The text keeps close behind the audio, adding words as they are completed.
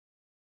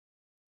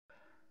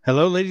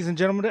Hello, ladies and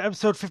gentlemen, to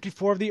episode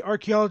 54 of the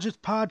ARKeologist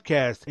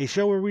podcast, a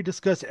show where we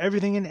discuss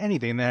everything and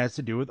anything that has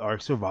to do with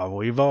Ark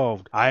Survival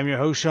Evolved. I am your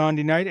host, Sean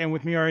D. Knight, and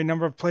with me are a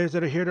number of players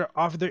that are here to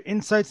offer their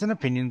insights and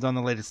opinions on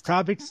the latest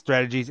topics,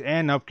 strategies,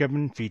 and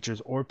upcoming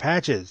features or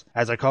patches.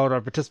 As I call it our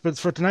participants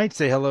for tonight,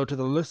 say hello to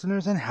the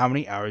listeners and how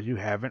many hours you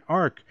have in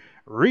Ark.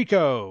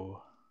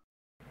 Rico!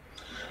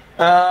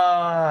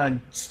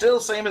 Still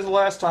same as the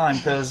last time,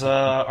 because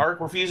Ark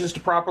refuses to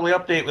properly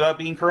update without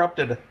being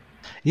corrupted.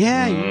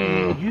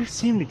 Yeah, you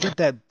seem to get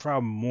that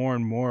problem more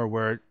and more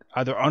where it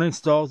either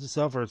uninstalls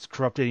itself or it's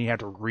corrupted and you have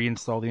to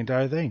reinstall the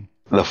entire thing.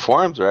 The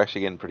forums are actually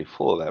getting pretty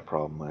full of that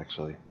problem,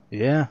 actually.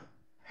 Yeah.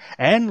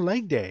 And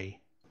leg day.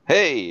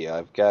 Hey,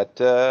 I've got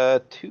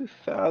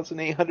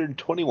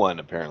 2,821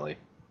 apparently.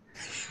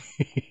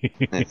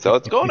 So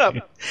it's going up.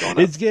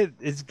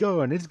 It's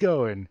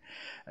going.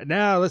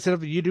 Now let's hit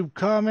up the YouTube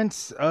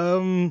comments.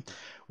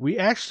 We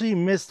actually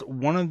missed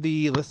one of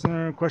the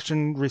listener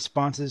question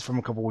responses from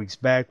a couple weeks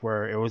back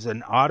where it was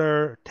an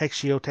otter, tech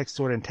shield, tech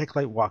sword, and tech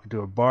light walk into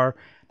a bar.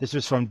 This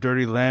was from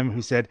Dirty Lem,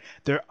 who said,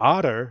 there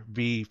oughter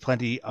be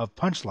plenty of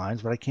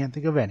punchlines, but I can't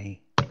think of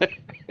any.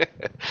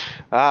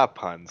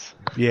 Puns.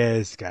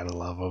 Yes, gotta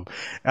love them.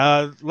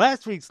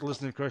 Last week's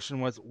listener question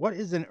was, what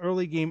is an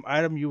early game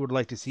item you would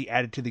like to see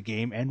added to the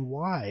game and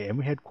why? And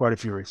we had quite a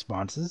few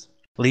responses.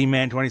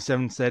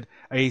 LeeMan27 said,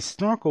 a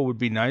snorkel would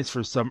be nice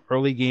for some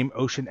early game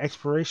ocean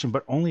exploration,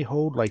 but only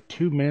hold like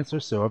 2 minutes or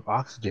so of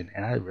oxygen,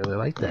 and I really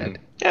like that.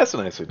 Yeah, that's a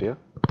nice idea.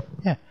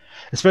 Yeah,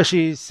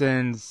 especially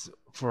since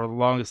for the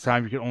longest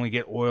time you could only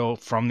get oil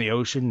from the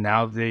ocean.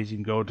 Nowadays you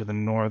can go to the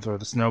north or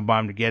the snow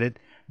biome to get it,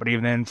 but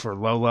even then for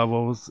low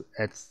levels,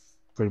 that's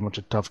pretty much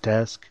a tough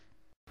task.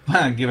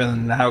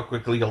 Given how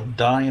quickly you'll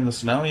die in the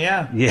snow,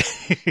 yeah. Yeah.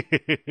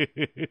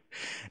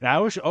 Now, I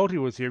wish Ulti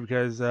was here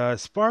because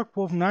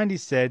SparkWolf90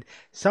 said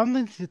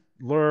something to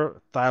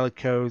lure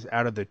thylicos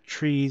out of the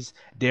trees.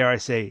 Dare I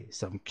say,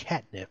 some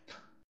catnip.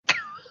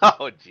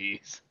 Oh,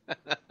 jeez.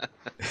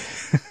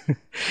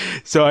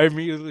 So I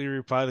immediately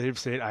replied to him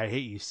saying, I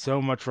hate you so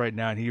much right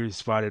now. And he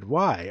responded,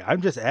 why?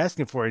 I'm just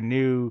asking for a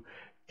new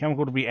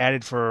chemical to be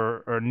added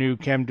for, or new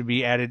chem to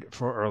be added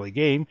for early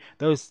game.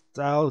 Those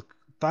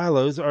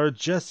thylos are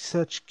just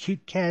such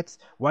cute cats.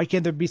 Why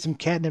can't there be some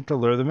catnip to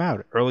lure them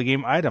out? Early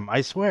game item, I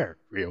swear.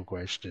 Real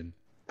question.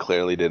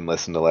 Clearly didn't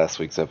listen to last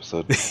week's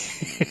episode.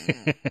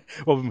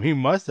 Well, he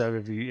must have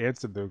if he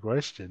answered the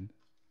question.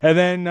 And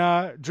then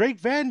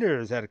Drake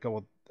Vanders had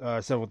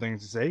several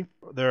things to say.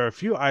 There are a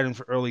few items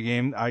for early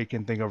game I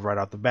can think of right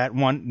off the bat.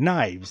 One,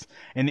 knives.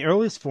 In the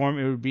earliest form,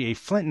 it would be a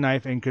flint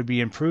knife and could be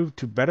improved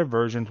to better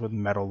versions with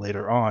metal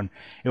later on.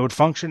 It would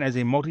function as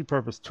a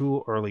multi-purpose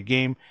tool early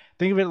game.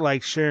 Think of it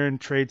like sharing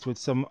traits with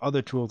some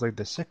other tools like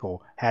the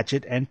sickle,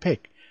 hatchet, and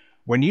pick.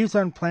 When used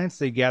on plants,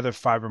 they gather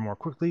fiber more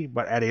quickly,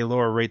 but at a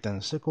lower rate than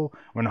the sickle.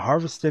 When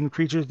harvesting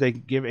creatures, they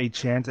give a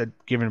chance at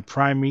giving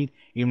prime meat,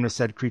 even if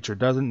said creature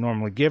doesn't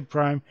normally give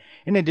prime,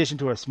 in addition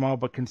to a small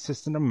but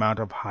consistent amount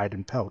of hide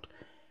and pelt.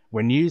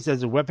 When used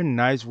as a weapon,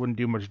 knives wouldn't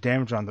do much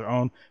damage on their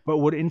own, but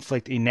would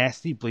inflict a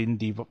nasty bleeding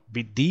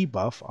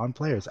debuff on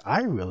players.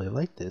 I really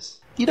like this.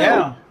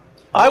 Yeah.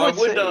 I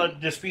would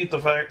dispute the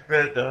fact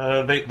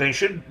that they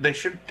should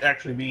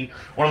actually be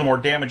one of the more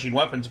damaging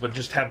weapons, but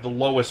just have the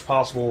lowest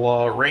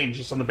possible range,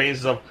 just on the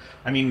basis of,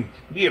 you'd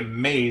be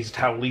amazed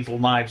how lethal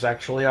knives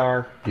actually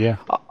are. Yeah.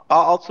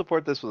 I'll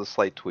support this with a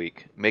slight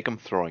tweak. Make them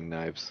throwing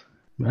knives.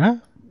 Huh?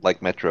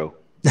 Like Metro.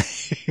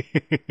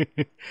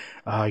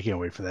 I can't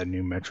wait for that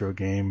new Metro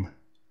game.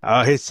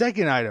 His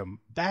second item,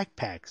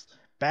 backpacks.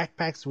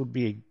 Backpacks would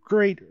be a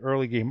great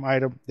early game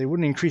item. They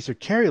wouldn't increase their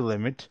carry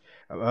limit.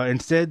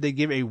 Instead, they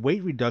give a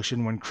weight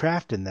reduction when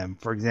crafting them.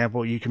 For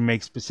example, you can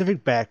make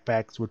specific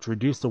backpacks which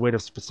reduce the weight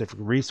of specific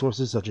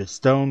resources such as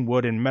stone,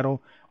 wood, and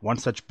metal. One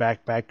such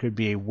backpack could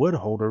be a wood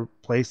holder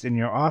placed in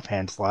your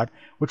offhand slot,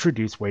 which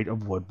reduces weight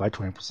of wood by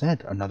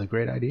 20%. Another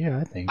great idea,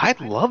 I think. I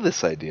love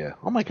this idea.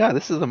 Oh my god,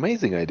 this is an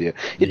amazing idea.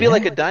 It'd be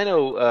like a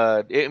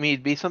dino.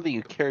 It'd be something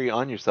you carry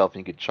on yourself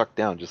and you could chuck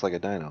down just like a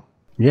dino.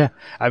 Yeah,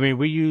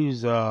 we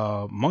use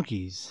little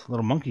monkeys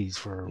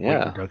for weight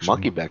reduction.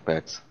 Monkey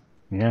backpacks.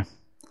 Yeah.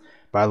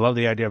 But I love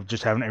the idea of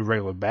just having a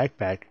regular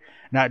backpack.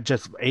 Not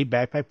just a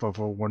backpack, but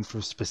for one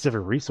for specific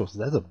resources.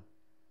 That's a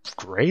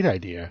great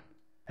idea.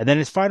 And then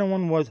his final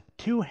one was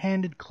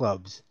two-handed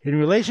clubs. In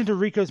relation to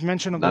Rico's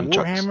mention of the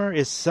Warhammer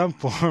is some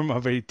form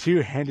of a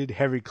two-handed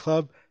heavy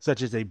club,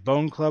 such as a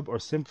bone club or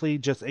simply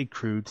just a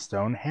crude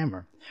stone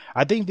hammer.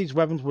 I think these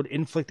weapons would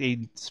inflict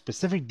a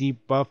specific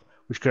debuff,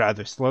 which could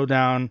either slow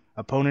down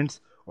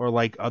opponents or,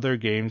 like other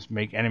games,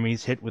 make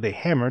enemies hit with a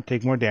hammer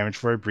take more damage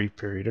for a brief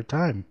period of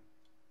time.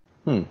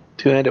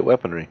 Two-handed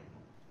weaponry.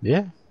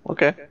 Yeah.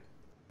 Okay.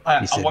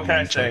 What can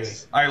I say?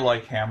 I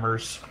like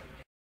hammers.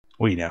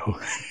 We know.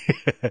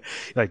 You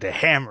like to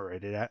hammer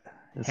it.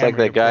 It's like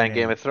that guy in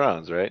Game of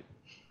Thrones, right?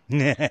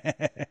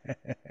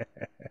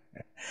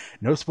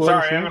 No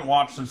spoilers. Sorry, I haven't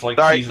watched since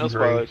season 3.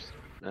 Spoilers.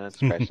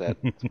 Scratch that.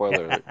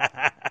 Spoiler alert.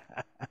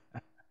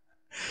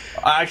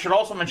 I should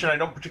also mention I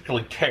don't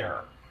particularly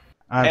care.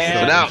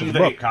 And do the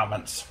hate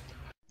comments.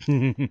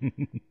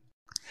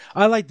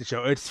 I like the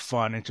show. It's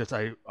fun. It's just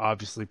I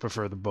obviously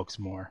prefer the books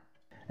more.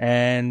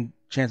 And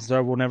chances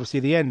are we'll never see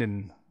the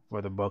ending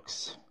for the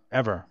books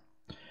ever.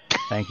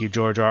 Thank you,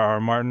 George R.R.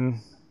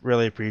 Martin.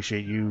 Really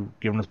appreciate you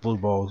giving us blue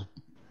balls.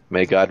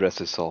 May God rest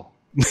his soul.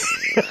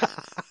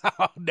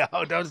 Oh,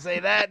 no, don't say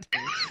that.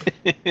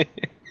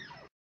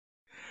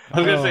 I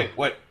was going to say,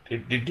 what,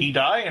 did he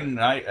die and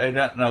I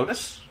didn't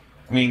notice?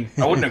 I mean,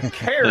 I wouldn't have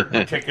cared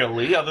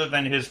particularly, other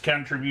than his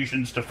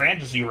contributions to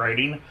fantasy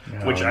writing,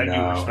 which I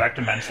do respect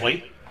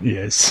immensely.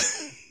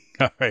 Yes.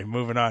 All right,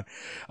 moving on.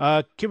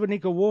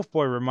 Kibaniko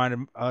Wolfboy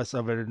reminded us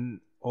of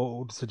an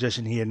old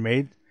suggestion he had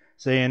made,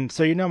 saying,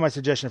 so you know my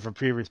suggestion from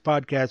previous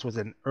podcast was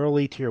an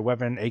early tier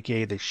weapon,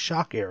 aka the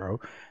shock arrow,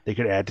 they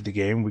could add to the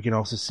game. We can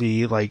also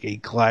see like a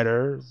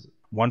glider,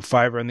 one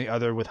fiber and the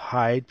other with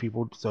hide,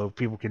 so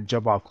people can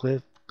jump off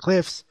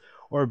cliffs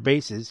or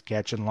bases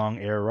catching long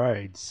air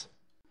rides.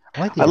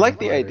 I like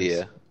the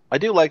idea. I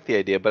do like the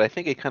idea, but I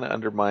think it kind of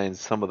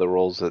undermines some of the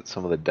roles that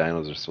some of the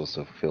dinos are supposed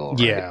to fill. Right?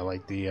 Yeah,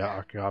 like the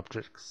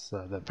ARKeologist,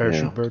 the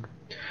parachute bird.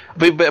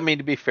 But I mean,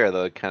 to be fair,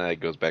 though, it kind of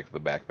goes back to the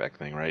backpack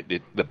thing, right?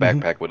 The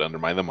backpack would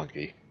undermine the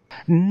monkey.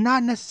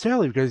 Not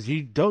necessarily, because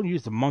you don't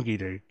use the monkey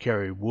to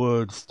carry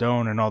wood,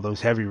 stone, and all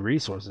those heavy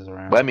resources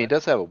around. Well, I mean, it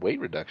does have a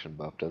weight reduction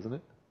buff, doesn't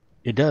it?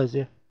 It does,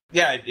 yeah.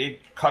 Yeah, it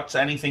cuts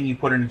anything you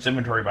put in its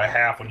inventory by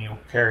half when you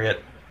carry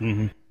it.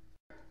 Mm-hmm.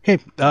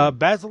 Okay,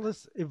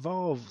 Basilisk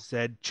Evolve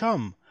said,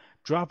 Chum,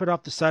 drop it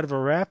off the side of a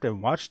raft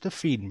and watch the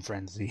feeding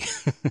frenzy.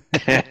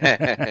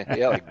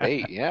 Yeah, like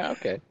bait. Yeah,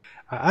 okay.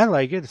 I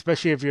like it,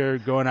 especially if you're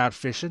going out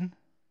fishing.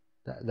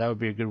 That would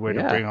be a good way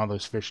to bring all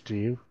those fish to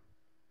you.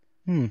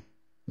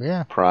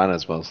 Yeah.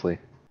 Piranhas, mostly.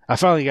 I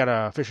finally got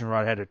a fishing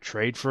rod. I had to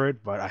trade for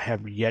it, but I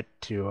have yet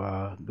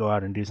to go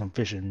out and do some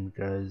fishing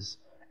because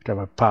every time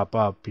I pop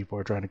up, people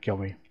are trying to kill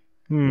me.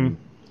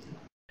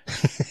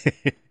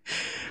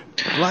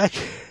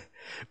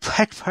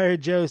 Blackfire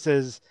Joe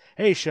says,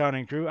 hey, Sean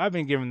and crew, I've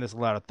been giving this a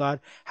lot of thought.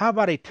 How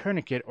about a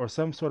tourniquet or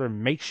some sort of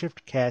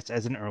makeshift cast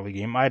as an early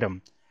game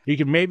item? You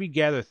can maybe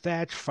gather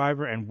thatch,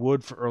 fiber, and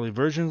wood for early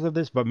versions of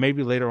this, but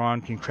maybe later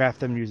on can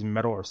craft them using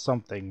metal or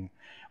something.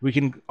 We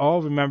can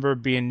all remember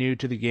being new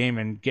to the game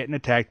and getting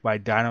attacked by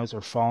dinos or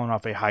falling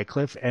off a high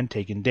cliff and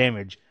taking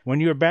damage. When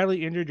you are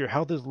badly injured, your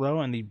health is low,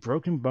 and the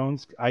broken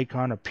bones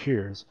icon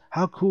appears.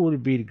 How cool would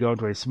it be to go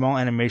into a small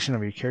animation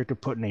of your character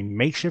putting a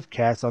makeshift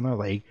cast on their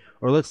leg,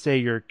 or let's say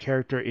your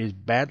character is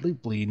badly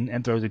bleeding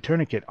and throws a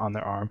tourniquet on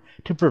their arm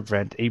to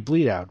prevent a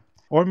bleed out.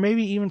 Or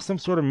maybe even some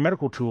sort of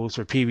medical tools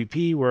for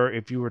PvP where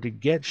if you were to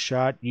get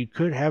shot, you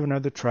could have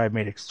another tribe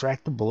mate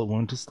extract the bullet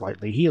wound to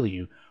slightly heal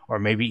you. Or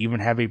maybe even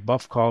have a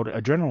buff called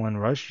Adrenaline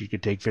Rush. You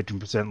could take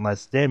 15%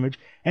 less damage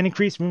and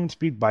increase movement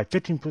speed by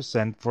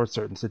 15% for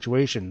certain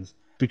situations.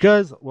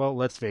 Because, well,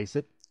 let's face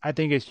it, I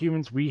think as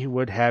humans we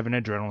would have an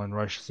adrenaline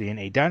rush seeing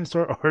a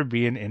dinosaur or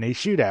being in a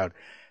shootout.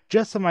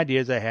 Just some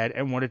ideas I had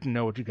and wanted to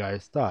know what you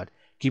guys thought.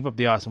 Keep up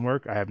the awesome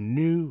work. I have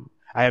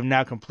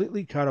now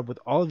completely caught up with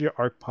all of your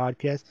ARK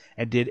podcasts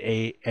and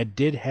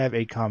did have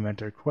a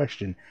comment or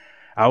question.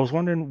 I was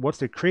wondering what's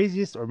the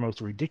craziest or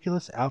most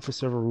ridiculous alpha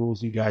server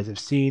rules you guys have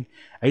seen.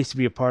 I used to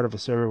be a part of a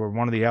server where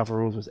one of the alpha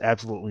rules was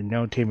absolutely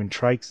no taming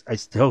trikes. I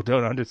still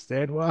don't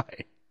understand why.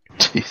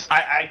 Jeez.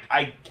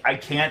 I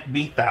can't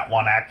beat that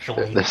one,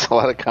 actually. There's a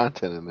lot of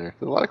content in there.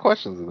 There's a lot of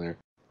questions in there.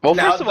 Well,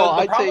 now, first of all,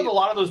 the problem with a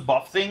lot of those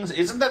buff things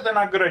isn't that they're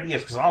not good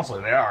ideas, because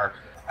honestly they are.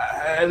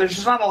 There's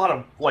just not a lot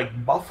of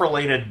like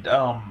buff-related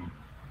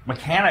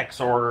mechanics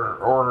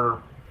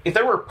or if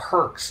there were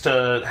perks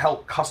to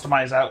help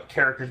customize out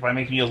characters by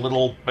making you a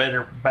little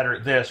better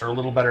at this or a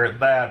little better at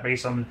that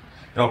based on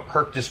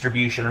perk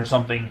distribution or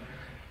something,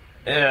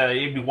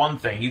 it'd be one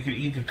thing.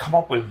 You could come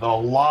up with a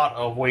lot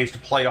of ways to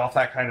play off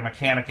that kind of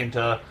mechanic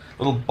into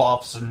little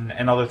buffs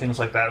and other things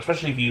like that.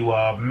 Especially if you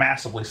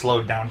massively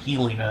slowed down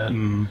healing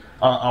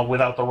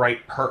without the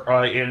right perk.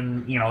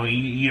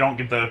 You don't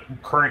get the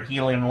current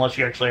healing unless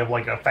you actually have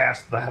like the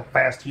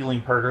fast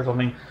healing perk or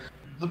something.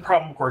 The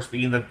problem, of course,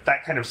 being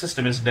that kind of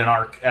system isn't in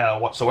ARK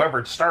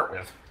whatsoever to start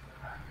with.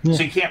 Yeah.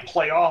 So you can't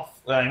play off...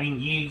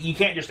 you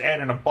can't just add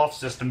in a buff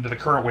system to the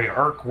current way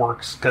ARK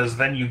works, because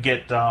then you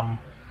get...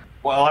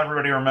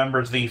 everybody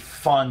remembers the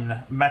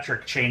fun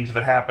metric change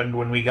that happened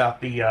when we got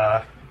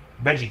the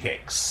veggie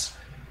cakes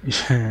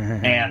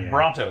and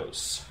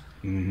Brontos.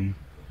 Mm-hmm.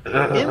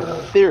 In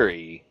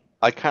theory,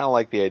 I kind of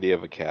like the idea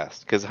of a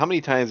cast, because how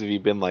many times have you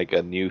been like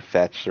a new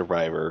Thatch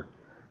survivor?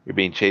 You're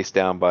being chased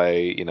down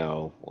by,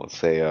 let's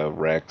say a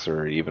Rex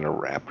or even a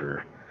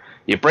Raptor.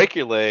 You break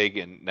your leg,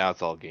 and now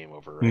it's all game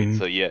over, right? Mm-hmm.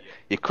 So you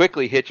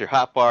quickly hit your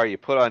hotbar, you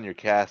put on your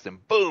cast,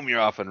 and boom,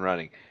 you're off and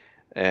running.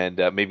 And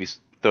maybe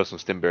throw some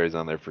stim berries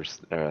on there for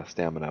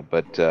stamina.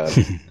 But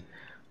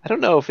I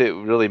don't know if it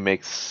really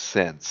makes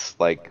sense.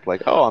 Like,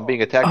 oh, I'm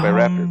being attacked by a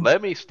Raptor.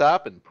 Let me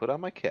stop and put on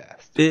my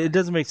cast. It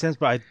doesn't make sense,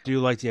 but I do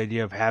like the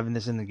idea of having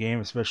this in the game,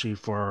 especially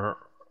for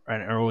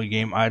an early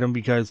game item,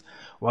 because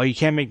while you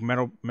can't make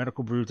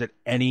medical brews at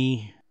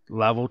any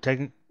level,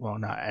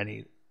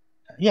 any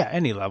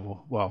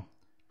level. Well,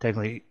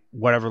 technically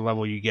whatever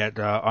level you get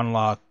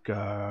unlock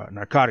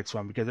narcotics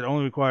from, because it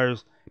only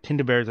requires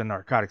tinder bears and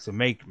narcotics to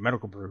make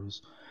medical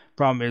brews.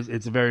 Problem is,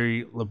 it's a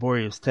very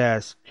laborious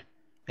task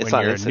It's when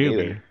not you're a instant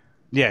newbie. either.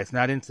 Yeah, it's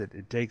not instant.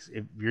 It takes,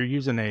 if you're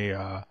using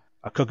a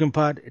cooking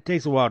pot, it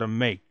takes a while to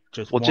make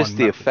just one. Just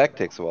the effect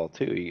takes a while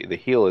too. The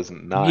heal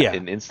isn't not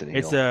an instant heal.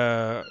 It's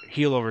a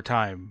heal over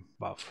time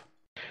buff.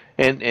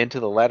 And to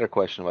the latter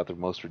question about the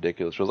most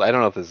ridiculous rules, I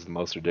don't know if this is the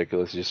most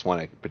ridiculous. I just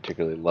want to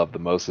particularly love the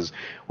most is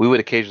we would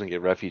occasionally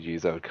get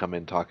refugees that would come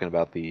in talking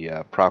about the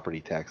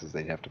property taxes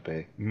they'd have to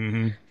pay.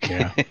 Mm-hmm.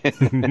 Yeah.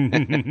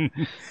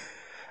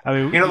 I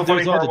mean, the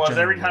funny part was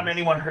every time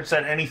anyone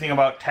said anything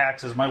about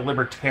taxes, my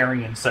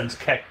libertarian sense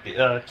kicked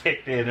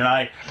in, and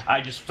I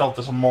just felt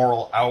this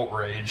moral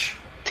outrage.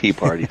 Tea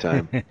party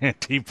time.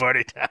 Tea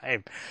party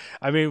time.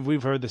 I mean,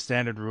 we've heard the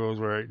standard rules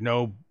where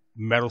no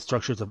metal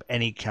structures of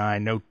any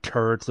kind, no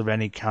turrets of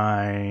any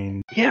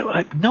kind.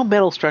 Yeah, no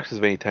metal structures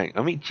of any kind.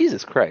 I mean,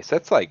 Jesus Christ,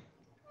 that's like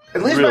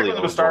at least really back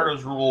when the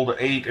Bastardos ruled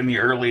 8 in the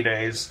early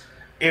days.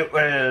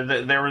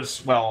 There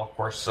was, well, of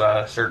course,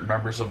 certain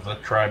members of the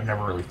tribe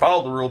never really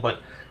followed the rule, but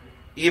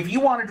if you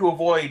wanted to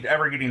avoid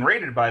ever getting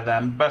raided by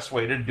them, the best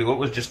way to do it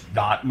was just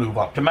not move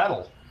up to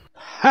metal.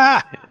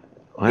 Ha!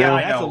 Well, yeah,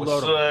 I know.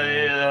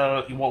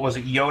 What was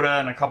it, Yoda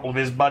and a couple of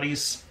his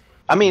buddies?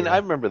 I mean, I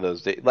remember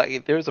those days.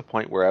 Like, there was a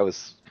point where I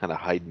was kind of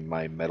hiding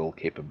my metal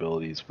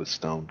capabilities with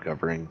stone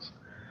coverings.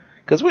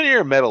 Because when you're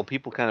a metal,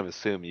 people kind of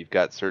assume you've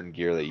got certain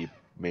gear that you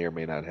may or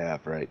may not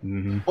have, right?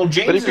 Mm-hmm. Well,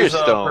 James's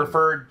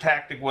preferred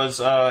tactic was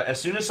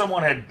as soon as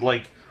someone had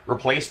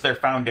replaced their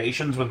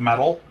foundations with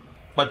metal,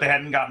 but they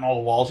hadn't gotten all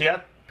the walls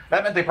yet,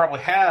 that meant they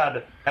probably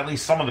had at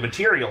least some of the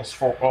materials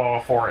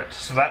for it.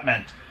 So that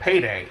meant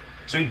payday.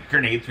 So you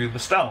grenade through the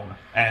stone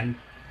and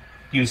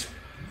use,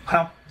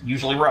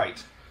 usually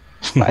right.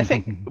 I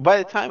think by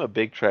the time a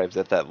big tribe's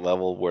at that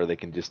level where they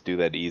can just do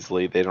that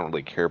easily, they don't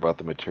really care about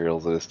the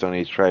materials that a Stone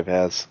Age tribe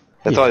has.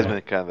 That's always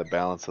been kind of the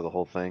balance of the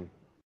whole thing.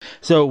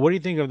 So, what do you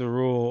think of the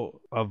rule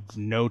of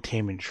no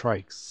taming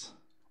trikes?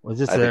 Was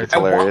this I think it's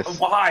hilarious.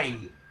 Why?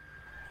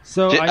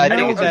 So I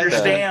don't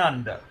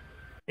understand.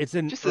 It's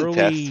an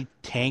early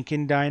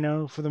tanking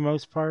dino for the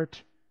most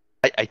part.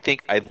 I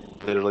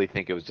literally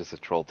think it was just a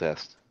troll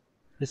test.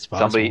 It's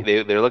possible.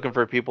 They're looking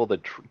for people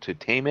to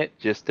tame it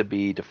just to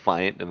be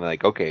defiant, and they're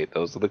like, okay,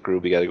 those are the crew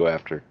we got to go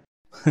after.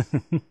 All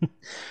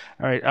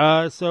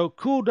right. So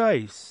Cool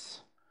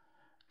Dice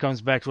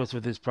comes back to us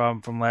with his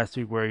problem from last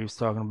week, where he was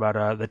talking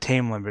about the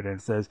tame limit,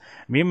 and says,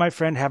 "Me and my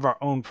friend have our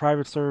own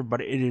private server,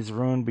 but it is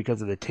ruined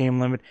because of the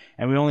tame limit,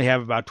 and we only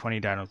have about 20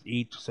 dinos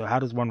each. So how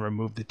does one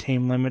remove the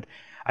tame limit?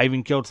 I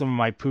even killed some of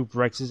my poop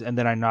Rexes, and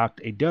then I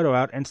knocked a dodo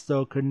out, and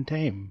still couldn't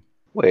tame."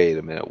 Wait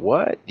a minute,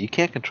 what? You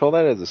can't control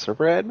that as a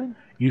server admin?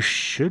 You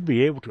should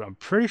be able to. I'm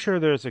pretty sure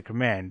there's a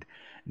command.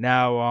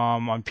 Now,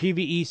 on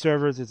PvE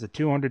servers, it's a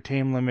 200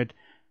 tame limit.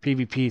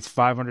 PvP is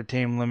 500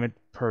 tame limit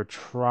per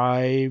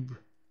tribe,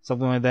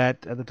 something like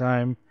that at the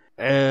time.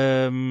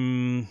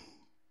 I'm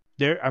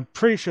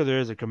pretty sure there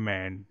is a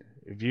command.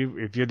 If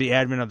you're the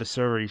admin of the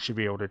server, you should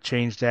be able to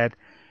change that.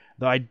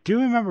 Though I do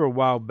remember a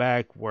while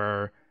back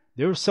where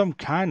there was some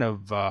kind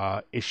of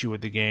issue with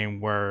the game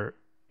where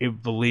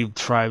it believed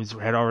tribes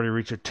had already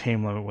reached a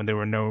tame limit when they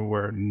were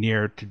nowhere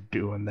near to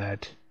doing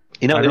that.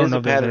 I don't know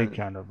if there's any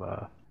kind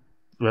of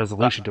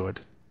resolution to it.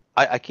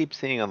 I keep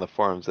seeing on the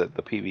forums that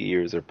the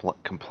PvEers are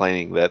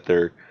complaining that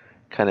they're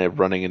kind of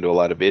running into a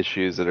lot of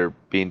issues that are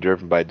being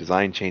driven by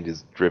design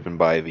changes driven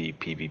by the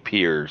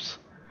PvPers.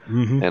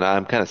 Mm-hmm. And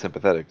I'm kind of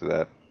sympathetic to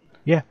that.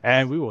 Yeah,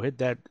 and we will hit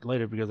that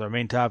later because our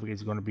main topic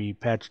is going to be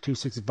patch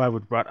 265,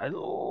 which brought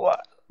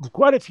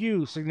quite a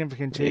few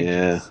significant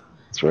changes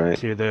that's right.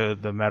 to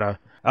the meta.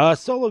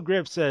 Solo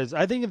Grip says,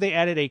 I think if they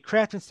added a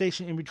crafting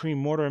station in between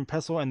mortar and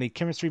pestle and the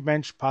chemistry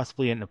bench,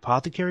 possibly an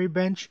apothecary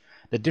bench,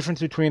 the difference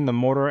between the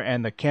mortar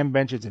and the chem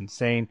bench is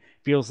insane.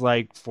 Feels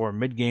like for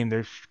mid-game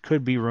there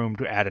could be room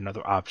to add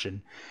another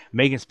option.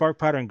 Making spark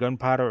powder and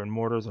gunpowder and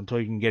mortars until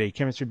you can get a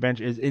chemistry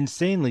bench is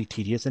insanely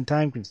tedious and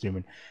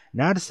time-consuming.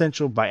 Not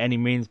essential by any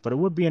means, but it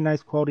would be a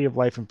nice quality of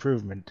life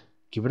improvement.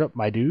 Give it up,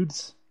 my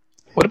dudes.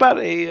 What about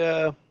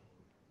a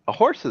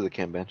horse as a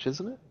chem bench,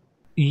 isn't it?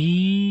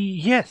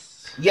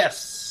 Yes.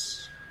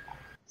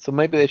 So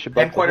maybe they should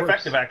buff and quite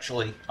effective,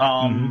 actually.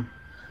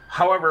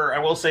 However, I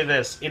will say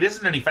this: it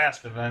isn't any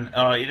faster than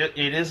it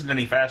isn't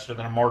any faster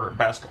than a mortar and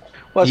pestle.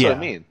 Well, that's what I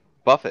mean.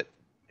 Buff it,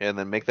 and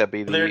then make that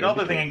be the. There's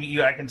another thing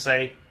I can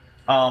say.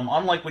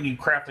 Unlike when you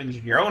craft things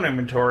in your own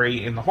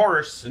inventory in the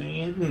horse,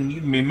 you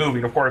can be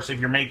moving. Of course, if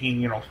you're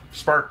making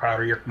spark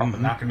powder, you're not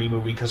going to be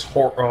moving because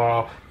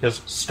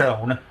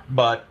stone.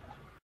 But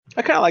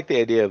I kind of like the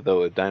idea of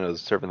dinos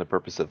serving the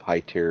purpose of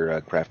high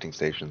tier crafting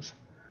stations,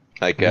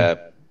 like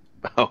a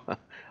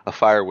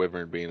fire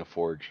wyvern being a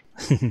forge.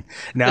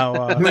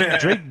 Now,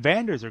 Drake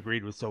Vanders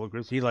agreed with Solar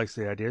Grips. He likes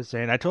the idea,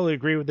 saying, I totally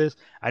agree with this.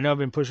 I know I've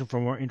been pushing for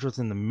more interest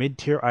in the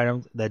mid-tier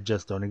items that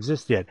just don't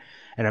exist yet.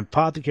 An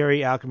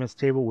apothecary alchemist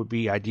table would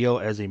be ideal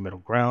as a middle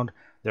ground.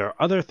 There are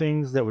other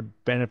things that would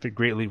benefit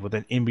greatly with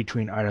an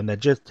in-between item that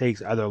just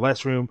takes either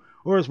less room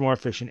or is more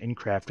efficient in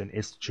crafting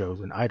its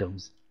chosen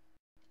items.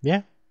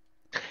 Yeah.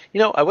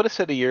 I would have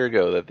said a year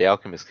ago that the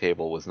Alchemist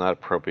Cable was not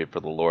appropriate for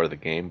the lore of the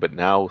game, but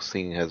now,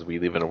 seeing as we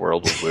live in a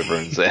world with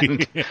wyverns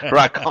and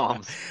rock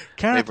columns,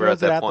 Kind of maybe we're at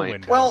throws it that out the point.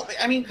 window. Well,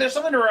 I mean, there's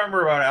something to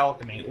remember about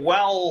alchemy.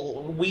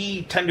 While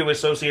we tend to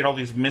associate all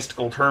these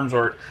mystical terms,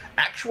 or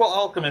actual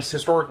alchemists,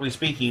 historically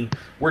speaking,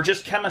 were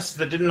just chemists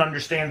that didn't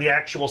understand the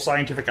actual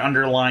scientific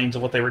underlines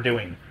of what they were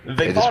doing.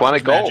 They just thought it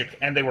wanted was gold. magic,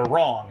 and they were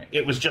wrong.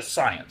 It was just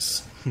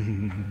science.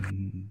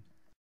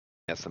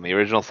 Yes, and the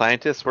original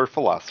scientists were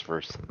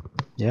philosophers.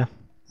 Yeah.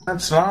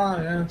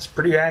 It's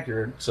pretty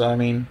accurate. So, I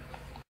mean,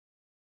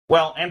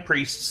 well, and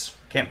priests.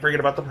 Can't forget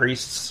about the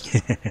priests.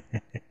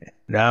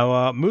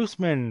 Now,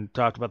 Mooseman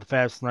talked about the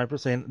Fab Sniper,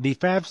 saying the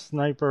Fab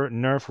Sniper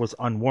nerf was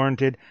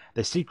unwarranted.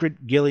 The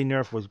secret Ghillie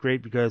nerf was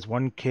great because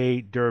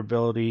 1k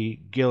durability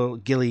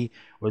Ghillie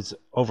was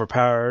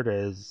overpowered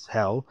as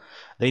hell.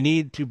 They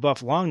need to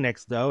buff long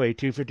necks, though. A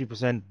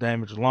 250%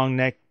 damage long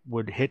neck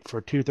would hit for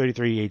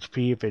 233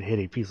 HP if it hit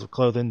a piece of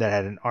clothing that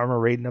had an armor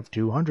rating of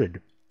 200.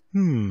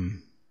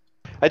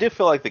 I do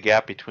feel like the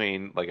gap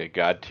between like a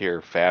god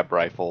tier Fab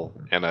rifle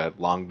and a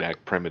long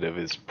neck primitive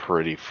is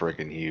pretty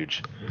freaking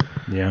huge.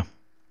 Yeah.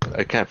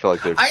 I kind of feel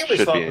like there I always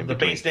should thought be that in the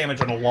between. base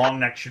damage on a long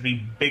neck should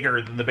be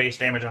bigger than the base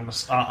damage on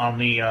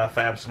the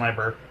Fab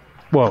Sniper.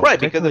 Well, Right,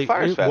 because it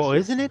fires faster. Well,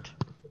 isn't it?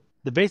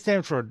 The base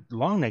damage for a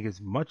long neck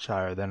is much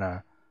higher than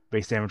a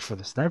base damage for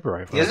the sniper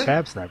rifle. Is the it?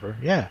 Fab Sniper.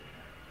 Yeah.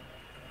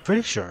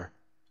 Pretty sure.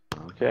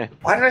 Okay,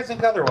 Why did I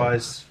think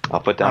otherwise? I'll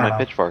put down I my don't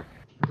know. pitchfork.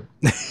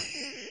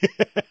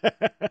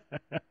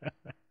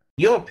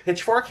 You have a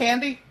pitchfork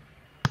handy?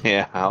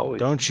 Yeah, I always.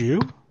 Don't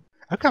you?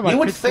 I've got my You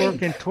would pitchfork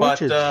think, and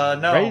torches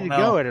but, no, ready to no.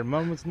 go at a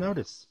moment's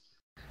notice.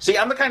 See,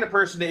 I'm the kind of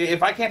person,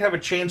 if I can't have a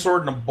chainsword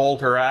and a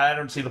bolter, I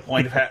don't see the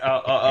point of,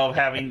 of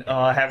having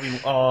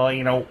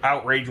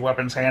outrage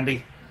weapons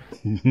handy.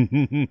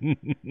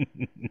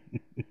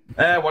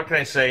 What can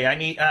I say? I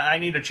need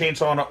a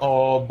chainsaw and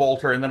a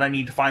bolter, and then I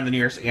need to find the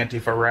nearest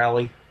Antifa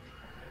rally.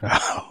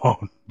 Oh,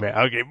 man.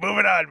 Okay,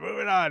 moving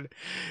on.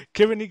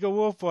 Kivanika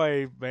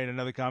Wolfboy made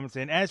another comment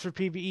saying, as for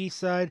PvE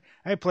side,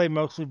 I play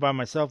mostly by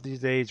myself these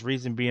days,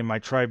 reason being my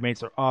tribe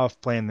mates are off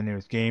playing the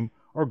newest game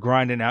or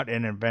grinding out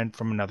an event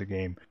from another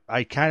game.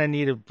 I kind of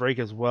need a break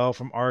as well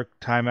from Ark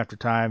time after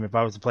time. If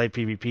I was to play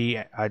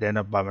PvP, I'd end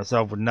up by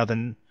myself with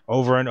nothing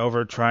over and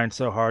over, trying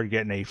so hard,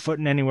 getting a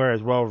footing anywhere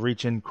as well,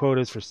 reaching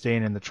quotas for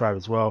staying in the tribe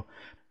as well.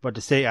 But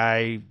to say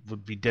I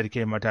would be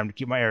dedicating my time to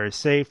keep my area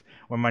safe.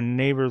 When my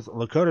neighbor's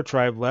Lakota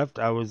tribe left,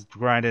 I was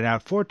grinding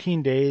out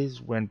 14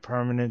 days when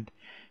permanent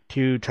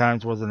 2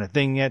 times wasn't a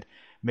thing yet,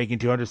 making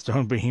 200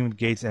 stone behemoth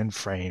gates and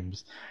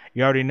frames.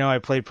 You already know I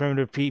play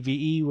primitive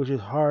PvE, which is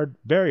hard,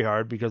 very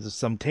hard, because of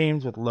some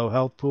tames with low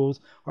health pools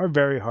are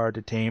very hard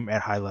to tame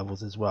at high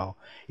levels as well.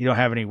 You don't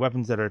have any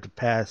weapons that are to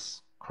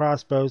pass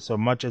crossbows so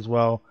much as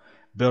well.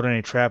 Building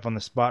a trap on the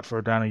spot for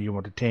a dino you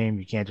want to tame,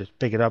 you can't just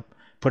pick it up,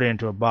 put it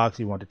into a box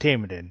you want to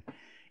tame it in.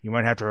 You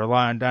might have to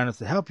rely on dinos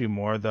to help you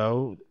more,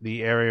 though.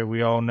 The area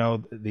we all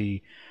know,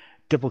 the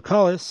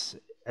Diplodocus,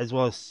 as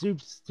well as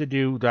soups to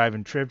do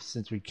diving trips,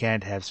 since we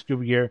can't have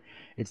scuba gear.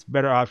 It's a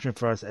better option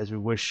for us, as we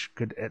wish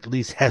could at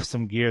least have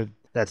some gear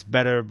that's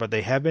better, but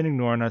they have been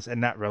ignoring us and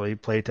not really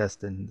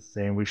playtesting,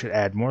 saying we should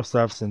add more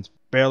stuff since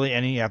barely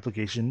any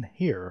application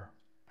here.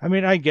 I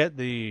mean, I get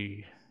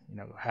the,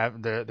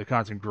 have the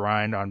constant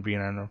grind on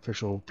being an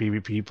official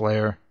PvP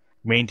player,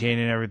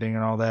 maintaining everything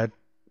and all that,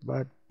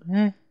 but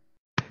Yeah,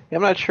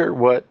 I'm not sure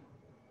what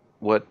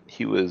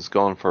he was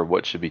going for.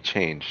 What should be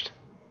changed?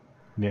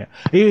 Yeah,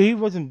 he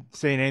wasn't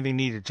saying anything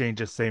needed to change,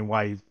 just saying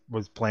why he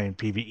was playing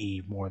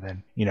PvE more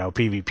than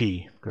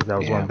PvP, because that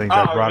was one of the things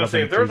I brought up.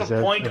 If there was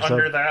a point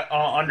under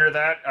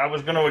that, I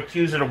was going to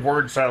accuse it of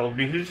word salad.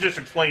 If he's just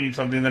explaining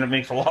something, then it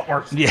makes a lot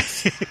more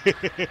sense.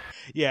 Yeah,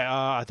 yeah.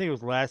 I think it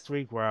was last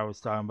week where I was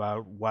talking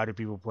about why do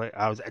people play.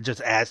 I was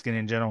just asking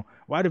in general,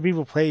 why do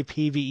people play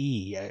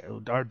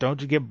PvE?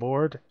 Don't you get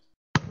bored?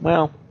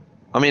 Well,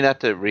 I mean, not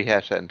to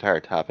rehash that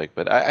entire topic,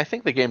 but I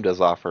think the game does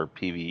offer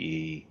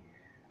PvE,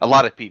 a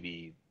lot of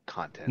PvE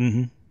content.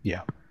 Mm-hmm.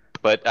 Yeah.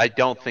 But I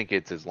don't think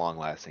it's as long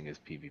lasting as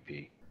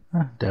PvP.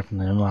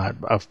 Definitely not,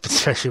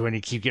 especially when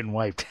you keep getting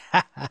wiped.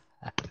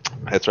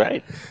 That's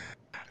right.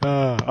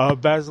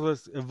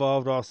 Basilisk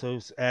Evolved also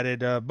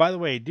added, by the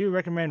way, do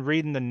recommend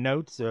reading the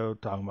notes. So,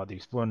 talking about the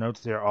Explorer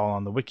notes, they're all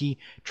on the wiki.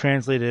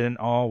 Translated and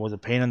all was a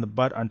pain in the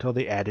butt until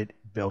they added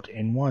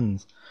built-in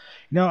ones.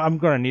 I'm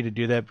going to need to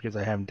do that because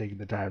I haven't taken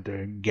the time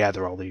to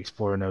gather all the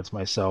Explorer notes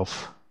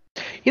myself.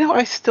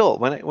 I still,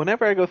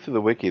 whenever I go through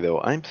the wiki, though,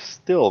 I'm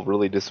still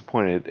really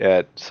disappointed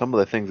at some of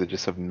the things that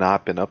just have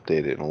not been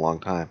updated in a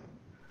long time.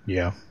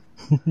 Yeah.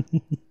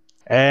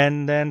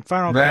 And then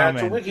final comment.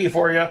 That's a wiki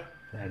for you.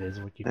 That is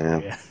wiki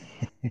for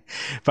you.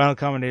 Final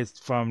comment is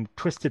from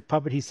Twisted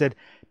Puppet. He said,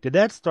 did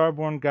that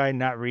Starborn guy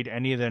not read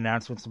any of the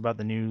announcements about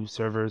the new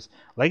servers?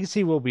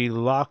 Legacy will be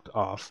locked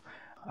off,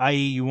 i.e.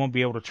 you won't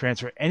be able to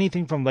transfer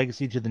anything from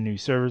Legacy to the new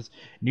servers.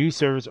 New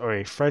servers are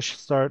a fresh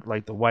start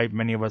like the wipe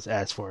many of us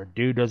ask for.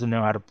 Dude doesn't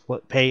know how to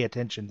pay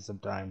attention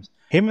sometimes.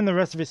 Him and the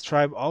rest of his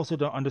tribe also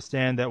don't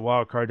understand that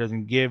Wildcard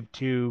doesn't give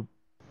two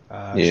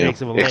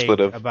shakes of a leg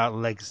expletive. about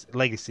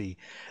legacy.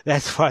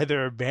 That's why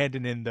they're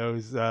abandoning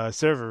those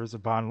servers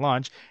upon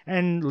launch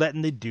and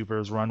letting the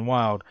dupers run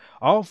wild.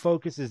 All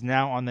focus is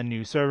now on the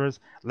new servers.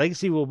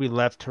 Legacy will be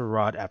left to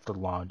rot after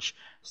launch.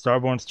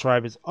 Starborn's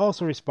tribe is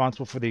also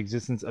responsible for the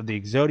existence of the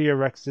Exodia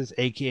Rexes,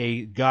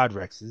 aka God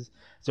Rexes,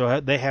 so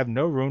they have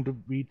no room to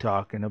be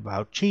talking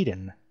about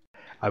cheating.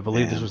 I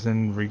believe this was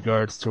in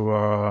regards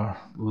to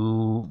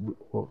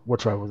what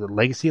tribe was it?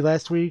 Legacy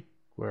last week,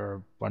 where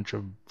a bunch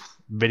of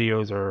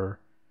videos are.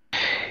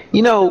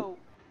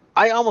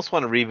 I almost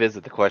want to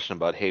revisit the question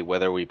about, hey,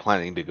 whether we're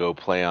planning to go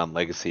play on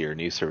Legacy or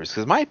new service,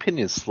 because my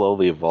opinion is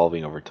slowly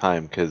evolving over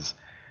time. Because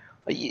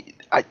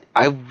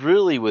I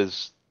really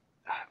was,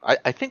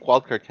 I think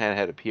Wildcard kind of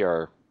had a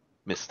PR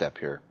misstep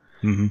here,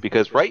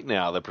 because right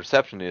now the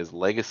perception is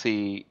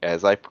Legacy,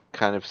 as I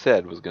kind of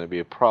said, was going to be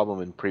a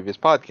problem in previous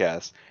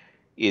podcasts,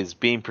 is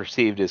being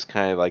perceived as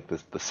kind of like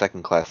the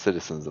second-class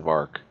citizens of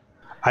Ark.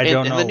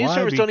 And the new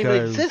servers don't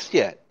even exist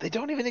yet. They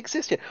don't even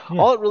exist yet. Yeah.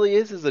 All it really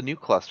is a new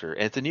cluster,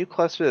 and it's a new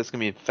cluster that's going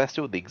to be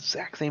infested with the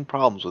exact same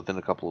problems within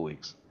a couple of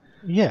weeks.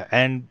 Yeah,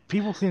 and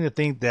people seem to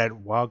think that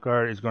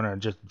Wildcard is going to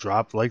just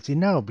drop Legacy.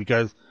 No,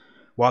 because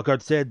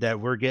Wildcard said that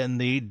we're getting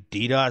the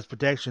DDoS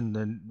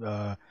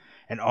protection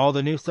and all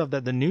the new stuff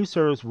that the new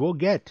servers will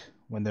get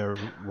when they're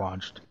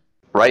launched.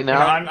 Right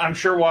now, I'm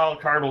sure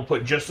Wildcard will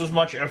put just as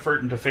much effort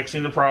into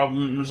fixing the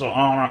problems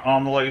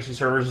on the Legacy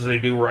servers as they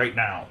do right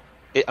now.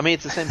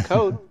 It's the same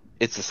code.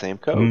 It's the same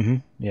code. Mm-hmm.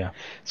 Yeah.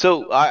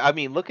 So,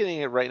 looking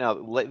at it right now,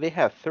 they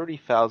have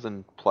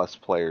 30,000 plus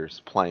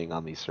players playing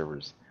on these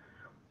servers.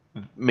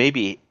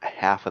 Maybe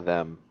half of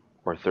them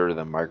or a third of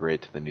them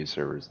migrate to the new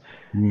servers.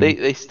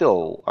 They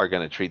still are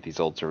going to treat these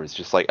old servers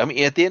just like...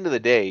 at the end of the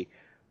day,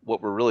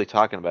 what we're really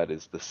talking about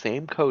is the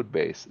same code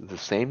base, the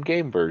same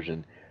game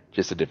version,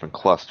 just a different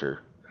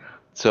cluster.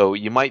 So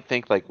you might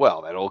think like,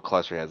 well, that old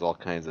cluster has all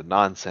kinds of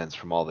nonsense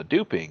from all the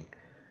duping.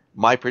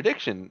 My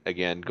prediction,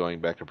 again, going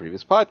back to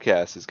previous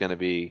podcasts, is going to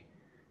be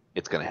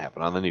it's going to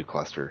happen on the new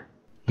cluster.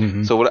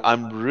 Mm-hmm. So what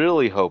I'm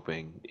really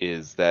hoping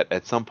is that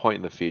at some point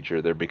in the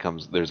future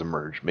there's a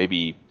merge.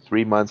 Maybe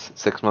 3 months,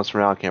 6 months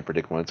from now. I can't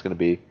predict when it's going to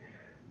be,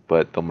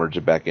 but they'll merge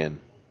it back in.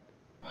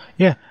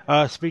 Yeah.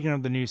 Speaking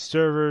of the new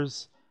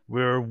servers,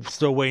 we're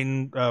still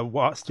waiting.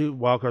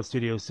 Wildcard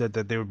Studios said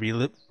that they would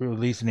be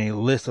releasing a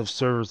list of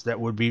servers that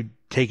would be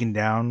taken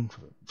down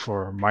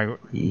for because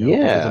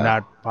they're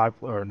not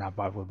popular,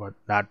 but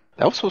not.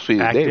 That was supposed to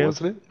be active. Today,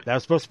 wasn't it? That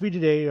was supposed to be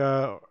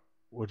today,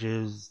 which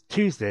is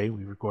Tuesday.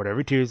 We record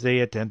every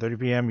Tuesday at 10:30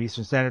 p.m.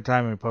 Eastern Standard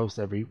Time, and we post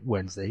every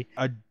Wednesday.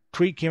 A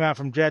tweet came out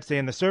from Jet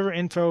saying the server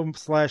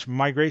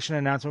info/migration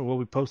announcement will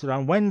be posted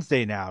on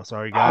Wednesday now.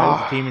 Sorry,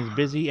 guys. The team is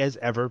busy as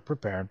ever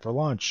preparing for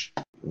launch.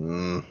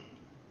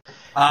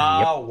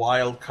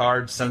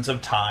 Wildcard sense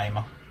of time.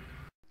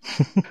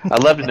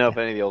 I'd love to know if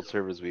any of the old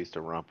servers we used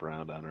to romp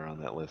around on are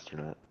on that list or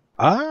not.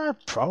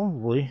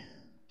 Probably.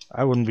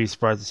 I wouldn't be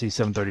surprised to see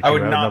 732. I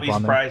would not be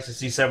surprised to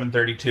see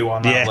 732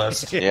 on that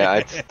list.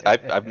 Yeah,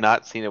 I've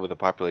not seen it with a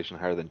population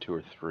higher than 2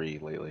 or 3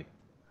 lately.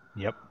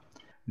 Yep.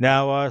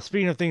 Now,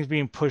 speaking of things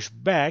being pushed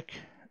back,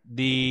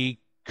 the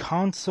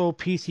console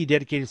PC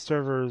dedicated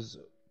servers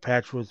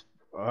patch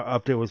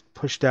update was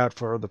pushed out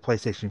for the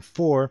PlayStation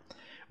 4.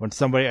 When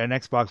an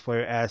Xbox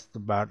player asked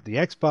about the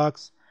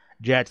Xbox,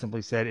 Jat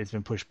simply said it's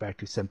been pushed back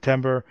to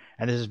September,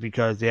 and this is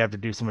because they have to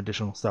do some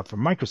additional stuff for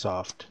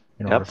Microsoft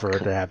in order for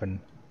it to happen.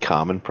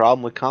 Common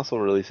problem with console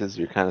releases,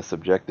 you're kind of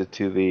subjected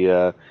to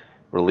the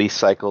release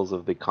cycles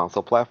of the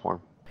console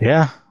platform.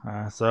 Yeah,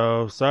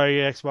 so sorry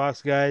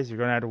Xbox guys, you're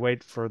going to have to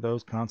wait for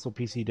those console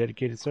PC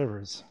dedicated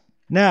servers.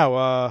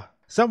 Now,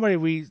 somebody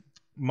we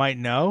might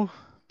know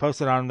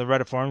posted on the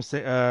Reddit forums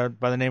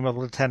by the name of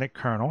Lieutenant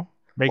Colonel,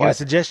 making a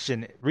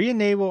suggestion: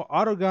 re-enable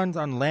autoguns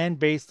on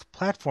land-based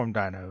platform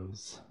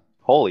dinos.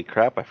 Holy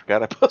crap, I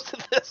forgot I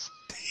posted this.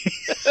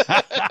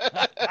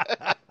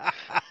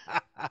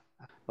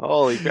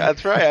 Holy crap,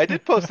 that's right, I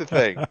did post a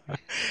thing.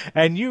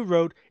 And you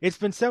wrote, it's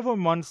been several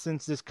months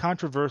since this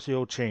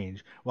controversial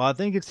change. While I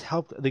think it's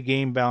helped the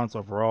game balance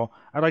overall,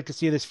 I'd like to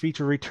see this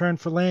feature return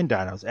for land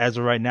dinos. As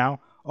of right now,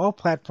 all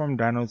platform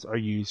dinos are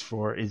used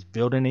for is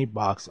building a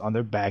box on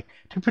their back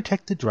to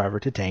protect the driver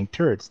to tank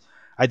turrets.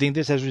 I think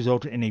this has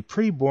resulted in a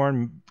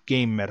pre-born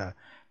game meta.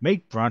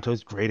 Make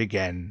Brontos great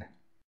again.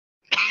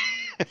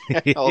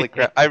 Holy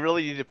crap! I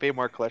really need to pay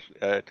more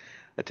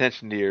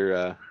attention to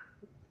your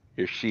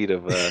sheet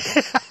of links.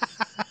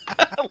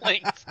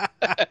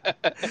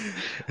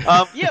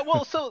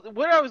 So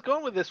where I was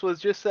going with this was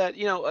just that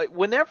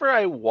whenever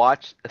I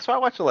watch a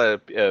lot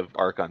of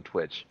Ark on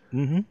Twitch,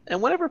 and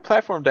whenever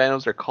platform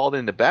dinos are called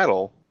into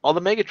battle, all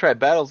the Megatribe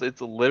battles,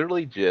 it's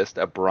literally just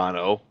a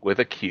Bronto with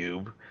a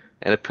cube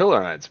and a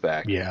pillar on its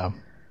back. Yeah.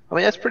 I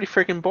mean, that's pretty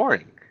freaking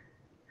boring.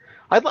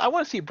 I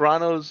want to see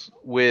Bronos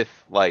with,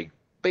 like,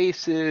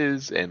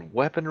 bases and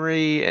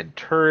weaponry and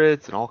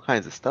turrets and all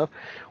kinds of stuff.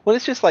 When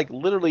it's just, like,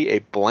 literally a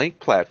blank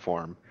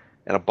platform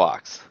and a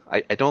box.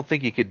 I don't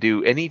think you could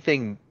do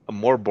anything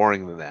more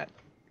boring than that.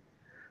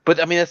 But,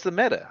 I mean, that's the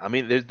meta. I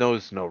mean,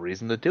 there's no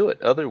reason to do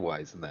it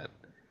otherwise than that.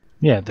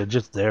 Yeah, they're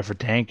just there for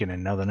tanking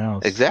and nothing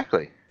else.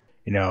 Exactly.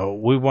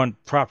 We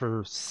want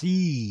proper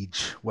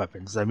siege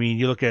weapons. I mean,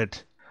 you look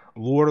at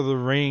Lord of the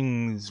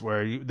Rings,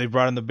 where they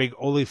brought in the big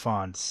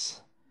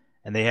Oliphants,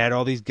 and they had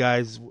all these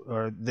guys,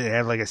 or they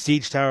had like a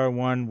siege tower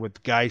one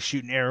with guys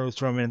shooting arrows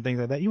from it and things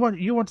like that. You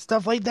want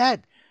stuff like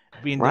that,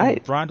 being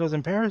right. the Brontos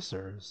and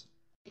Parasaurs.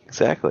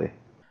 Exactly.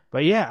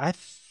 But yeah, I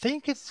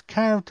think it's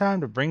kind of time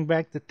to bring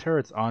back the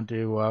turrets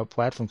onto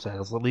platform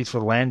titles, at least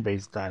for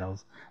land-based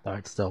titles.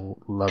 I'd still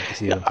love to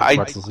see them for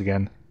Quetzals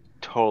again.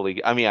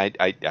 Totally. I mean,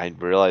 I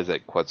realize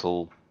that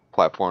Quetzal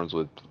platforms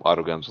with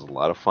autoguns was a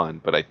lot of fun,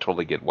 but I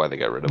totally get why they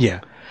got rid of them. Yeah,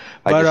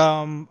 but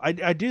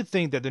I do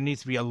think that there needs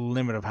to be a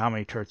limit of how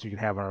many turrets you can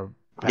have on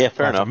a platform.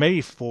 Fair enough.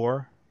 Maybe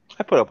 4.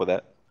 I put up with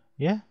that.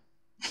 Yeah.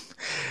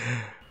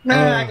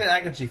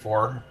 I can see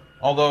 4.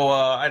 Although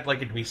I'd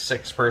like it to be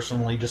 6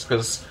 personally, just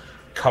because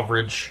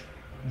coverage.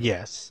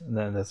 Yes,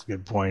 that's a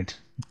good point.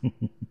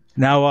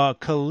 Now,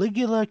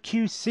 Caligula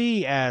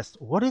QC asked,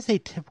 what is a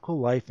typical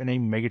life in a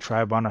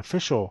Megatribe on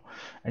official?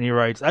 And he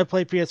writes, I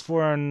play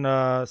PS4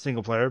 on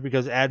single player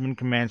because admin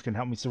commands can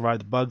help me survive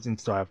the bugs and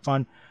still have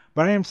fun,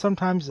 but I am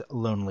sometimes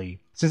lonely.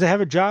 Since I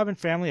have a job and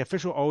family,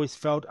 official always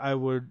felt I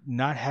would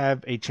not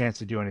have a chance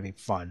to do anything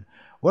fun.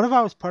 What if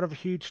I was part of a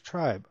huge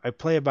tribe? I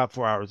play about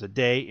 4 hours a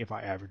day if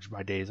I average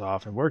my days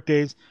off and work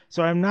days,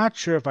 so I'm not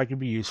sure if I can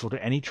be useful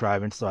to any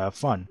tribe and still have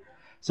fun.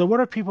 So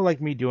what are people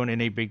like me doing in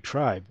a big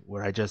tribe?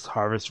 Would I just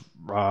harvest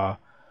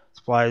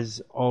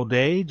supplies all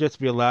day just to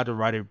be allowed to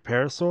ride a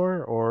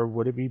parasaur, or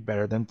would it be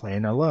better than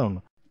playing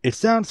alone? It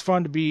sounds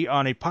fun to be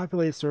on a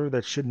populated server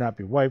that should not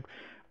be wiped,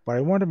 but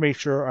I want to make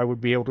sure I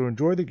would be able to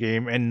enjoy the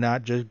game and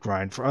not just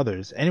grind for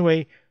others.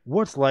 Anyway,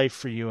 what's life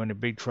for you in a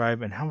big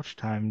tribe, and how much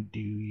time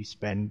do you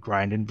spend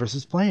grinding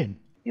versus playing?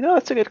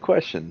 That's a good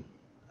question.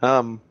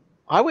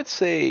 I would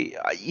say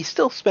you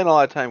still spend a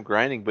lot of time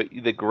grinding, but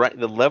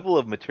the level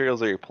of materials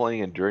that you're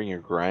playing in during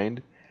your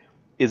grind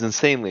is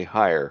insanely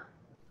higher.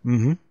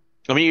 Mm-hmm.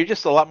 I mean, you're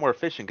just a lot more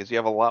efficient because you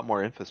have a lot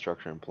more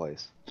infrastructure in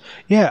place.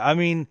 Yeah, I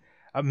mean,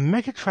 a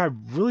Megatribe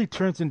really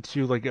turns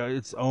into like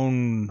its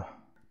own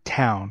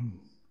town,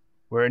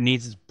 where it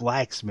needs its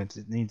blacksmiths,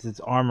 it needs its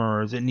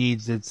armorers, it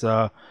needs its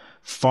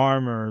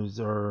farmers,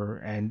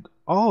 and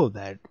all of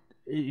that.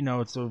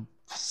 It's a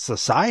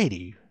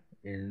society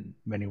in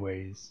many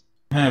ways.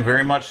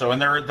 Very much so,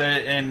 and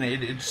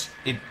it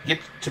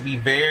gets to be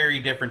very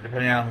different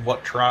depending on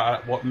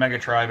what mega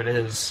tribe it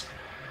is.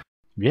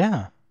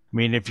 Yeah, I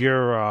mean, if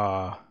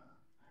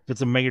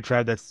it's a mega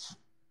tribe that's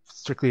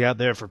strictly out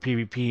there for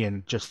PvP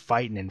and just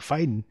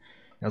fighting,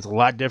 it's a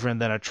lot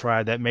different than a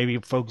tribe that maybe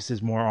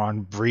focuses more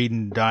on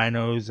breeding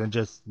dinos and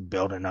just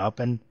building up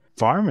and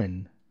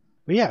farming.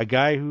 But yeah, a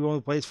guy who only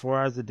plays 4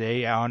 hours a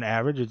day on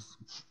average is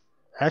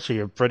actually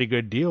a pretty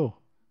good deal,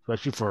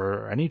 especially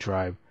for any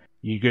tribe.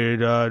 You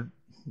could.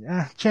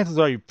 Chances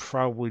are you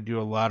probably do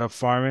a lot of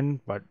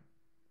farming, but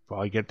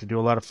probably get to do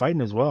a lot of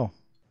fighting as well.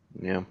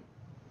 Yeah.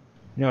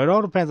 It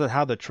all depends on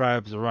how the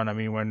tribes are run. I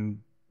mean,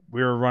 when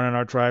we were running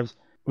our tribes,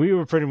 we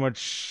were pretty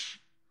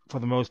much, for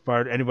the most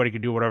part, anybody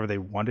could do whatever they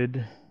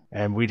wanted.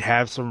 And we'd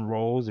have some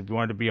roles. If you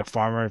wanted to be a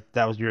farmer, if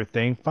that was your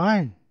thing,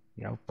 fine.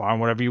 Farm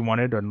whatever you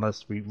wanted,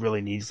 unless we really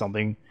need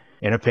something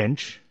in a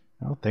pinch.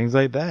 Things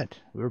like that.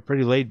 We were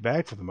pretty laid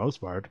back for the most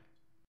part.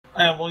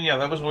 That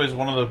was always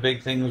one of the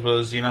big things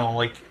was,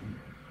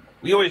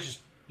 we always just,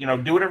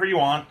 do whatever you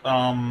want.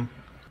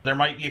 There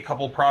might be a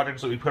couple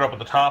projects that we put up at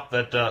the top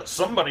that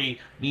somebody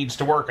needs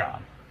to work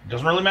on. It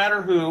doesn't really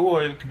matter who.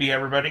 It could be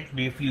everybody. It could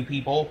be a few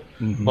people.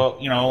 Mm-hmm. But,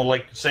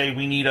 say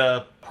we need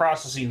a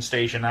processing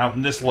station out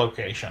in this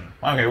location.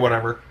 Okay,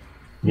 whatever.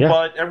 Yeah.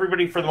 But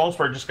everybody, for the most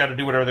part, just got to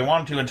do whatever they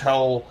want to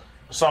until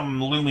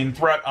some looming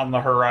threat on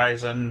the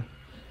horizon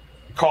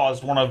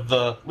caused one of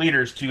the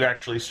leaders to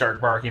actually start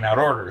barking out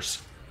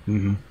orders.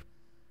 Mm-hmm.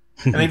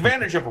 And the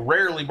advantage of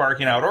rarely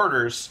barking out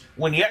orders,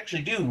 when you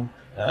actually do,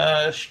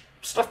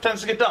 stuff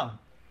tends to get done.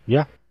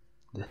 Yeah.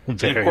 Of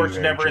course,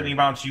 never in the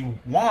amounts you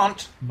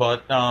want,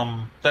 but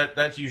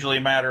that's usually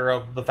a matter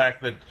of the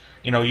fact that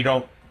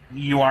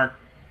you aren't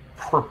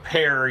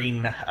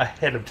preparing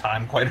ahead of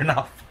time quite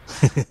enough.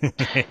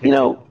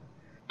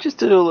 Just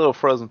to do a little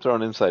Frozen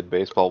Throne inside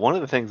baseball, one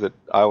of the things that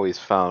I always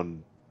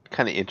found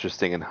kind of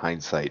interesting in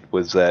hindsight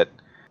was that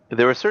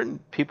there were certain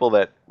people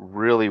that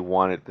really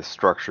wanted the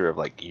structure of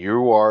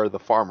you are the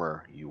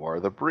farmer, you are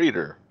the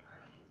breeder.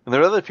 And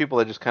there were other people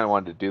that just kind of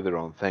wanted to do their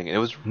own thing. And it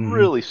was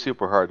really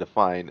super hard to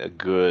find a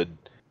good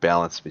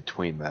balance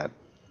between that.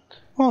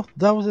 Well,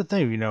 that was the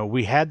thing.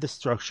 We had the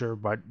structure,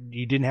 but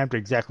you didn't have to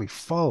exactly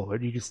follow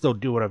it. You could still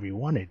do whatever you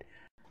wanted.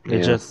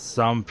 It's just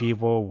some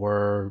people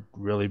were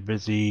really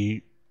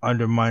busy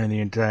undermining the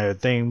entire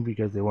thing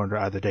because they wanted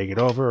to either take it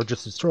over or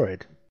just destroy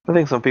it. I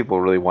think some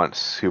people really want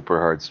super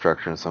hard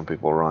structure and some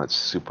people want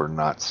super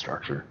not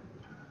structure.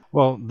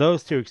 Well,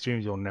 those two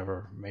extremes you'll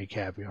never make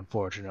happy,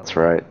 unfortunately. That's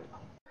right.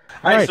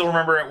 I still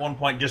remember at one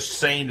point just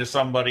saying to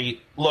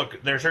somebody,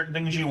 look, there are certain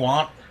things you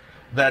want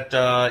that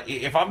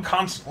if I'm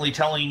constantly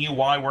telling you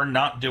why we're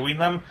not doing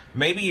them,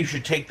 maybe you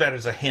should take that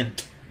as a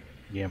hint.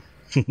 Yeah.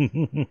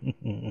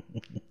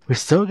 We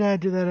still gotta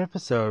do that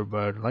episode,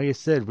 but like I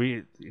said,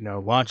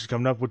 launch is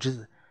coming up, which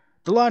is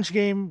the launch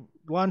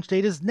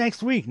date is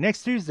next week,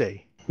 next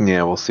Tuesday.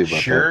 Yeah, we'll see about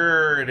that.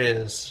 Sure it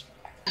is.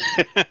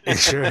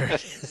 Sure.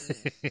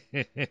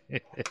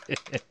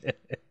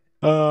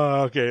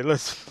 Okay,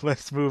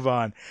 let's move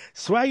on.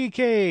 Swaggy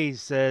K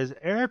says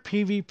air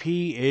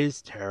PvP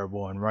is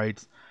terrible and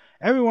writes,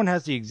 everyone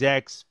has the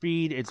exact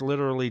speed. It's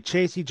literally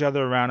chase each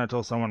other around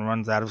until someone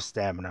runs out of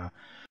stamina.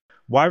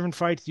 Wyvern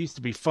fights used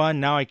to be fun.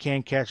 Now I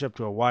can't catch up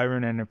to a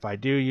Wyvern, and if I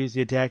do use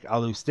the attack,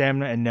 I'll lose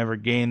stamina and never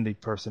gain the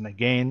person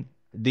again.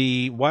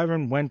 The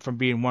Wyvern went from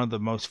being one of the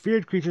most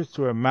feared creatures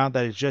to a mount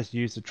that is just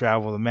used to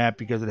travel the map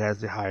because it has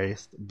the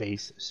highest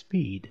base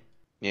speed.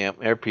 Yeah,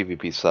 air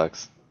PvP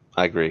sucks.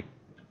 I agree.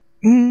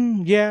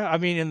 Yeah, I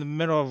mean, in the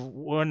middle of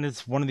when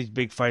it's one of these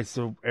big fights,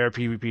 so air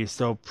PvP is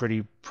still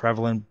pretty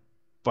prevalent,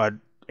 but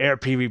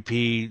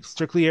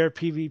strictly air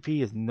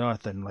PvP is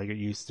nothing like it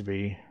used to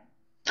be.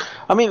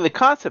 I mean, the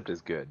concept is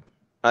good.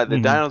 The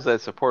dinos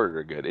that support it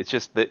are good. It's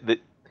just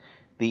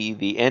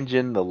the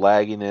engine, the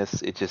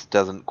lagginess, it just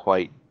doesn't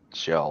quite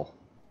gel.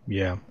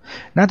 Yeah.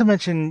 Not to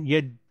mention,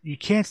 you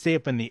can't stay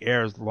up in the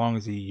air as long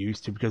as you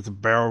used to because the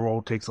barrel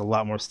roll takes a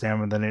lot more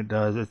stamina than it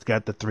does. It's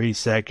got the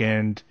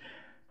 3-second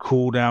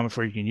cooldown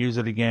before you can use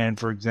it again,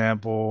 for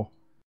example.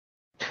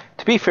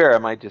 To be fair, I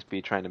might just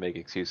be trying to make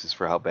excuses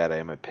for how bad I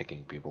am at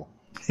picking people.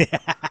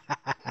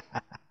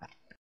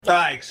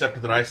 I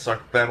accepted that I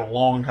sucked at that a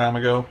long time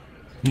ago.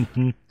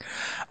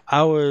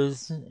 I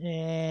was...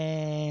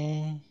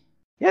 You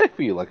had a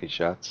few lucky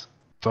shots.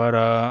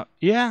 But,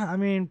 yeah, I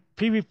mean,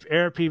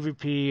 air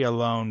PvP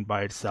alone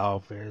by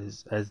itself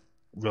has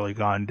really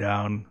gone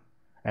down.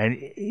 And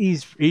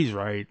he's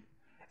right.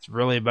 It's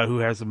really about who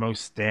has the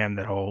most stam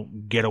that'll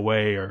get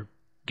away or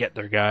get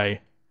their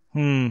guy.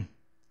 I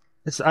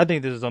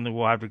think this is something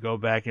we'll have to go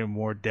back in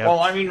more depth. Well,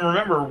 I mean,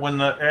 remember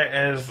when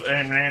as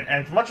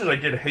much as I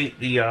did hate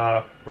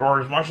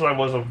or as much as I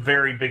was a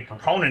very big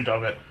proponent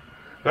of it,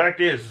 the fact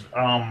is,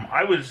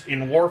 I was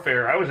in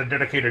Warfare. I was a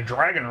dedicated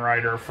dragon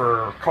rider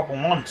for a couple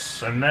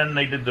months, and then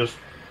they did the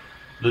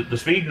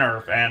speed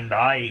nerf, and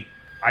I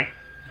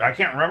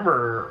can't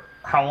remember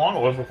how long it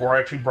was before I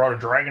actually brought a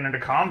dragon into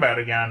combat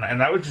again, and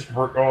that would just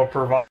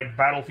provide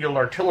battlefield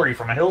artillery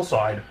from a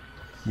hillside.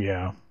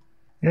 Yeah,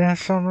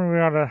 something we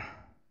ought to...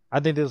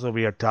 I think this will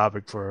be a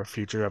topic for a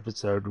future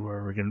episode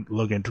where we can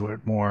look into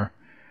it more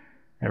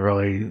and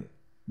really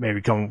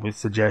maybe come up with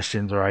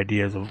suggestions or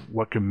ideas of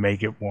what can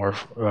make it more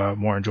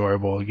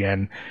enjoyable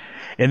again.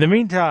 In the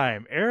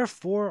meantime,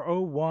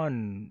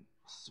 Air401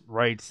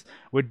 writes,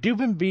 would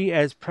duping be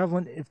as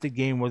prevalent if the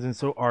game wasn't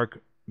so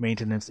Ark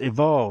maintenance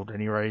evolved?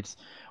 And he writes,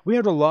 we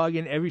have to log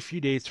in every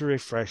few days to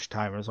refresh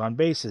timers on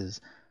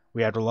bases.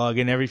 We have to log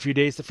in every few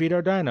days to feed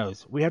our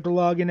dinos. We have to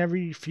log in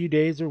every few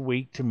days or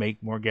week to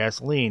make more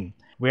gasoline.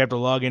 We have to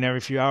log in every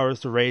few hours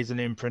to raise and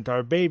imprint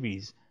our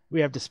babies. We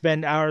have to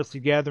spend hours to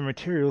gather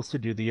materials to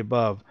do the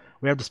above.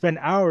 We have to spend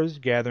hours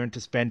gathering to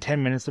spend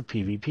 10 minutes of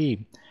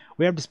PvP.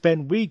 We have to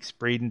spend weeks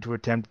breeding to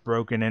attempt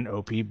broken and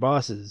OP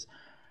bosses.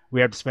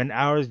 We have to spend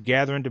hours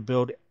gathering to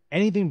build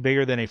anything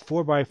bigger than a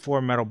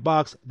 4x4 metal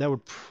box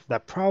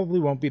that probably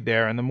won't be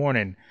there in the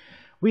morning.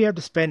 We have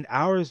to spend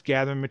hours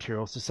gathering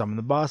materials to summon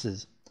the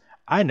bosses.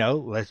 I know,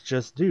 let's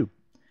just dupe.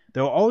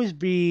 There will always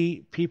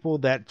be people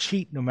that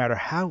cheat no matter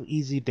how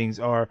easy things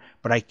are,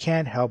 but I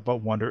can't help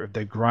but wonder if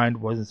the grind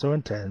wasn't so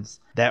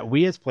intense that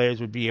we as players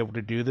would be able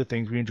to do the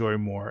things we enjoy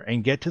more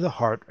and get to the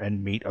heart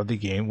and meat of the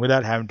game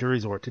without having to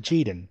resort to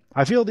cheating.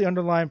 I feel the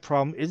underlying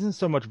problem isn't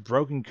so much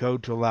broken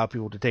code to allow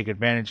people to take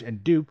advantage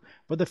and dupe,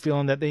 but the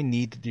feeling that they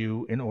need to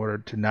do in order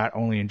to not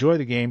only enjoy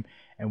the game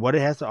and what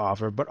it has to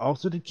offer, but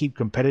also to keep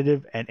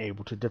competitive and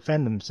able to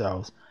defend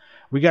themselves.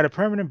 We got a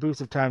permanent boost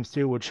of times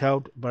 2, which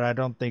helped, but I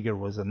don't think it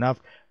was enough.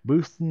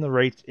 Boosting the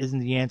rates isn't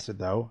the answer,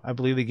 though. I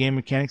believe the game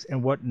mechanics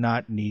and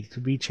whatnot need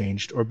to be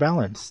changed or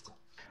balanced.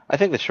 I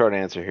think the short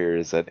answer here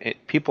is that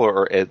people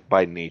are,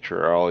 by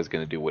nature, are always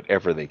going to do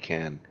whatever they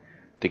can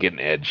to get an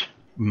edge.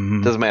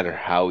 It doesn't matter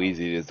how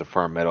easy it is to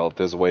farm metal. If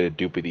there's a way to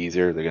dupe it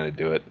easier, they're going to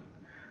do it.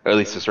 Or at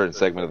least a certain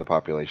segment of the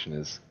population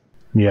is.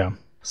 Yeah.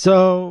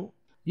 So,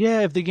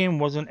 yeah, if the game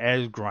wasn't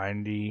as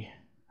grindy,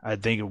 I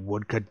think it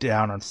would cut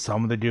down on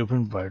some of the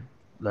duping, but...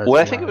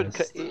 I think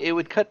it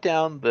would cut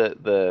down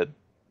the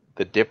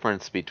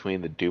difference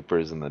between the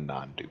dupers and the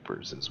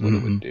non-dupers is what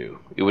it would do.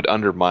 It would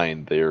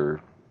undermine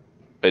their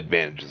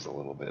advantages a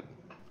little bit.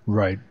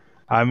 Right.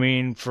 I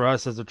mean, for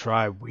us as a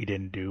tribe, we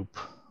didn't dupe.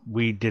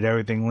 We did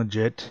everything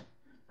legit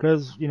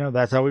because,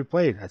 that's how we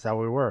played. That's how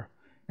we were.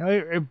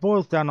 It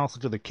boils down also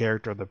to the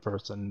character of the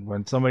person.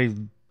 When somebody's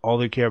all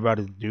they care about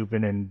is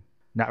duping and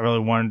not really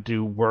wanting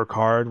to work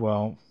hard,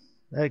 well,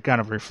 that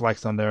kind of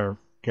reflects on their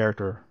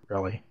character,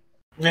 really.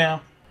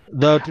 Yeah.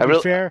 Though, to be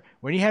fair,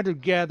 when you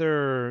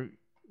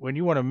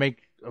want to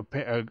make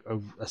a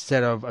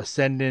set of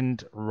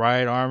Ascendant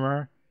Riot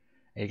armor,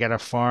 and you got to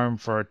farm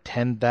for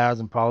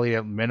 10,000 poly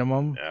at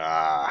minimum,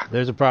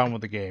 there's a problem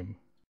with the game.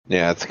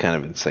 Yeah, it's kind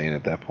of insane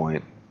at that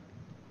point.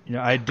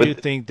 I do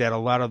think that a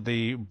lot of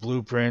the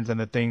blueprints and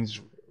the things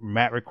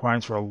mat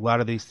requirements for a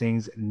lot of these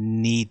things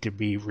need to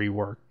be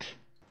reworked.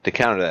 To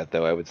counter that,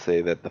 though, I would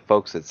say that the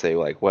folks that say,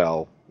 like,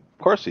 well, of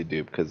course we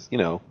dupe, because,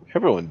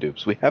 everyone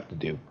dupes. We have to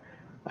dupe.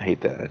 I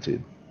hate that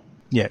attitude.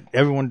 Yeah,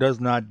 everyone does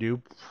not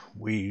dupe.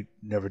 We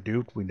never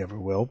duped. We never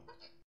will.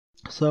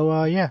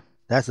 So, yeah,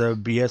 that's a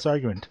BS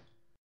argument.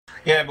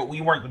 Yeah, but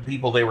we weren't the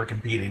people they were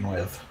competing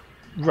with.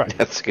 Right.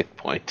 That's a good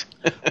point.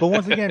 But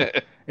once again,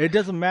 it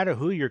doesn't matter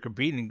who you're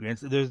competing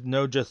against. There's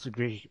no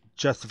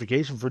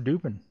justification for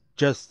duping.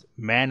 Just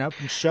man up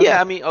and shut up.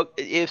 Yeah, I mean,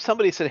 if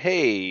somebody said,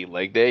 hey,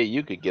 like, Day,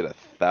 you could get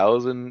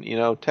 1,000,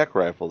 tech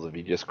rifles if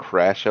you just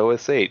crash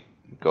OS 8,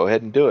 go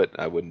ahead and do it.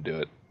 I wouldn't do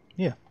it.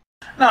 Yeah.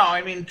 No,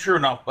 I mean, true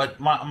enough, but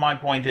my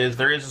point is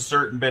there is a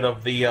certain bit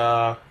of the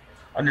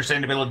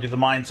understandability, the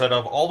mindset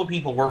of all the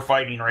people we're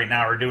fighting right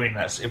now are doing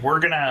this. If we're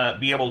going to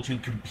be able to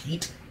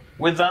compete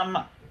with them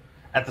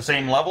at the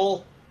same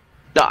level...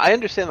 No, I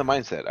understand the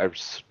mindset.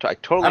 I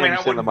totally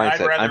understand the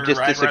mindset. I'm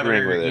just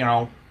disagreeing with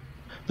it.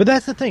 But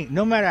that's the thing.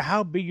 No matter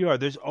how big you are,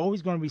 there's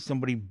always going to be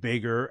somebody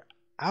bigger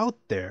out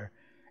there.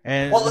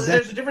 And well,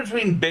 there's a difference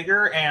between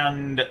bigger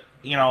and,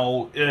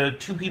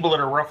 two people that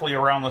are roughly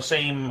around the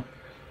same,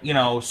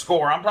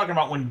 score. I'm talking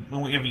about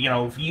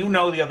if you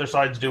know the other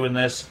side's doing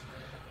this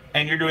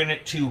and you're doing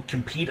it to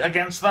compete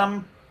against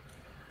them,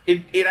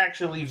 it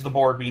actually leaves the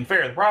board being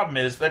fair. The problem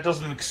is that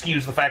doesn't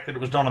excuse the fact that it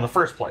was done in the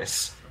first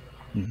place.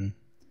 Mm-hmm.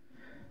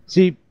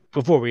 See,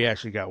 before we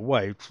actually got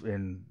wiped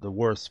in the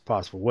worst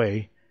possible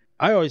way,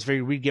 I always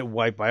figured we'd get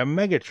wiped by a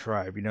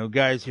Megatribe.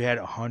 Guys who had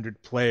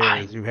 100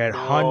 players, who had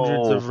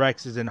hundreds of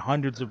Rexes and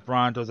hundreds of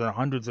Brontos and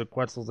hundreds of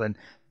Quetzals and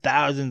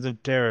thousands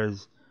of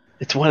Terras.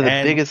 It's one of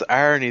the biggest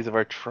ironies of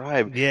our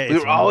tribe. Yeah, we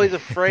were always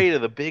afraid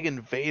of the big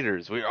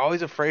invaders. We were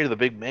always afraid of the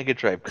big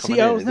Megatribe coming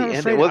in. I was never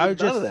afraid. It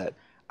wasn't none of that.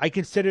 I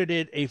considered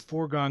it a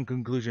foregone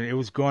conclusion. It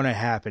was going to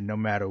happen no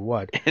matter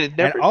what. And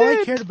all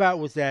I cared about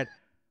was that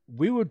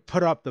we would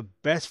put up the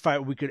best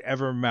fight we could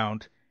ever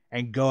mount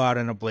and go out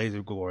in a blaze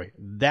of glory.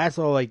 That's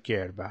all I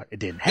cared about. It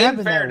didn't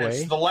happen that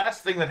way. The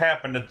last thing that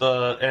happened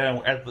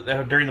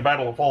during the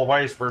Battle of Fall of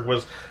Iceberg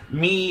was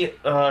me,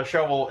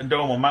 Shovel, and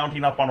Doma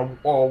mounting up on a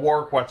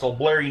war Quetzal,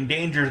 blaring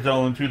Danger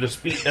Zone through the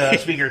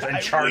speakers and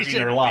charging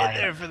their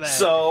line.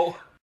 So,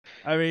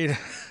 I mean,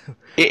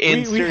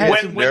 when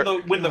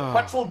the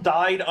Quetzal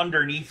died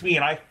underneath me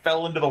and I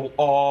fell into the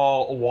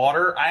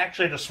water, I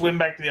actually had to swim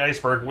back to the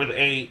iceberg with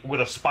a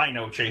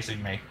Spino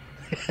chasing me.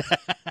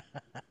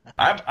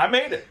 I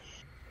made it.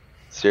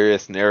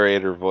 Serious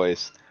narrator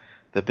voice.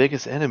 The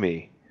biggest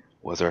enemy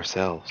was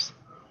ourselves.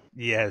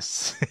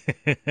 Yes.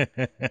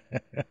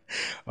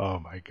 Oh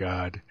my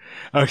God.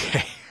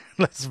 Okay,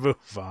 let's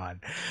move on.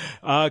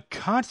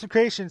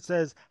 Consecration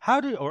says,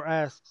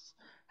 asks,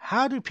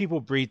 how do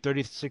people breed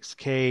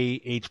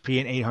 36k HP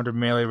and 800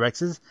 melee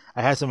Rexes?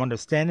 I have some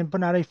understanding,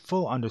 but not a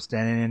full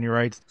understanding, and he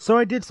writes, so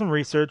I did some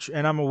research,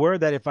 and I'm aware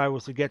that if I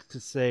was to get to,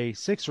 say,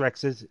 6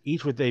 Rexes,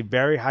 each with a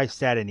very high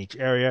stat in each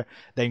area,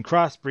 then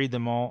crossbreed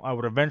them all, I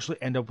would eventually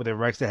end up with a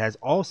Rex that has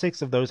all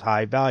 6 of those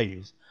high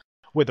values.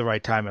 With the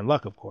right time and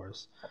luck, of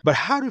course. But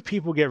how do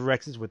people get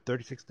Rexes with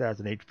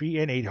 36,000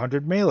 HP and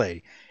 800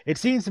 melee? It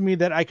seems to me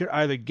that I could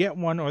either get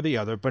one or the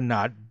other, but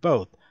not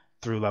both,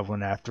 through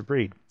leveling after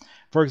breed.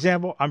 For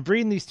example, I'm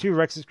breeding these 2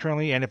 Rexes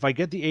currently, and if I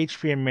get the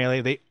HP and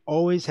melee, they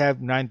always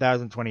have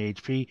 9,020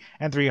 HP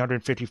and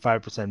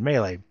 355%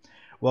 melee.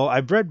 Well,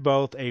 I bred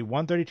both a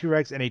 132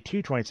 Rex and a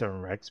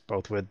 227 Rex,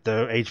 both with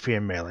the HP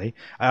and melee.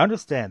 I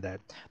understand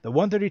that. The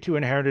 132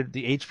 inherited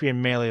the HP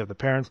and melee of the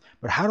parents,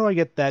 but how do I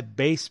get that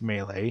base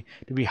melee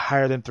to be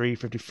higher than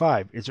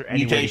 355? Is there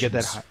any way to get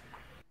that high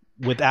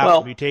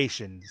without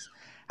mutations?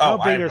 I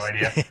have no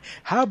idea.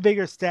 How big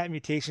are stat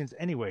mutations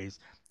anyways?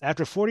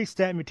 After 40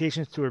 stat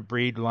mutations to a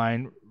breeding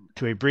line,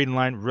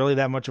 really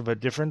that much of a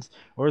difference?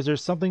 Or is there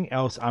something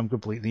else I'm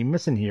completely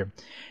missing here?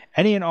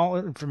 Any and all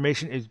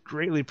information is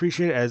greatly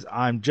appreciated, as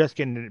I'm just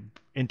getting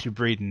into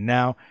breeding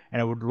now,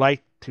 and I would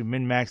like to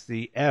min-max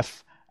the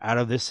F out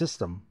of this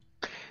system.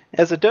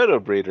 As a dodo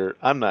breeder,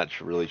 I'm not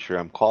really sure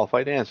I'm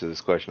qualified to answer this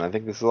question. I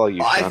think this is all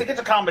you. I think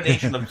it's a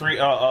combination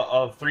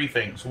of three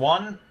things.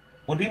 One,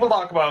 when people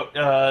talk about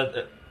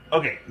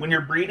when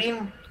you're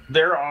breeding,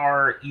 there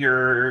are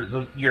your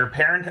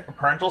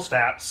parental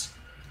stats.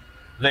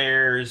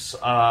 There's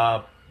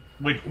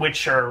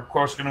which are of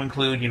course going to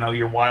include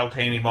your wild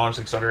taming bonus,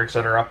 etc.,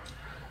 etc.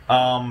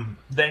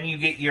 Then you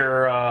get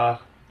your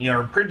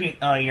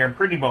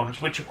imprinting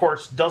bonus, which of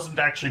course doesn't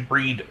actually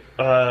breed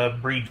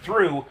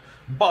through,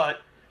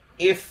 but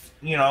if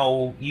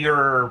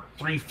your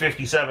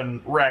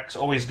 357 Rex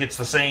always gets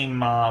the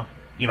same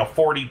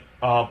 40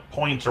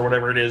 points or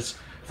whatever it is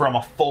from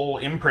a full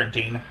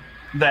imprinting,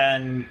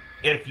 then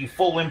if you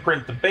full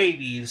imprint the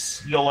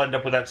babies, you'll end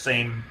up with that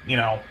same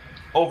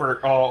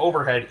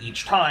overhead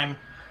each time.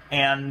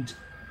 And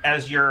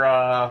as your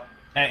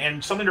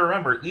and something to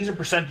remember, these are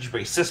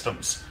percentage-based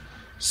systems.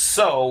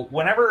 So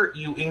whenever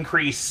you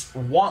increase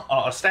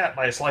a stat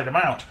by a slight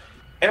amount,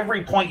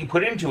 every point you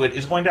put into it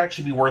is going to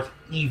actually be worth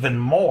even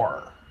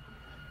more.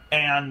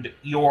 And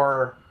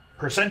your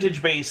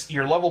percentage-based,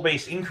 your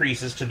level-based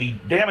increases to the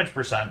damage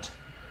percent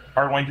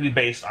are going to be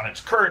based on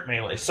its current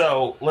melee.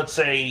 So let's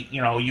say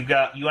you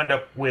end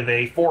up with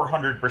a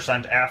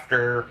 400%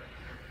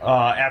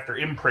 after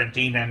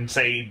imprinting and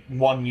say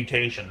 1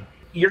 mutation.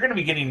 You're going to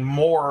be getting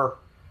more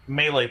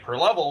melee per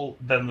level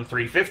than the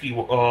 350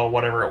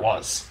 whatever it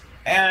was,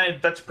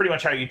 and that's pretty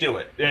much how you do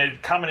it. A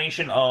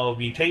combination of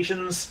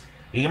mutations,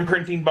 the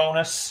imprinting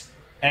bonus,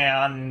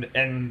 and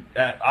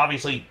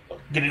obviously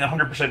getting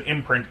 100%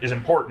 imprint is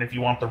important if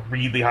you want the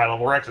really high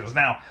level Rexes.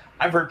 Now,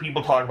 I've heard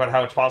people talk about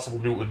how it's possible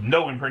to do it with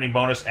no imprinting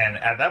bonus, and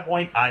at that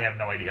point, I have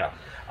no idea.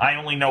 I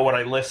only know what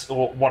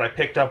I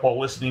picked up while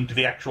listening to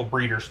the actual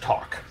breeders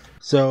talk.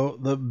 So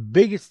the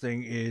biggest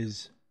thing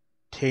is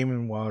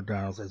taming wild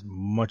dinos as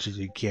much as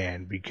you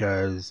can,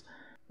 because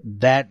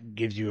that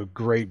gives you a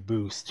great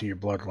boost to your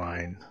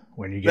bloodline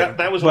when you get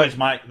that was always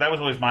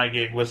my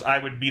gig. Was I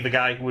would be the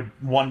guy who would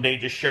one day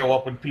just show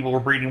up when people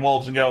were breeding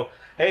wolves and go,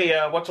 "Hey,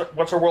 what's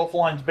our wolf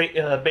line's base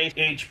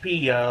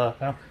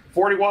HP?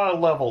 40 wild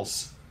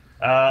levels.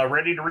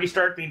 Ready to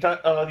restart the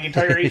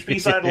entire HP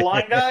side of the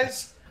line,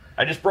 guys?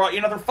 I just brought you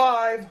another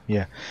 5."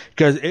 Yeah,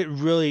 because it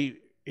really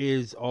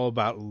is all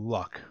about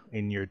luck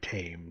in your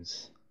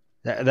tames.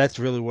 That's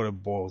really what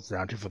it boils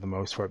down to for the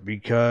most part,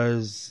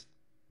 because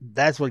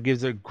that's what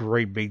gives it a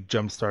great big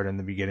jump start in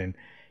the beginning.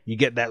 You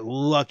get that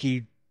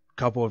lucky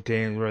couple of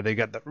tames where they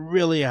got the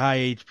really high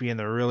HP and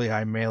the really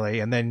high melee,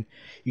 and then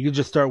you can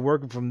just start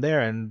working from there.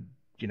 And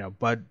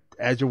but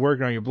as you're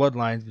working on your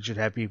bloodlines, you should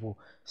have people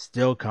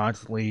still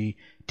constantly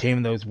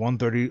tame those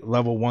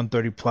level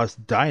 130 plus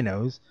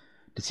dinos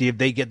to see if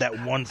they get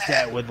that one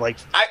stat with like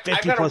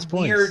 50 plus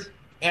points. Weird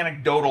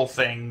anecdotal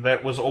thing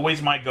that was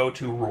always my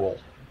go-to rule.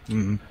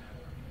 Mm-hmm.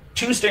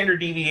 2 standard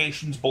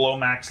deviations below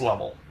max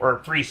level,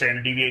 or 3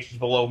 standard deviations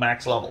below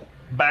max level.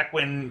 Back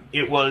when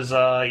it was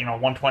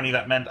 120,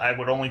 that meant I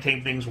would only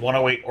tame things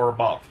 108 or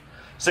above.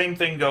 Same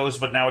thing goes,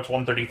 but now it's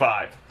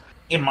 135.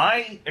 In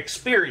my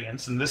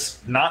experience, and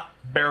this not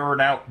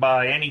borne out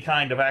by any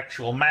kind of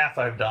actual math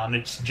I've done,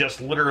 it's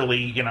just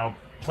literally,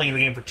 playing the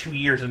game for 2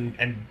 years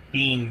and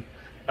being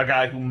a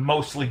guy who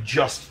mostly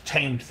just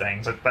tamed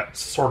things. That's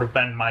sort of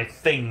been my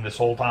thing this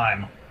whole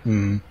time.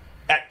 Mm-hmm.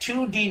 At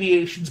 2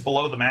 deviations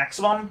below the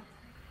maximum,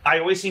 I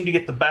always seem to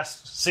get the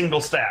best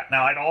single stat.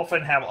 Now, I'd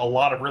often have a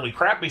lot of really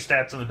crappy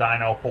stats in the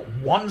dino, but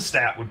 1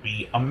 stat would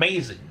be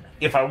amazing.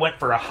 If I went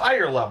for a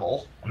higher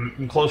level,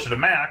 and closer to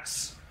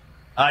max,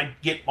 I'd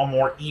get a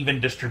more even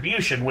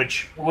distribution,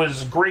 which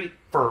was great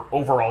for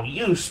overall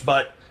use,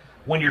 but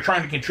when you're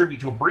trying to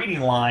contribute to a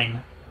breeding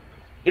line,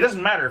 it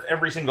doesn't matter if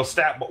every single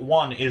stat but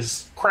 1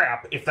 is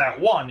crap, if that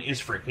 1 is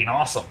freaking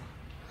awesome.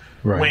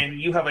 Right. When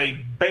you have a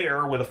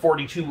bear with a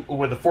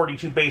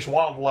 42 base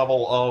wild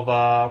level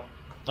of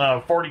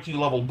 42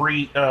 level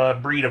breed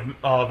of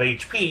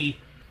HP,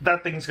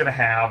 that thing's going to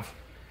have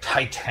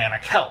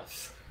titanic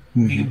health.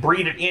 Mm-hmm. You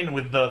breed it in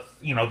with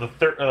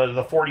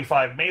the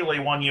 45 melee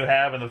one you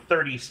have and the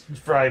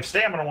 35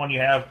 stamina one you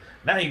have.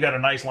 Now you got a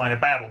nice line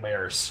of battle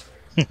bears.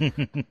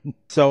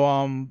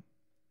 So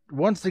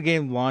once the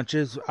game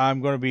launches,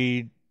 we'll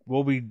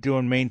be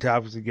doing main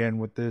topics again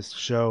with this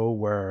show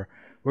where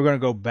we're going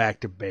to go back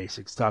to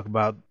basics, talk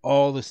about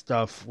all the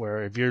stuff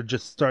where if you're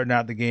just starting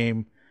out the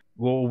game,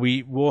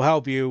 we'll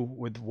help you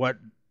with what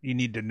you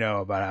need to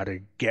know about how to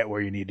get where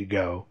you need to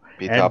go.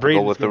 Be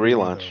topical with the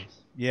relaunch.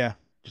 Yeah,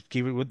 just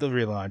keep it with the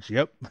relaunch.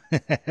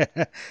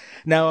 Yep.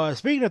 Now,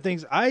 speaking of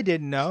things I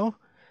didn't know,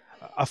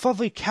 a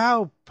Fluffy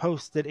Cow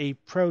posted a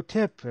pro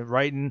tip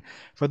writing,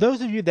 for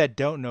those of you that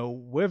don't know,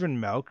 Wyvern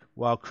milk,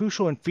 while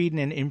crucial in feeding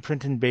and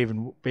imprinting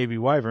baby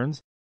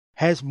wyverns,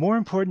 has more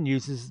important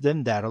uses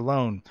than that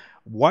alone.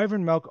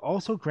 Wyvern milk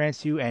also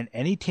grants you and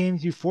any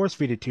tames you force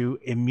feed it to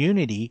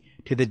immunity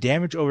to the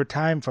damage over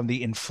time from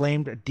the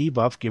inflamed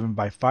debuff given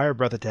by fire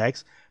breath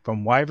attacks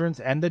from wyverns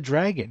and the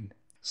dragon.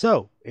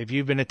 So, if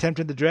you've been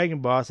attempting the dragon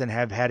boss and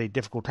have had a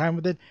difficult time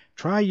with it,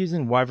 try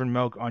using wyvern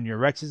milk on your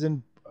Rexes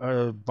and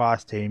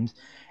boss tames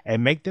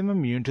and make them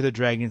immune to the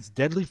dragon's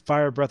deadly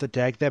fire breath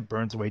attack that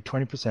burns away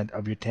 20%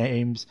 of your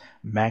tame's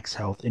max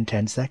health in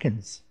 10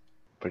 seconds.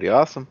 Pretty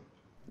awesome.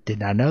 Did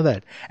not know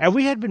that. And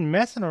we had been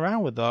messing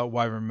around with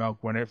wyvern milk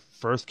when it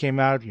first came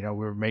out. We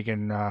were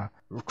making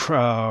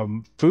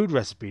food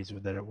recipes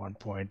with it at one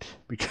point.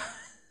 Because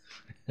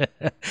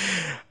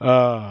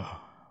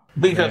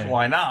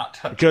why not?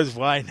 Because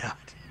why not?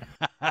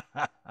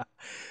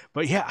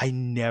 But yeah, I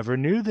never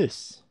knew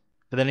this.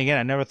 But then again,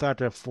 I never thought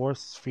to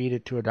force feed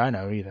it to a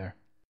dino either.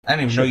 I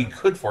didn't even know you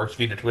could force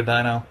feed it to a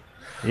dino.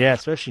 Yeah,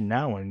 especially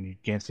now when you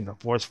can't seem to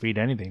force feed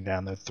anything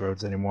down their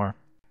throats anymore.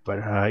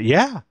 But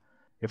yeah.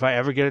 If I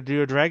ever get to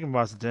do a Dragon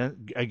Boss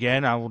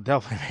again, I will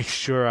definitely make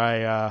sure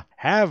I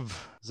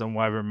have some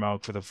wyvern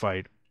milk for the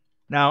fight.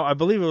 Now, I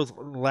believe it was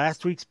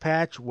last week's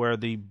patch where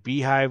the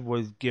Beehive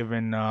was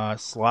given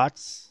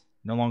slots,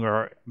 no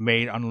longer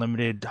made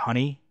unlimited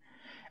honey.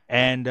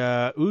 And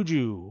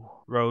Uju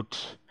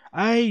wrote,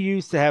 I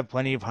used to have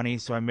plenty of honey,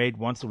 so I made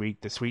once a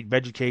week the sweet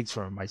veggie cakes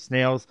for my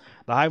snails.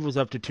 The hive was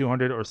up to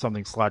 200 or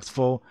something slots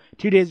full.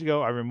 2 days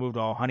ago, I removed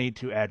all honey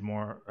to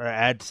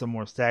add some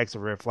more stacks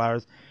of rare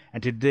flowers,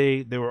 and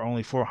today there were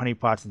only 4 honey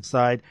pots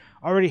inside,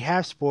 already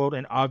half spoiled,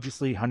 and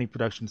obviously honey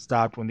production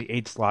stopped when the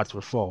 8 slots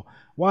were full.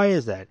 Why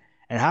is that?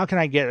 And how can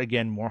I get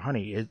again more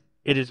honey?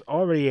 It is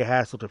already a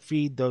hassle to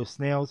feed those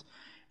snails,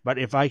 but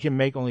if I can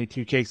make only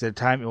 2 cakes at a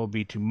time, it will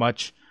be too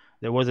much.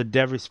 There was a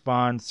dev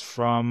response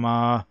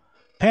from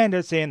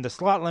Panda saying the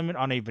slot limit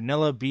on a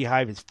vanilla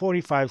beehive is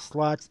 45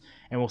 slots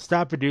and will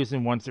stop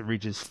producing once it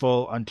reaches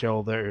full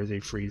until there is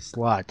a free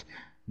slot.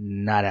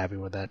 Not happy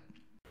with that.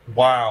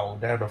 Wow,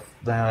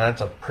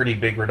 that's a pretty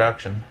big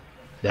reduction.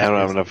 I don't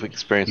have enough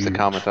experience to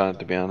comment on it,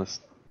 to be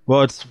honest.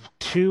 Well, it's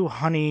 2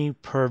 honey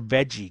per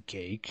veggie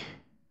cake.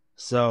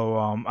 So,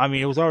 I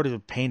mean, it was already a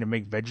pain to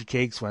make veggie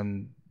cakes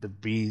when the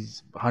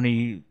beehives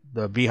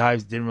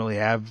didn't really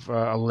have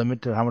a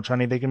limit to how much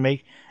honey they can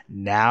make.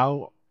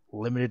 Now,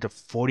 limited to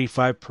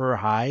 45 per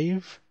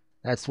hive.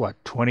 That's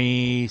what,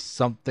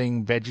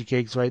 20-something veggie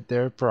cakes right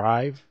there per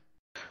hive?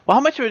 Well,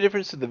 how much of a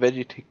difference do the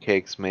veggie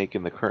cakes make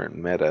in the current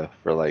meta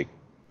for, like...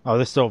 Oh,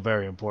 they're still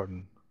very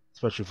important,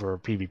 especially for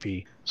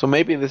PvP. So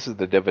maybe this is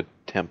the dev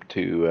attempt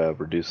to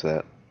reduce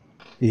that.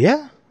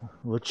 Yeah,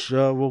 which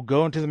we'll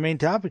go into the main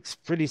topics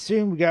pretty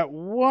soon. We got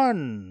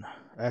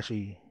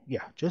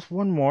just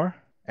one more.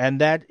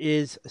 And that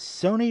is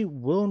Sony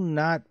will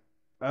not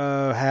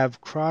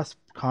have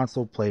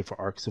cross-console play for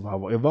Ark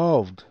Survival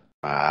Evolved.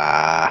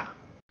 Ah.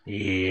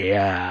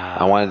 Yeah.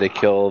 I wanted to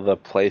kill the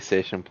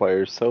PlayStation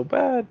players so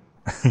bad.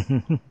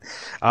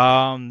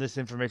 This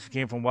information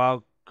came from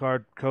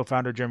Wildcard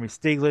co-founder Jeremy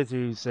Stiglitz,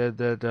 who said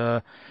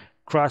that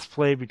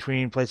cross-play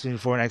between PlayStation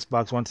 4 and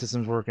Xbox One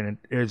systems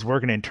is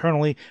working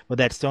internally, but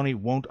that Sony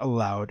won't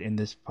allow it in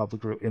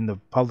the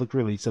public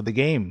release of the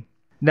game.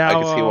 Now, I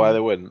can see why they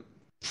wouldn't.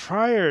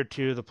 Prior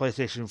to the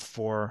PlayStation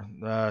 4,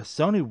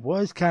 Sony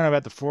was kind of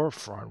at the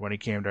forefront when it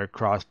came to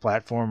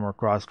cross-platform or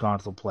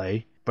cross-console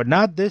play. But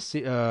not this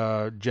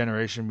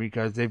generation,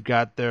 because they've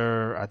got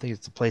I think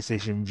it's the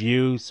PlayStation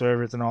View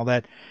service and all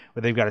that,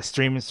 where they've got a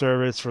streaming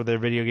service for their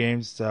video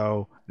games.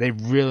 So they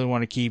really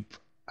want to keep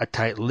a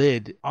tight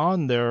lid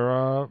on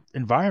their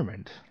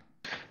environment.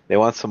 They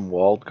want some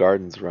walled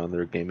gardens around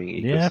their gaming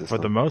ecosystem. Yeah, for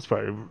the most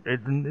part.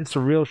 It's a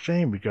real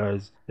shame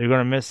because they're going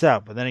to miss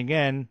out. But then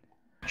again...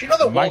 Do you know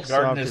that walled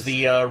garden is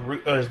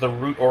the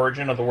root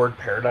origin of the word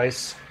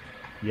paradise?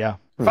 Yeah.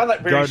 I found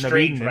that very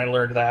strange when I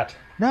learned that.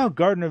 No,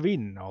 Garden of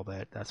Eden and all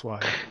that. That's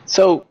why.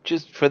 So,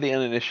 just for the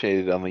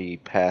uninitiated on the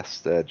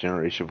past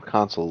generation of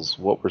consoles,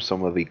 what were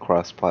some of the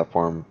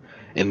cross-platform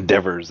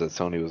endeavors that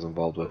Sony was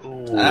involved with?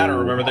 I don't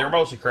remember. They were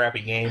mostly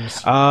crappy games.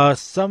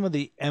 Some of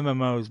the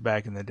MMOs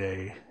back in the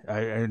day,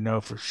 I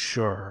know for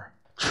sure.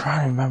 I'm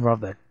trying to remember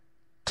off the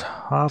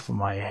top of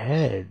my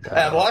head.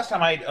 The last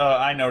time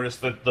I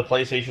noticed that the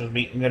PlayStation was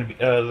going to be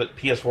that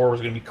PS4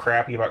 was going to be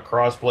crappy about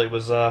crossplay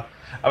was I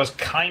was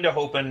kind of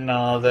hoping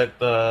that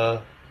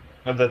the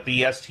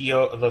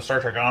STO, the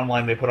Star Trek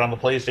Online they put on the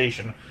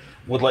PlayStation,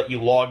 would let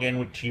you log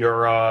in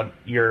to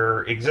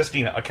your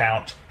existing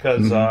account,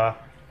 because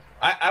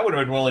I would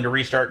have been willing to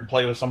restart and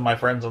play with some of my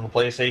friends on the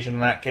PlayStation.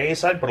 In that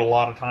case, I'd put a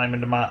lot of time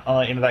into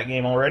that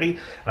game already,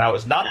 and I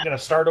was not going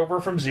to start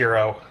over from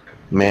zero.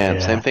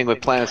 Man, same thing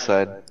with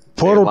PlanetSide.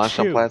 Portal launched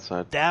 2, on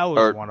PlanetSide. that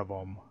was one of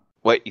them.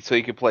 Wait, so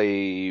you could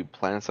play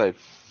PlanetSide,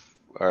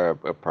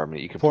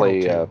 you could Portal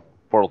play 2.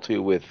 Portal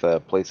 2 with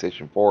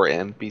PlayStation 4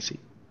 and PC?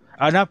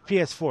 Not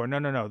PS4.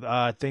 No.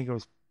 I think it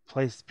was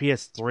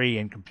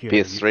PS3 and computer.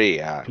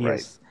 PS3,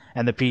 right.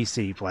 And the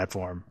PC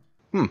platform.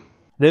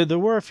 There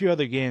were a few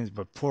other games,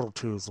 but Portal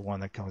 2 is the one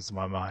that comes to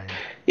my mind.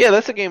 Yeah,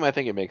 that's a game I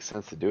think it makes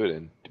sense to do it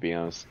in, to be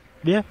honest.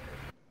 Yeah.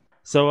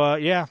 So,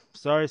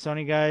 sorry,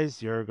 Sony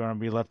guys, you're going to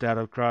be left out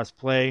of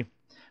cross-play.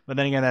 But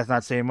then again, that's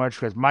not saying much,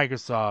 because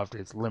Microsoft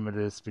is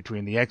limited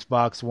between the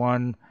Xbox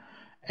One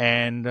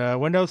and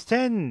Windows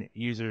 10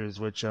 users,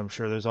 which I'm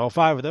sure there's all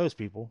 5 of those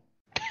people.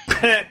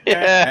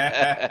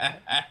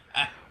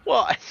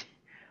 Well,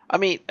 I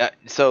mean,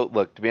 so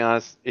look, to be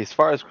honest, as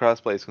far as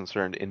crossplay is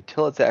concerned,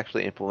 until it's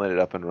actually implemented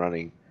up and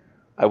running,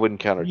 I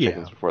wouldn't count our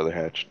chickens before they're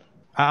hatched.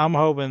 I'm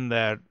hoping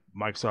that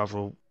Microsoft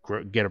will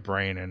get a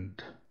brain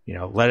and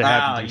let it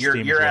happen.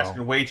 You're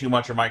asking way too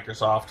much of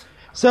Microsoft.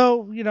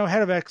 So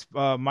head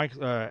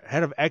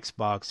of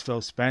Xbox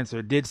Phil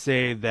Spencer did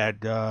say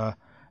that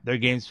their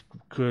games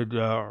could,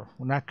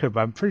 not could,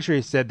 but I'm pretty sure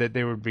he said that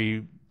they would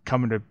be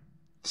coming to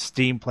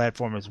Steam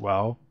platform as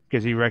well,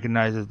 because he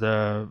recognizes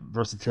the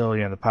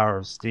versatility and the power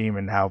of Steam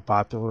and how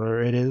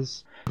popular it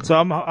is. So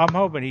I'm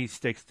hoping he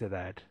sticks to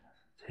that.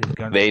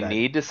 They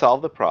need to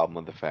solve the problem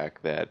of the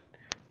fact that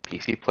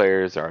PC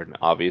players are an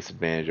obvious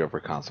advantage over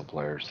console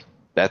players.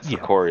 That's the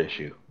core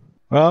issue.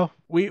 Well,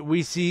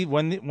 we see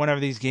whenever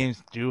these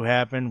games do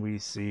happen, we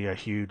see a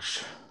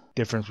huge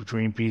difference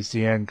between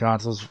PC and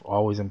consoles,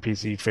 always in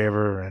PC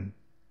favor, and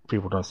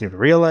people don't seem to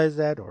realize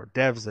that, or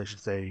devs, I should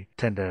say,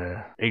 tend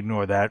to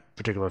ignore that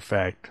particular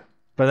fact.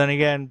 But then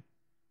again,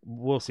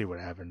 we'll see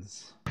what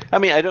happens. I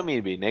mean, I don't mean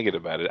to be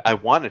negative about it. I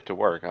want it to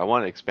work. I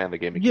want to expand the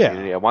gaming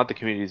community. I want the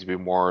communities to be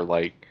more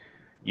like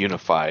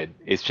unified.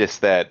 It's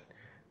just that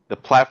the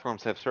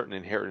platforms have certain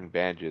inherent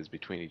advantages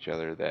between each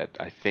other that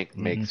I think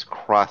makes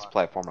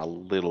cross-platform a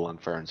little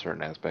unfair in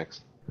certain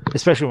aspects.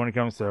 Especially when it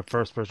comes to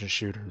first-person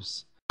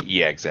shooters.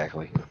 Yeah,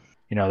 exactly.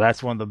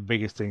 That's one of the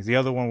biggest things. The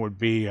other one would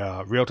be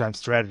real-time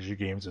strategy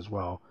games as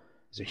well.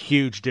 There's a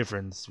huge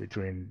difference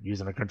between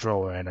using a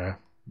controller and a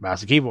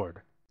mouse and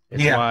keyboard.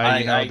 It's why,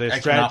 I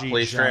cannot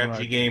play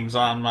strategy games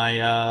on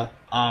my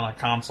on a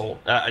console.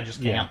 I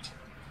just can't.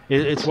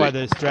 It's why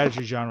the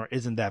strategy genre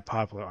isn't that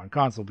popular on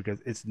console, because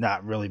it's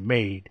not really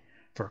made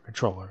for a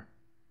controller.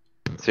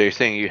 So you're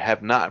saying you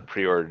have not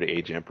pre-ordered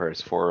Age of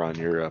Empires 4 on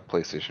your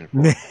PlayStation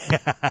 4?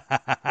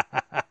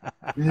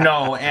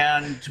 No,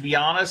 and to be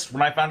honest,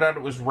 when I found out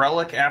it was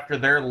Relic after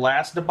their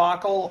last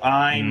debacle,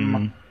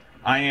 I'm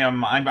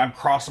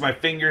crossing my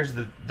fingers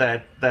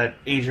that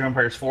Age of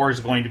Empires 4 is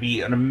going to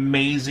be an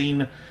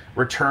amazing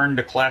return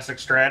to classic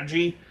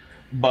strategy.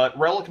 But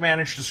Relic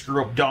managed to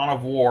screw up Dawn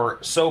of War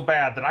so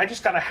bad that I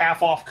just got a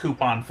half-off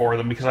coupon for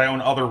them because I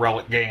own other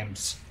Relic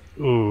games.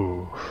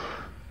 Ooh.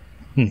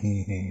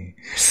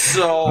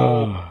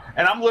 So,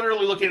 and I'm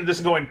literally looking at this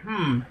and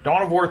going,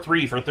 Dawn of War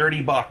 3 for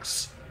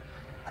 $30.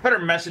 I better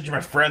message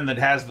my friend that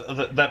has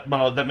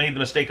that made the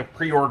mistake of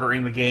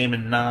pre-ordering the game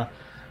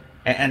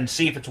and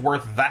see if it's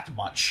worth that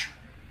much.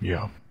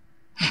 Yeah.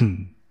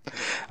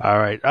 All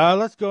right.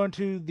 Let's go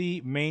into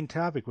the main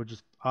topic, which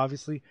is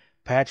obviously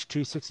patch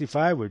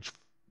 265, which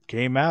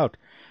came out.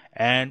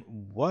 And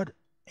what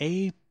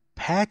a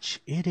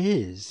patch it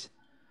is.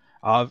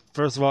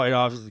 First of all, it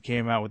obviously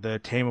came out with the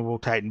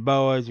tameable Titan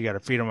boas. You got to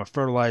feed them a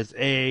fertilized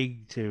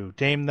egg to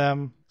tame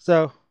them.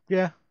 So,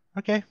 yeah,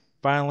 okay.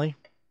 Finally,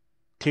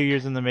 2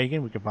 years in the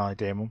making, we can finally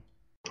tame them.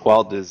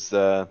 Well,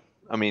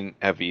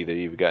 have either of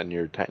you gotten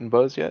your Titan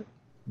boas yet?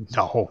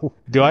 No.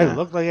 Do I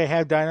look like I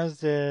have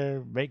dinos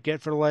to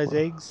get fertilized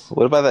eggs?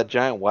 What about that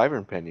giant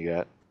wyvern pen you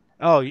got?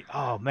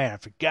 Oh man, I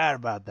forgot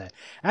about that.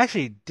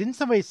 Actually, didn't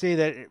somebody say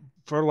that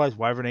fertilized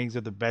wyvern eggs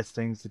are the best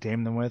things to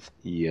tame them with?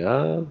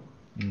 Yeah.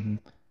 Mm-hmm.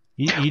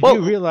 You do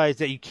realize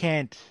that you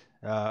can't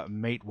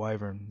mate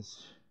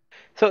wyverns.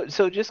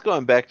 So just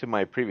going back to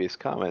my previous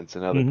comments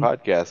and other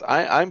podcasts,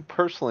 I'm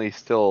personally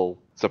still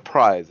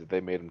surprised that they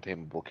made them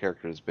tameable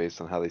characters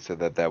based on how they said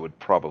that would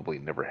probably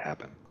never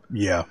happen.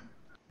 Yeah.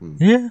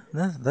 Yeah,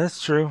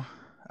 that's true.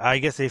 I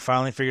guess they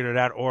finally figured it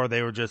out, or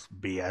they were just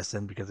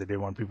BSing because they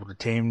didn't want people to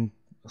tame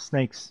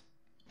snakes.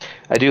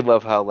 I do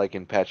love how, like,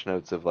 in patch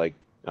notes of, like,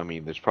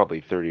 there's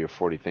probably 30 or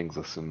 40 things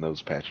listed in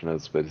those patch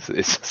notes, but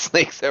it's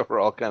snakes that we're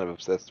all kind of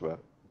obsessed about.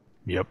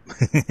 Yep.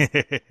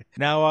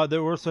 Now,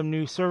 there were some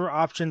new server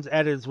options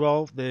added as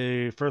well.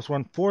 The first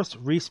one,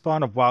 forced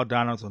respawn of wild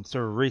dinos on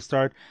server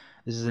restart.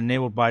 This is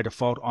enabled by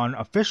default on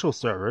official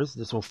servers.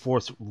 This will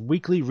force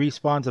weekly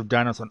respawns of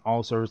dinos on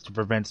all servers to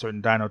prevent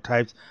certain dino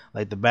types,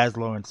 like the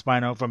Basilo and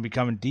Spino, from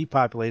becoming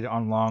depopulated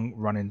on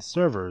long-running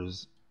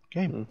servers.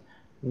 Okay.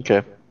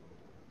 Okay.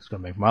 It's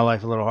going to make my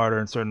life a little harder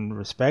in certain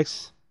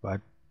respects,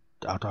 but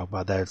I'll talk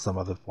about that at some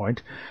other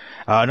point.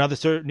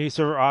 Another new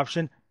server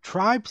option,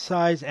 tribe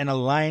size and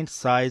alliance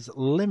size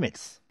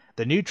limits.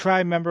 The new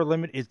tribe member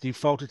limit is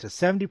defaulted to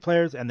 70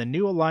 players, and the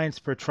new alliance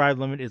per tribe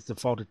limit is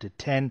defaulted to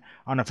 10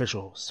 on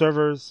official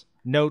servers.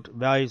 Note,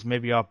 values may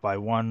be off by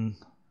 1,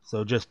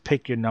 so just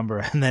pick your number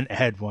and then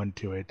add 1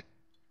 to it.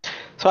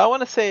 So I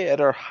want to say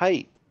at our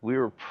height, we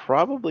were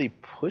probably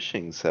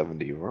pushing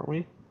 70, weren't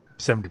we?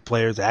 70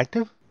 players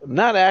active?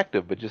 Not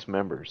active, but just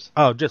members.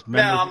 Oh, just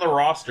members. Yeah, on the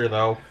roster,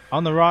 though.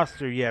 On the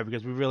roster, yeah,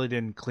 because we really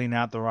didn't clean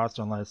out the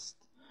roster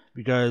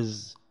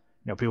because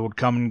people would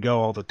come and go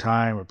all the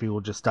time, or people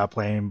would just stop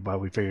playing, but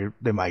we figured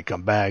they might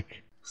come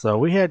back. So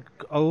we had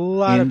a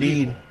lot of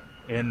people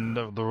in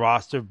the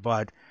roster,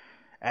 but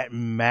at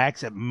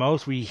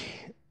most, we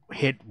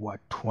hit,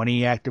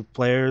 20 active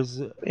players?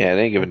 Yeah, at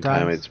any given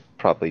time, it's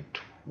probably,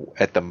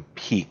 at the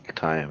peak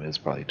time, it's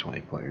probably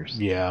 20 players.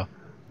 Yeah.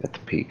 At the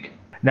peak.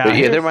 Now, but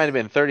yeah, there might have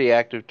been 30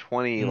 active,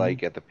 20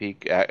 like at the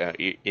peak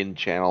in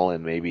channel,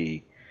 and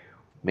maybe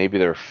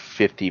there are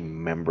 50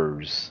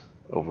 members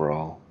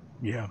overall.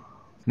 Yeah.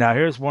 Now,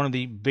 here's one of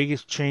the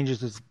biggest changes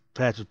this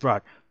patch has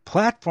brought.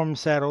 Platform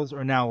saddles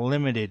are now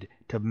limited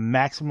to a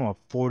maximum of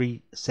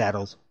 40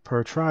 saddles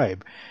per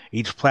tribe.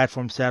 Each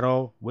platform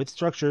saddle with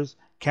structures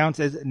counts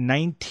as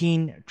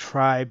 19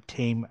 tribe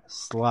tame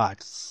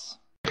slots.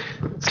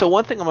 So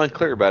one thing I'm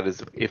unclear about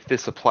is if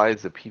this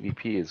applies to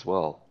PvP as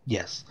well.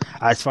 Yes.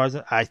 As far as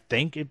I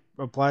think it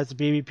applies to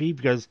PvP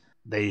because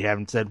they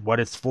haven't said what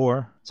it's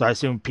for. So I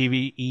assume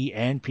PvE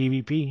and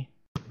PvP.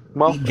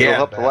 Well, it'll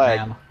help the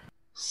lag.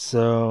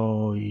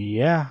 So,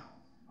 yeah,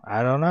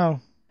 I don't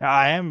know.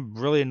 I am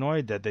really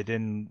annoyed that they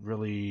didn't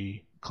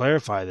really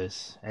clarify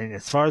this. And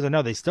as far as I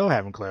know, they still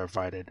haven't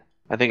clarified it.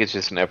 I think it's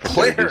just an effort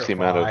to reduce the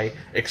amount of...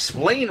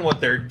 Explain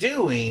what they're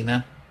doing.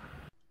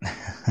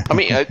 I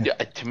mean,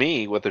 to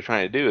me, what they're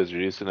trying to do is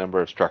reduce the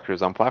number of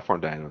structures on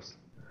platform dinos.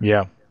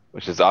 Yeah.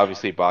 Which is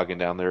obviously bogging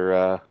down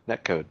their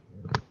netcode.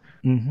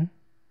 Mm-hmm.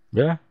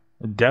 Yeah.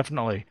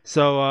 Definitely.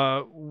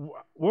 So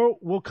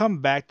we'll come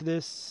back to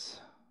this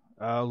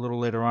a little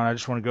later on. I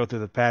just want to go through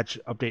the patch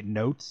update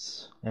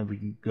notes, and we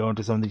can go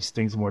into some of these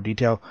things in more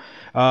detail.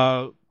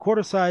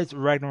 Quarter-size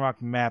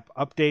Ragnarok map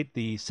update,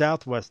 the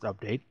Southwest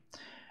update.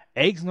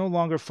 Eggs no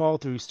longer fall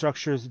through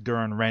structures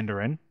during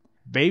rendering.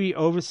 Baby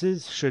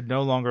ovises should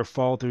no longer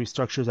fall through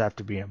structures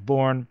after being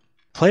born.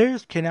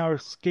 Players can now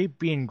escape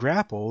being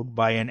grappled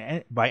by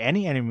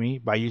any enemy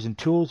by using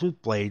tools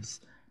with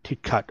blades to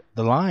cut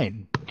the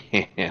line.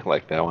 Yeah, I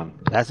like that one.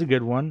 That's a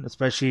good one,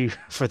 especially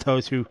for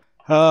those who...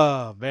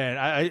 Oh,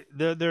 man.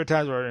 There are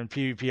times where in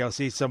PvP I'll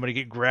see somebody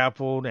get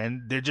grappled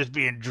and they're just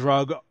being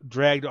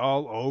dragged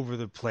all over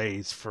the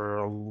place for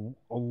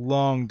a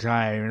long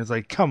time. And it's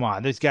like, come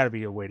on, there's got to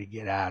be a way to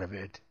get out of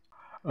it.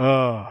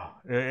 Oh,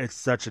 it's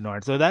such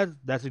annoying. So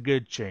that's a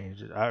good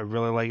change. I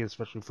really like it,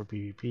 especially for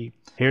PvP.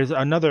 Here's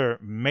another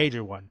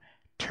major one.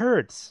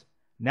 Turrets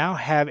now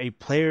have a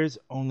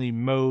players-only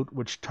mode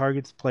which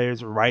targets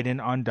players right in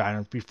on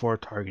dinos before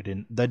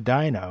targeting the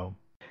dino.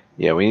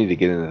 Yeah, we need to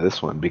get into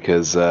this one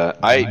because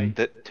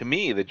to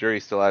me, the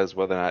jury's still out as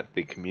whether or not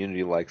the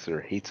community likes it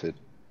or hates it.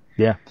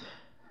 Yeah.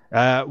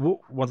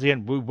 Once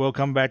again, we will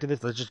come back to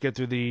this. Let's just get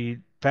through the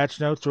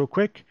patch notes real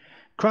quick.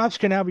 Crops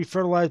can now be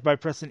fertilized by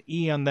pressing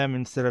E on them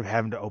instead of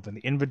having to open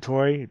the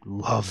inventory.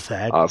 Love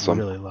that. Awesome.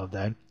 Really love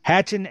that.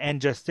 Hatching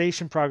and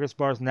gestation progress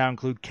bars now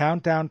include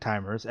countdown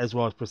timers as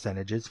well as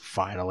percentages,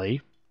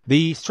 finally.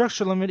 The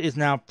structure limit is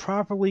now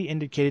properly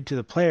indicated to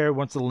the player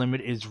once the limit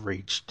is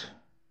reached.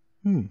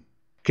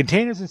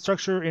 Containers and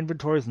structure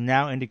inventories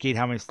now indicate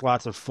how many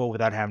slots are full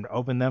without having to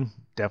open them.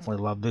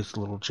 Definitely love this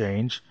little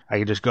change. I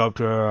can just go up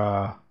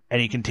to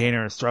any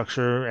container or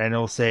structure and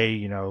it'll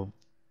say,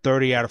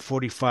 30 out of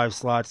 45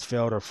 slots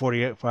filled or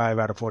 45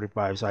 out of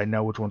 45, so I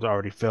know which one's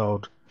already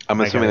filled.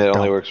 I'm assuming that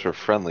only works for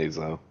friendlies,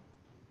 though.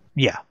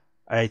 Yeah,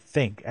 I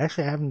think.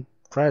 Actually, I haven't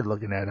tried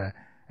looking at an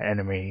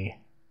enemy.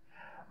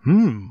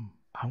 I'm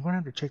going to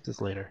have to check this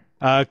later.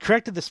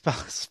 Corrected the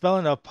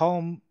spelling of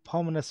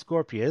Pulmonus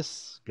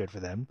Scorpius. Good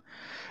for them.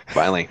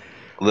 Finally.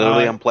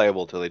 Literally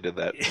unplayable till they did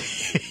that.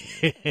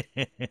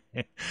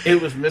 It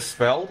was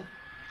misspelled?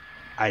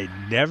 I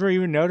never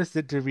even noticed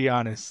it, to be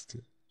honest.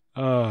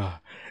 Now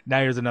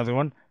here's another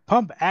one.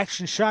 Pump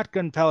action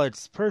shotgun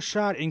pellets per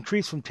shot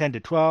increase from 10 to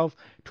 12.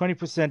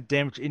 20%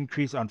 damage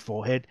increase on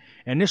full hit.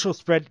 Initial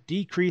spread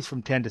decrease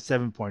from 10 to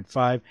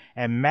 7.5.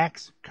 And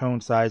max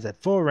cone size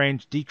at full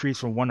range decrease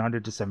from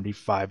 100 to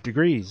 75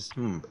 degrees.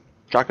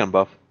 Shotgun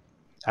buff.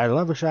 I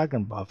love a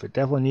shotgun buff. It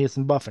definitely needs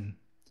some buffing.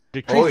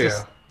 Decrease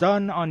the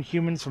stun on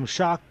humans from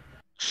shock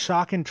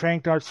and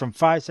trank darts from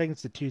 5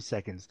 seconds to 2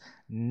 seconds.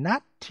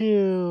 Not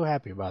too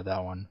happy about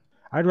that one.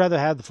 I'd rather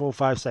have the full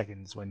 5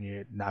 seconds when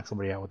you knock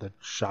somebody out with a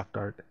shock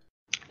dart.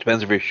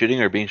 Depends if you're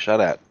shooting or being shot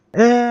at.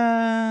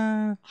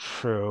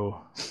 True.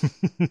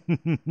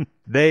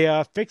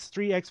 They fixed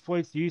 3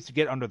 exploits used to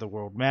get under the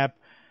world map.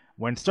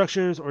 When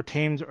structures or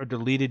tames are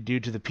deleted due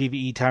to the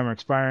PvE timer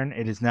expiring,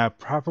 it is now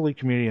properly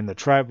communicated in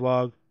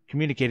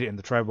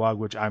the tribe log,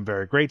 which I'm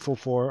very grateful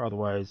for.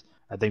 Otherwise,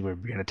 I think we're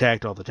being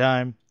attacked all the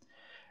time.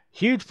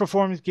 Huge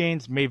performance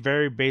gains may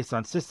vary based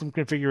on system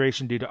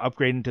configuration due to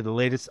upgrading to the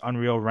latest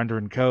Unreal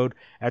rendering code.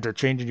 After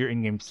changing your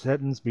in-game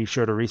settings, be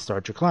sure to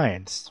restart your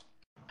clients.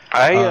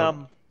 I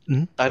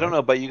don't know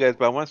about you guys,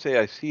 but I want to say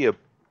I see a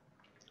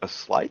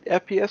slight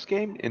FPS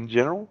game in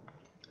general,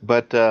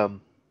 but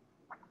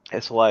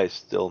SLI is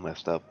still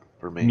messed up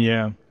for me.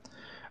 Yeah.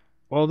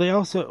 Well, they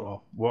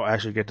also... we'll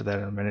actually get to that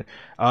in a minute.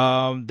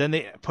 Then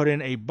they put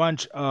in a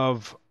bunch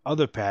of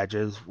other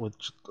patches,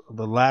 which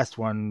the last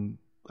one...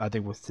 I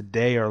think was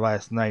today or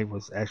last night,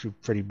 was actually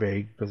pretty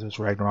big because it was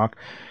Ragnarok.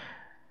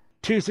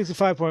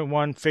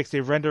 265.1 fixed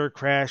a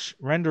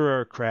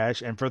renderer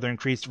crash and further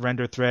increased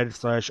render thread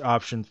 /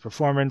 options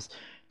performance.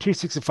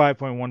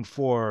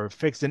 265.14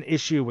 fixed an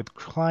issue with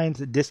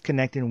clients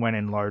disconnecting when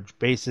in large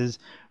bases,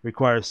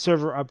 requires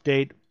server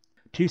update.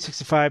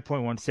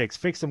 265.16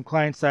 fixed some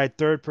client-side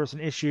third-person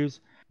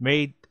issues,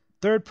 made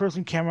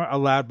third-person camera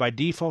allowed by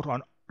default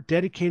on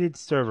dedicated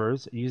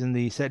servers using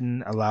the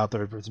setting allow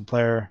third-person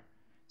player.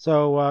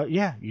 So,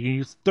 you can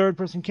use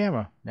third-person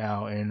camera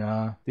now in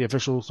the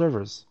official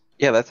servers.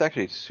 Yeah, that's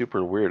actually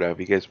super weird. Have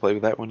you guys played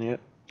with that one yet?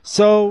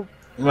 So,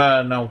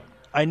 no.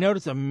 I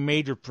noticed a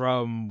major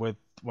problem with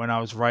when I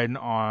was riding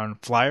on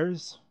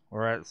flyers,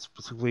 or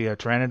specifically a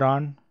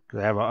Pteranodon, because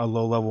I have a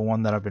low-level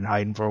one that I've been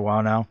hiding for a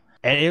while now.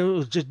 And it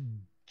was just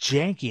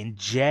janky and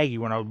jaggy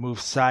when I would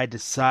move side to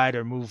side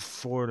or move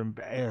forward.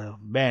 And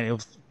man, it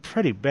was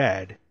pretty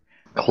bad.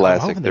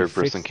 Classic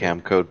third-person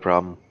cam code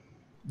problem.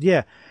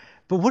 Yeah.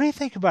 But what do you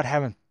think about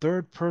having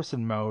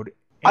third-person mode?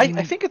 I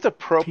think it's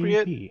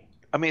appropriate. PvP?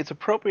 I mean, it's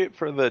appropriate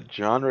for the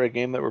genre of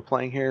game that we're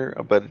playing here,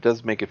 but it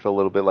does make it feel a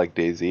little bit like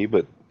DayZ.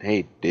 But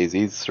hey,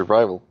 DayZ's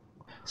survival.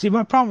 See,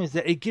 my problem is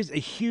that it gives a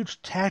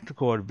huge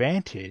tactical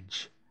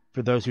advantage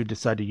for those who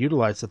decide to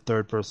utilize the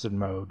third-person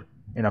mode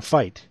in a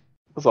fight.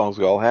 As long as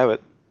we all have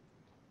it.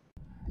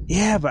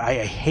 Yeah, but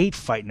I hate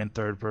fighting in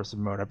third-person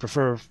mode. I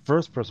prefer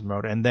first-person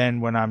mode. And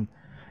then when I'm,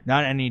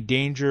 not any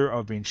danger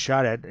of being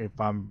shot at. If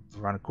I'm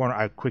around a corner,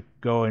 I quick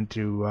go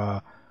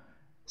into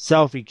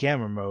selfie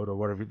camera mode or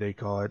whatever they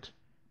call it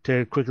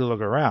to quickly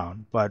look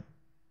around. But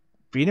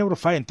being able to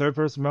fight in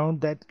third-person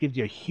mode, that gives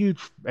you a huge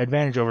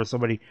advantage over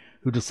somebody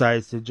who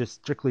decides to just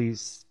strictly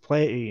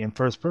play in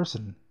first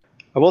person.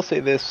 I will say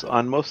this,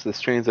 on most of the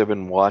streams I've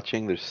been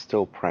watching, they're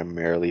still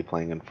primarily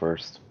playing in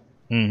first.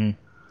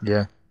 Mm-hmm.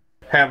 Yeah.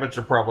 Habits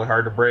are probably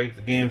hard to break.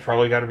 The game's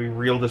probably got to be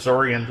real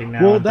disorienting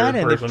now. Well, that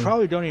and they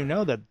probably don't even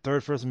know that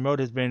third-person mode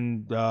has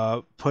been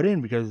put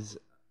in, because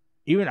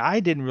even I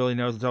didn't really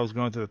know until I was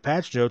going through the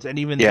patch notes, and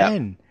even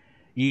then,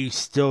 you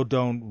still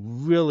don't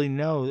really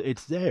know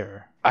it's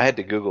there. I had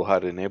to Google how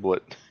to enable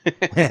it.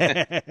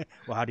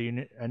 Well, how do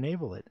you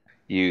enable it?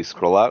 You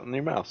scroll out on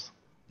your mouse.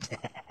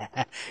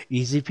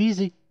 Easy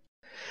peasy.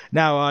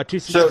 Now,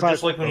 265... So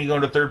just like when you go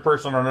to third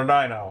person on a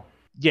dino.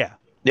 Yeah.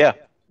 Yeah.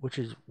 Which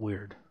is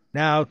weird.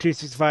 Now,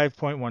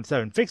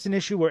 265.17. Fix an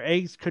issue where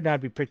eggs could not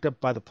be picked up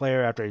by the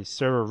player after a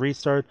server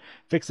restart.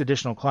 Fix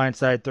additional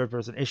client-side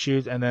third-person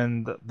issues. And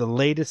then the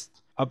latest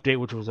update,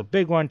 which was a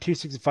big one,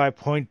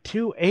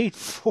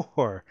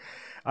 265.284.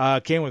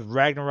 Came with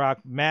Ragnarok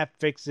map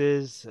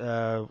fixes.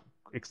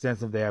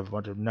 Extensive, they have a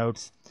bunch of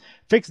notes.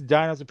 Fix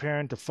dinos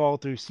appearing to fall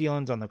through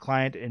ceilings on the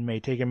client. It may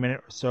take a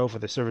minute or so for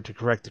the server to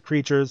correct the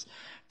creatures.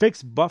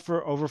 Fix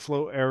buffer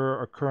overflow error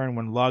occurring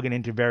when logging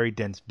into very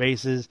dense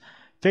bases.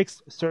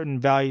 Fix certain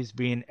values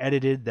being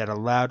edited that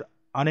allowed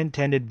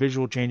unintended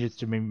visual changes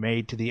to be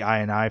made to the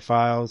INI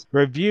files.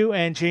 Review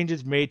and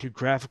changes made to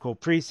graphical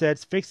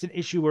presets. Fix an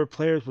issue where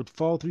players would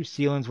fall through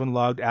ceilings when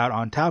logged out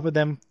on top of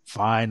them.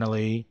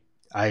 Finally.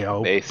 I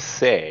hope. They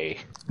say,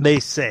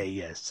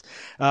 yes.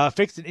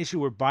 Fixed an issue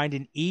where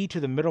binding E to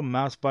the middle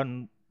mouse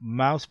button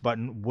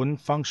wouldn't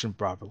function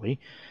properly.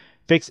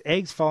 Fixed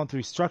eggs falling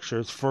through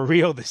structures for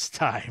real this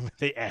time,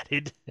 they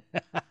added.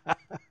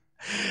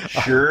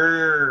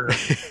 Sure.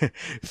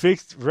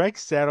 Fixed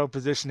Rex saddle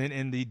positioning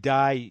in the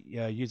die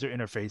user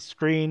interface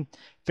screen.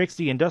 Fixed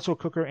the industrial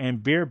cooker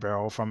and beer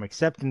barrel from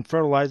accepting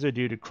fertilizer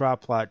due to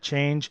crop plot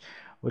change,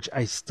 which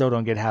I still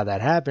don't get how that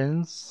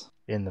happens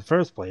in the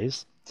first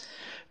place.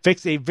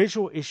 Fixed a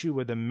visual issue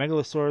where the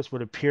Megalosaurus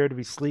would appear to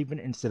be sleeping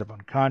instead of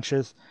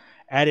unconscious.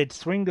 Added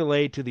swing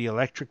delay to the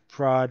electric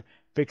prod.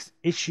 Fixed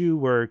issue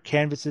where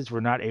canvases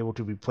were not able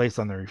to be placed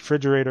on the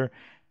refrigerator.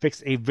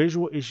 Fixed a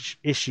visual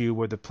issue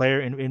where the player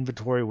in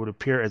inventory would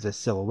appear as a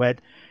silhouette.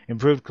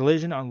 Improved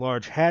collision on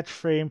large hatch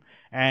frame.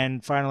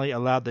 And finally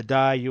allowed the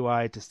die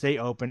UI to stay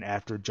open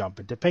after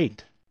jumping to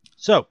paint.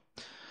 So,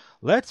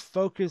 let's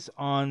focus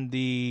on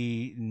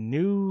the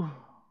new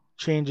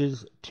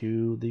changes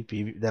to the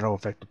that'll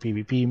affect the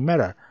PvP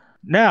meta.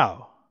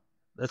 Now,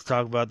 let's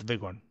talk about the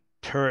big one.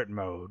 Turret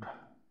mode.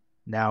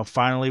 Now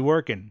finally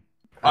working.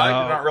 I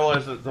did not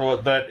realize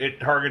that it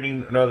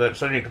targeting that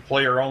setting it to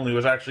player only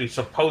was actually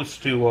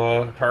supposed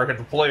to target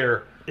the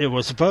player. It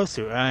was supposed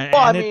to,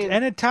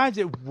 and at times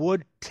it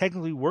would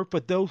technically work,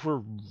 but those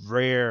were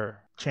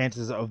rare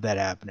chances of that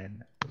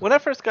happening. When I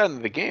first got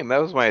into the game,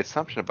 that was my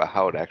assumption about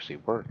how it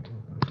actually worked.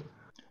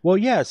 Well,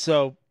 yeah,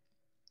 so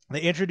they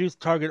introduced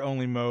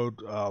target-only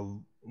mode, a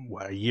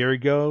year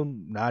ago?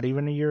 Not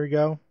even a year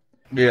ago?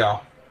 Yeah.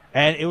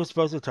 And it was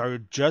supposed to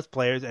target just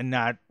players and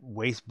not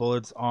waste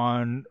bullets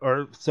on...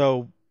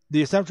 So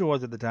the assumption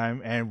was at the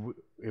time, and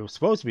it was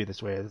supposed to be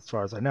this way as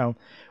far as I know,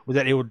 was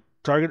that it would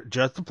target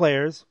just the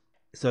players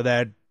so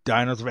that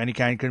dinos of any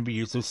kind couldn't be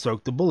used to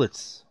soak the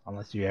bullets,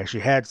 unless you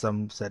actually had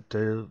some set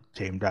to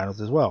tame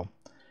dinos as well.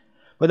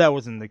 But that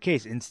wasn't the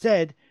case.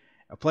 Instead,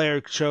 a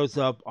player shows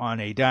up on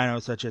a dino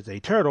such as a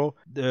turtle,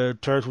 the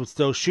turret would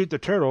still shoot the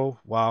turtle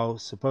while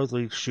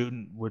supposedly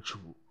shooting, which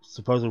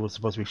supposedly was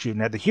supposed to be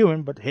shooting at the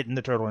human, but hitting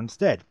the turtle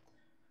instead.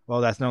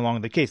 Well, that's no longer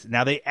the case.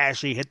 Now they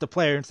actually hit the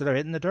player instead of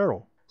hitting the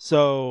turtle.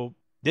 So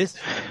this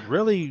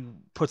really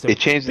puts a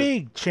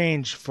big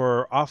change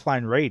for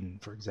offline raiding,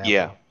 for example.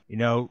 Yeah.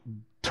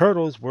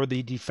 Turtles were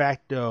the de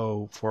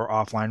facto for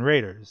offline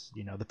raiders.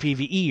 The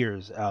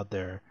PvEers out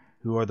there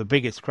who are the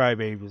biggest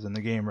crybabies in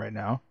the game right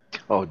now.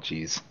 Oh,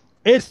 jeez.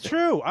 It's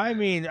true. I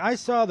mean, I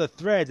saw the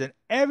threads, and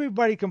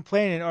everybody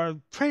complaining are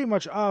pretty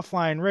much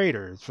offline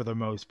raiders for the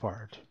most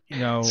part.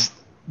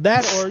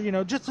 That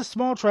or, just the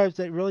small tribes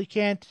that really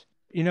can't,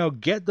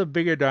 get the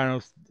bigger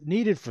dinos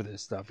needed for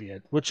this stuff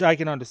yet, which I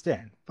can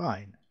understand.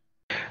 Fine.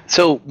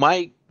 So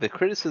the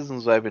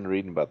criticisms I've been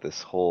reading about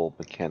this whole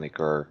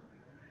mechanic are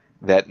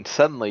that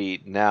suddenly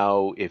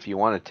now if you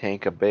want to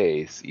tank a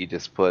base, you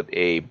just put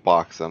a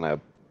box on a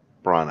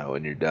Bronto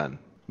and you're done.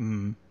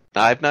 Mm.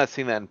 I've not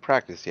seen that in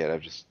practice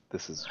yet.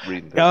 This is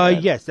reading.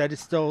 Yes, that is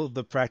still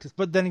the practice.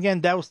 But then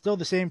again, that was still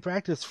the same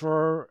practice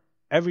for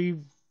every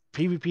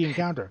PvP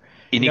encounter.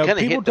 And you kind of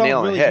hit the nail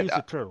on the head. Use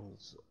the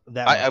turtles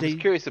I was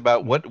curious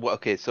about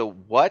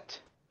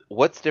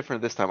what's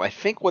different this time? I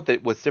think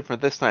what's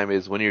different this time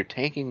is when you're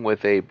tanking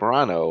with a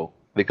Bronto,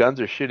 the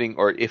guns are shooting,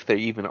 or if they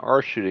even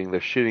are shooting,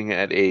 they're shooting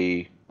at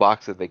a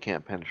box that they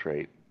can't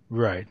penetrate.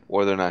 Right.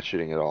 Or they're not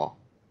shooting at all.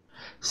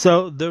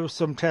 So there was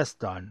some tests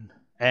done.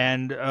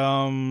 And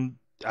I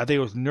think it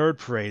was Nerd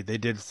Parade. They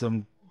did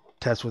some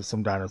test with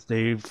some dinos.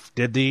 They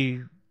did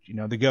the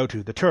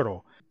go-to, the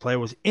turtle. Player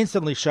was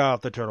instantly shot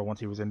off the turtle once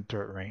he was in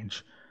turret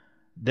range.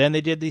 Then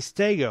they did the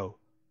stego.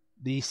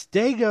 The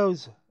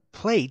stego's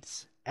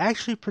plates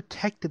actually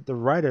protected the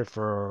rider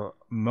from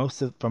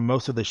most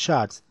of the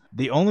shots.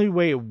 The only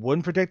way it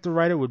wouldn't protect the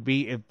rider would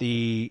be if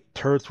the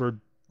turrets were.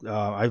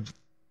 I'm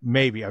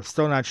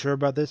still not sure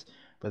about this,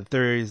 but the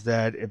theory is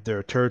that if there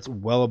are turrets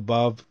well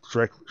above,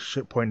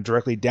 pointing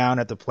directly down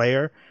at the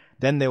player,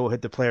 then they will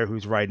hit the player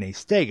who's riding a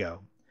stego.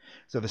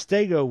 So the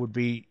stego would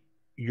be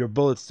your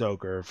bullet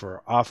soaker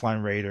for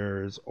offline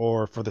raiders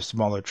or for the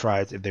smaller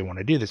tribes if they want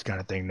to do this kind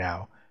of thing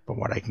now, from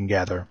what I can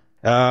gather.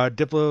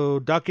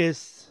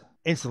 Diplodocus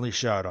instantly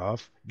shot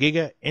off.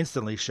 Giga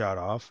instantly shot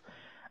off.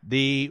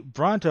 The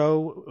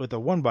Bronto with a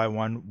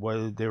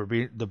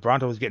 1x1 the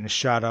Bronto was getting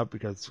shot up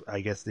because I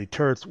guess the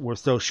turrets were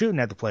still shooting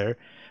at the player.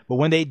 But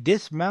when they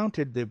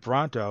dismounted the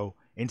Bronto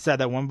inside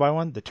that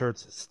 1x1, the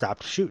turrets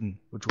stopped shooting,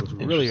 which was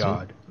really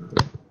odd.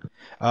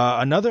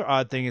 Another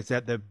odd thing is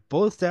that the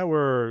bullets that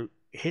were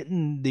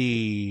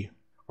hitting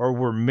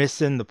were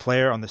missing the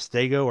player on the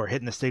stego or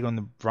hitting the stego on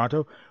the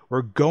Bronto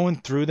were going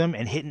through them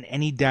and hitting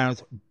any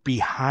downs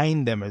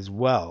behind them as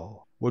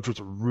well, which was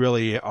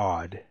really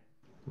odd.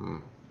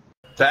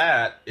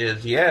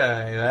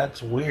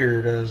 That's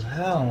weird as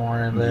hell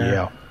right there.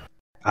 Yeah.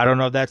 I don't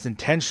know if that's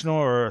intentional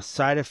or a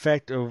side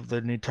effect of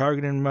the new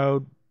targeting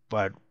mode,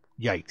 but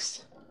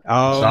yikes. It's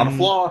not a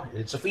flaw.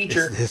 It's a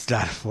feature. It's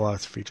not a flaw.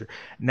 It's a feature.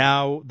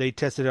 Now, they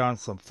tested it on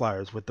some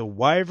flyers. With the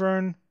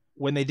Wyvern,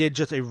 when they did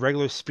just a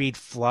regular speed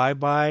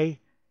flyby,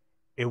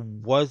 it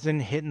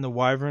wasn't hitting the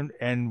Wyvern,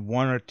 and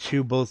one or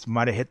two bullets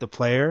might have hit the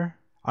player.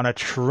 On a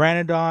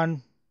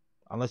Pteranodon,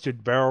 unless you're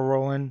barrel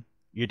rolling,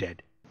 you're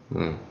dead.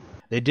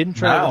 They didn't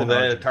try. Now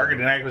the target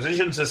and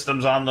acquisition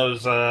systems on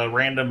those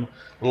random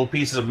little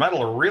pieces of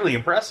metal are really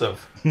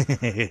impressive.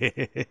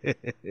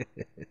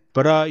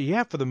 But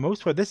yeah, for the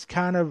most part, this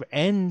kind of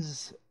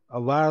ends a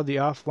lot of the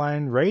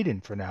offline raiding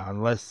for now,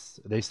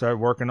 unless they start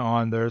working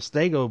on their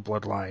stego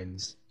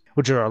bloodlines,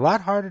 which are a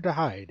lot harder to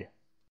hide.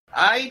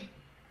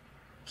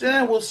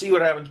 We'll see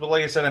what happens. But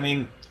like I said, I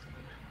mean,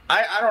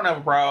 I don't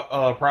have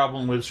a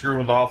problem with screwing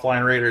with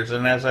offline raiders.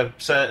 And as I've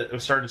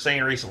started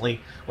saying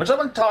recently, when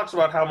someone talks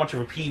about how much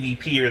of a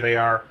PvPer they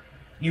are,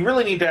 you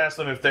really need to ask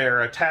them if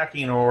they're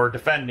attacking or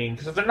defending.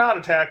 Because if they're not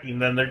attacking,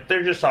 then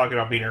they're just talking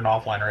about being an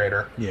offline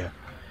raider. Yeah,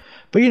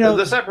 but you know,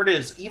 the separate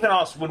is even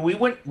us when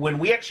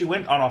we actually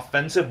went on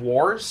offensive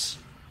wars.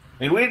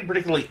 I mean, we didn't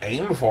particularly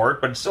aim for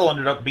it, but it still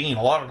ended up being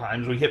a lot of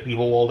times we hit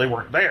people while they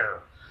weren't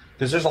there.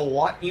 Because there's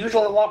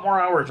usually a lot more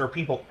hours where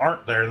people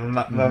aren't there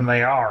than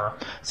they are.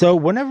 So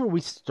whenever we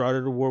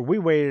started a war, we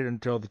waited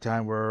until the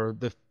time where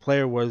the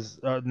player was,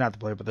 not the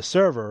player, but the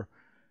server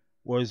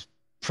was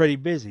pretty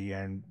busy.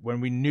 And when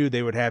we knew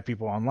they would have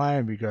people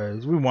online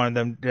because we wanted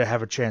them to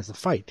have a chance to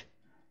fight.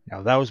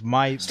 Now, that was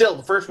my... Still,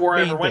 the first war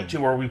I ever went to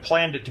where we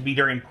planned it to be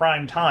during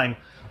prime time,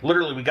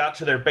 literally we got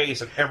to their base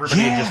and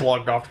everybody had just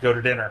logged off to go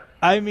to dinner.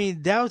 I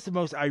mean, that was the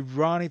most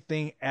ironic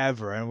thing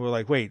ever. And we're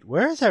like, wait,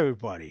 where's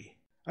everybody?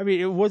 I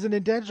mean, it wasn't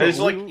intentional. It's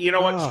like, you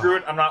know what? Screw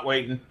it. I'm not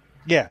waiting.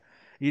 Yeah.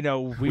 You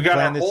know, we got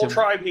our whole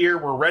tribe here.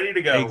 We're ready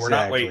to go. Exactly. We're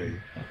not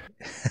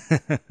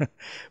waiting.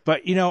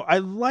 But, you know, I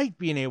like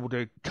being able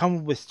to come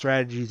up with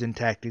strategies and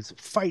tactics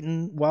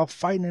while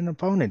fighting an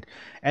opponent.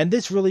 And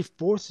this really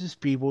forces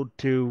people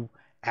to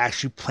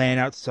actually plan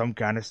out some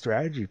kind of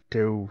strategy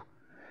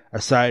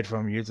aside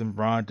from using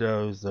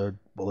Brontos, the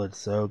bullet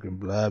soak, and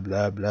blah,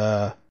 blah,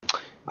 blah.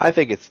 I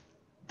think it's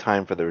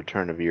time for the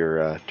return of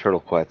your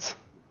turtle quets.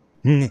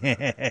 Yeah,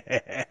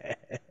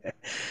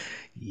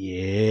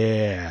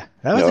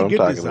 that was a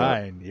good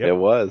design. Yep. It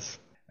was.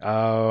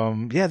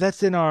 Yeah,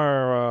 that's in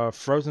our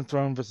Frozen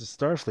Throne versus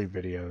Starfleet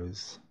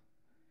videos,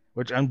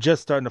 which I'm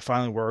just starting to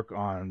finally work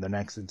on the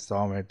next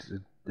installment.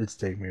 It's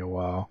taken me a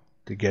while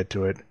to get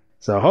to it,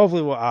 so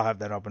hopefully I'll have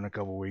that up in a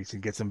couple weeks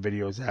and get some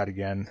videos out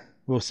again.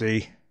 We'll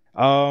see.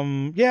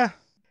 Yeah,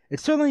 it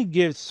certainly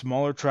gives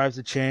smaller tribes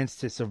a chance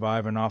to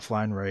survive an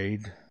offline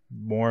raid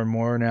more and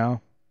more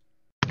now.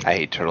 I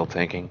hate turtle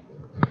tanking.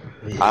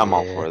 Yeah. I'm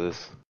all for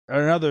this.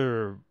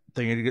 Another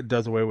thing it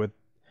does away with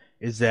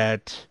is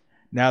that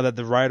now that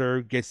the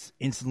rider gets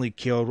instantly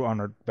killed on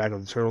the back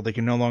of the turtle, they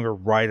can no longer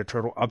ride a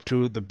turtle up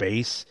to the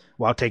base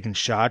while taking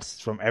shots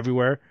from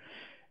everywhere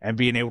and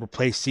being able to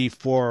place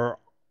C4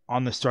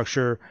 on the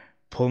structure,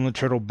 pulling the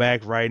turtle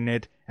back, riding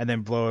it, and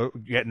then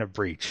getting a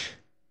breach.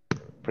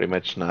 Pretty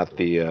much not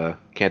the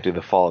can't do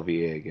the fall of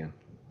EA again.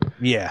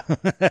 Yeah.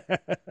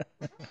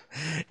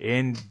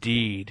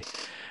 Indeed.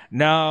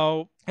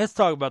 Now, let's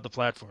talk about the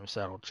platform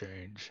saddle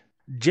change.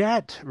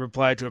 Jet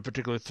replied to a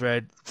particular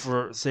thread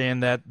for saying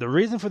that the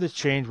reason for this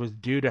change was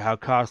due to how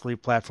costly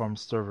platform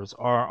servers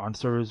are on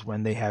servers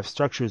when they have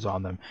structures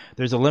on them.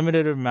 There's a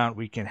limited amount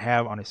we can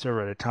have on a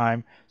server at a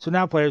time, so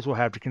now players will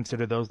have to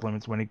consider those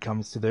limits when it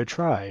comes to their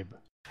tribe.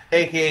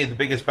 AKA the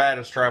biggest,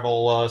 baddest tribe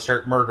will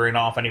start murdering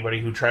off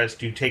anybody who tries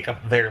to take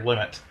up their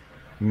limit.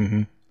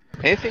 Mm-hmm.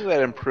 Anything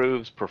that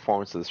improves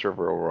performance of the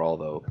server overall,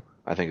 though,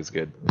 I think is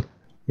good.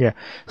 Yeah.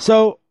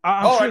 So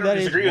I'm I sure don't that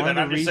is disagree with one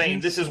that. of the I'm just saying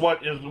reasons. this is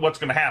what's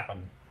going to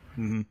happen.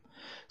 Mhm.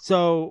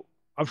 So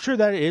I'm sure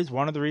that is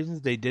one of the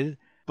reasons they did it.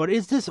 But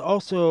is this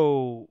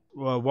also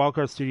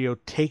Wildcard Studio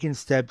taking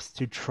steps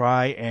to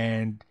try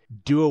and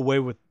do away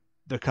with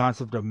the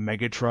concept of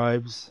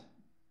megatribes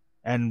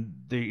and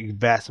the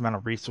vast amount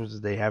of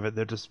resources they have at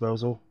their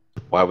disposal?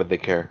 Why would they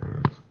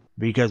care?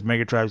 Because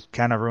megatribes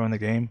kind of ruin the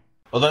game.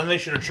 Well, then they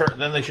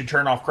should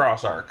turn off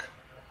Cross Arc.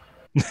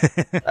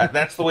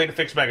 That's the way to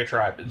fix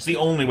Megatribe. It's the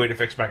only way to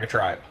fix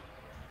Megatribe.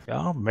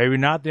 Well, maybe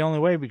not the only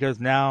way, because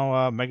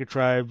now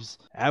megatribes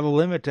have a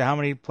limit to how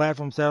many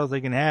platform styles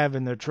they can have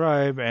in their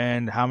tribe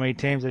and how many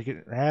tames they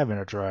can have in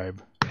a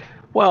tribe.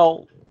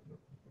 Well,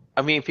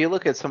 I mean, if you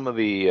look at some of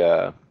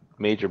the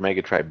major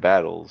Megatribe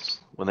battles,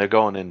 when they're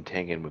going in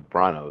tanking with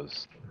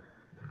Branos,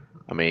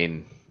 I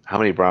mean, how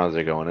many Branos are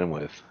they going in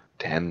with?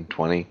 10,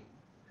 20?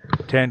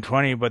 10,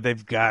 20, but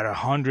they've got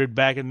 100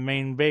 back in the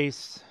main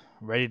base,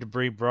 ready to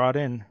be brought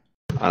in.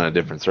 On a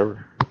different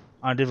server.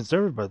 On a different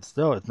server, but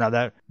still, it's not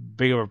that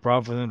big of a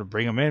problem for them to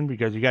bring them in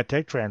because you got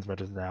tech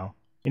transmitters now.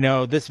 You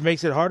know, this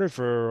makes it harder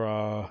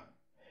for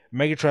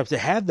Megatribes to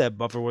have that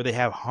buffer where they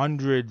have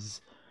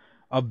hundreds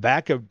of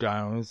backup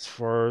dinos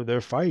for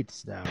their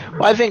fights now.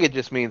 Well, I think it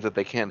just means that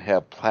they can't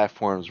have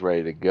platforms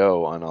ready to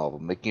go on all of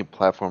them. They can keep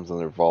platforms in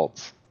their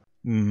vaults.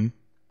 Mm-hmm.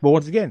 But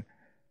once again,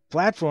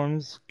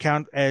 platforms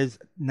count as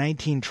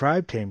 19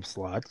 tribe tame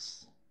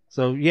slots.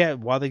 So yeah,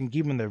 while they can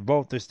keep them in their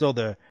vault, there's still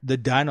the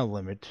dino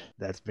limit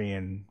that's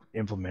being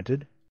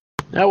implemented.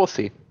 Yeah, we'll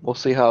see. We'll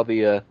see how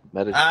the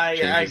meta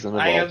changes and evolves.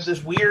 I have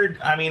this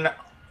weird. I mean,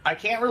 I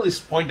can't really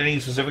point to any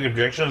specific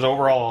objections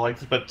overall. I like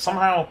this, but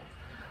somehow,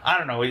 I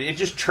don't know. It's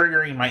just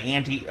triggering my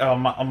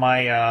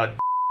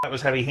that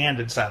was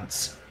heavy-handed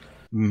sense.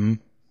 Mm-hmm.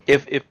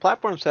 If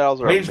platform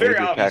styles are, I mean, it's very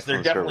major obvious they're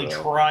on definitely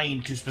server,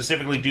 trying to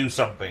specifically do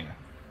something.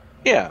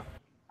 Yeah.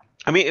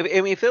 I mean,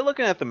 if they're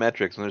looking at the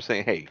metrics and they're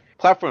saying, hey,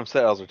 platform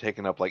styles are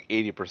taking up like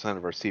 80%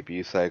 of our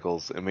CPU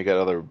cycles, and we got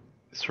other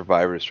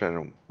survivors trying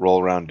to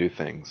roll around and do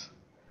things.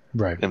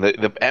 Right. And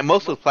and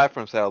most of the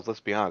platform styles, let's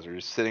be honest, are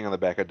just sitting on the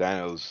back of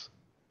dinos,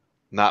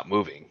 not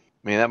moving.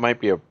 I mean, that might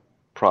be a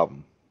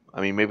problem.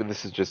 I mean, maybe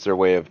this is just their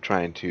way of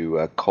trying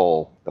to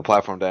cull the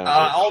platform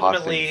dinos.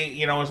 Ultimately,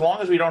 you know, as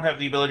long as we don't have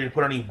the ability to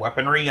put any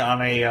weaponry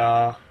on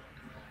a,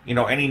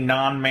 any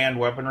non-manned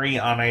weaponry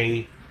on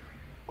a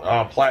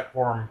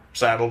platform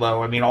saddle,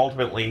 though, I mean,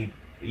 ultimately,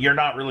 you're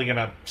not really going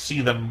to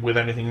see them with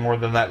anything more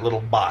than that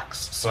little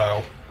box,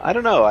 so... I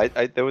don't know.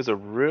 There was a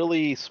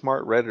really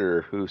smart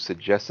Redditor who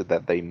suggested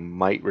that they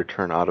might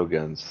return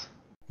autoguns.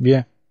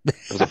 Yeah. It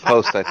was a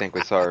post I think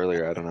we saw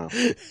earlier. I don't know.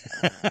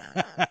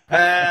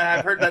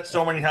 I've heard that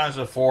so many times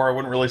before. I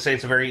wouldn't really say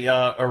it's a very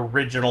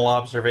original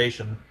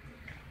observation.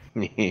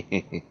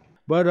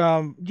 But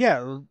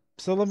yeah.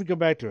 So let me go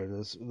back to it.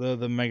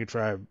 The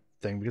Megatribe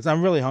thing, because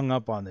I'm really hung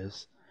up on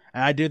this,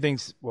 and I do think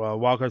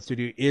Wildcard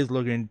Studio is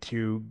looking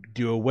to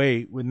do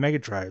away with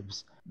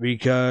Megatribes,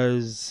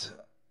 because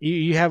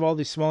you have all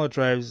these smaller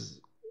tribes,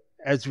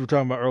 as we were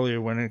talking about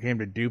earlier when it came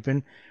to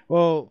duping.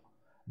 Well,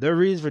 their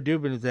reason for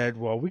duping is that,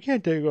 well, we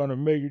can't take on a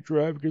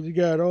Megatribe because you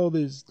got all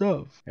this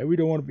stuff, and we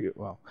don't want to be,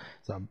 well,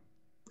 so I'm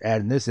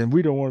adding this in,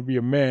 we don't want to be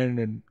a man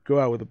and go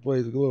out with a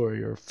blaze of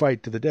glory or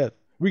fight to the death.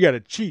 We got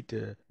to cheat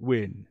to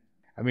win.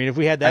 I mean, if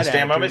we had that, I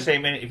stand by my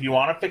statement. If you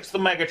want to fix the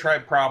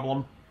Megatribe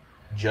problem,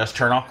 just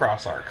turn off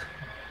Cross Arc.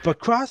 But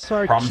Cross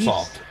Arc problem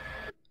solved.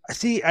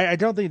 See, I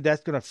don't think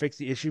that's going to fix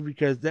the issue,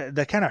 because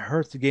that kind of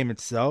hurts the game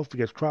itself,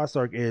 because Cross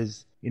Arc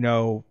is,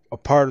 a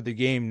part of the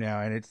game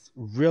now, and it's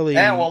really...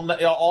 Yeah, well,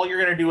 all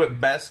you're going to do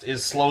at best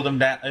is slow them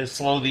down.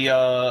 Slow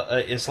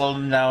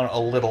them down a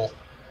little.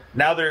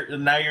 Now you're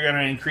going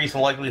to increase the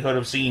likelihood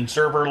of seeing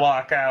server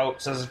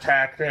lockouts as a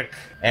tactic,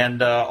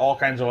 and all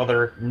kinds of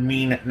other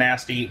mean,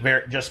 nasty,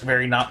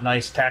 very not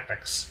nice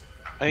tactics.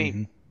 I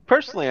mean,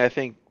 personally, I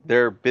think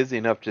they're busy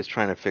enough just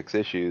trying to fix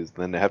issues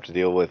than to have to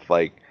deal with,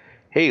 like,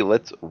 hey,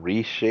 let's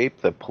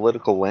reshape the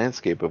political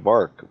landscape of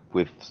Ark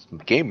with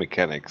game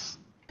mechanics.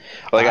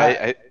 Like,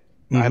 I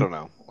don't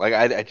know. Like,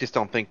 I just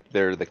don't think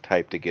they're the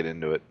type to get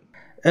into it.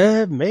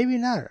 Maybe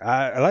not.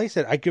 Like I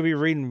said, I could be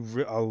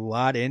reading a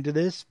lot into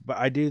this, but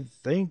I do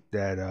think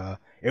that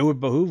it would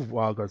behoove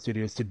Wildcard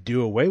Studios to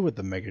do away with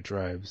the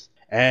Megatribes.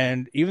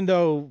 And even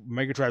though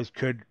Megatribes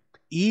could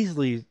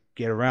easily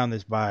get around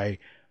this by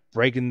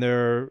breaking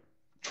their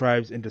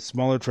tribes into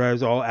smaller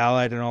tribes, all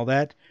allied and all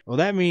that, well,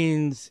 that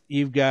means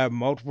you've got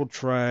multiple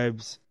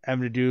tribes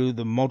having to do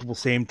the multiple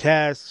same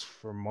tasks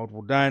for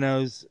multiple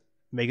dinos,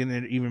 making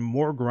it even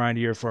more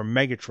grindier for a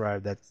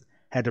Megatribe that's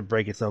had to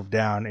break itself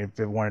down if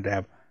it wanted to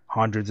have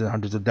hundreds and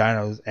hundreds of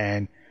dinos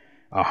and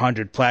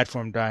 100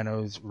 platform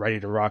dinos ready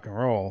to rock and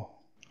roll.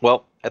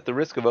 Well, at the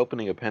risk of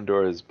opening a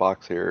Pandora's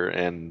box here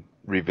and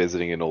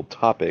revisiting an old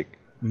topic,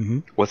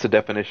 what's the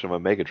definition of a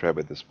Megatribe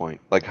at this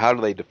point? Like, how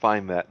do they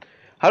define that?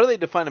 How do they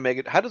define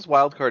a How does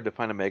Wildcard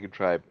define a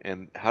Megatribe,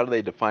 and how do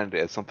they define it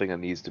as something that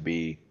needs to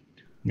be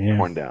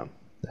torn down?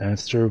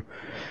 That's true.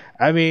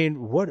 I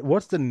mean,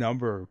 what's the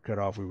number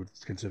cutoff we would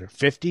consider?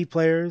 50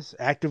 players,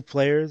 active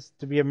players,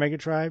 to be a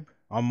Megatribe?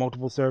 on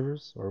multiple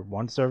servers or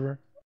one server?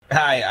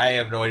 I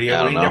have no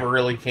idea. We know. never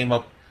really came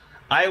up.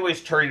 I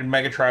always treated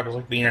Megatribe as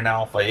like being an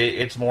alpha.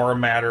 It's more a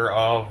matter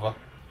of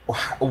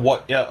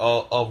what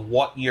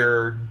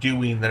you're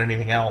doing than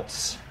anything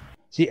else.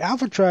 See,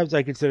 alpha tribes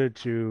I consider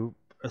to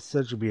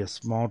essentially be a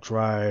small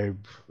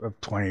tribe of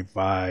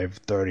 25,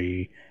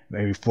 30,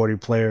 maybe 40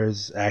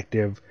 players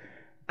active,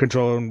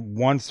 controlling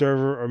one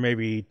server or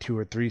maybe 2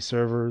 or 3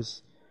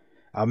 servers.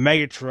 A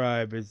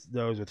Megatribe is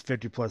those with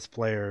 50 plus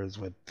players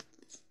with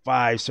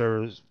 5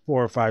 servers,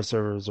 4 or 5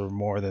 servers or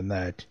more than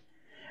that.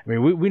 I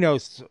mean, we know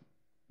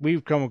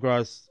we've come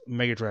across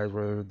Megatribes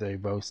where they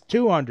boast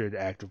 200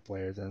 active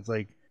players, and it's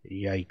like,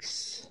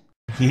 yikes.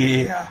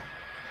 Yeah.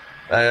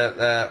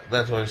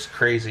 That's what's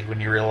crazy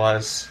when you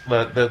realize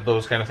that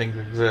those kind of things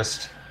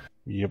exist.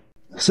 Yep.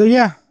 So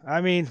yeah,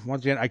 I mean,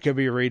 once again, I could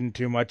be reading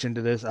too much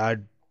into this.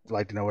 I'd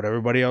like to know what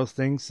everybody else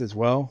thinks as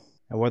well,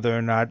 and whether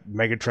or not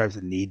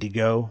Megatribes need to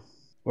go,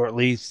 or at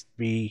least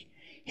be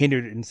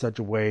hindered in such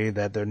a way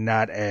that they're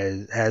not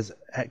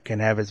can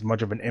have as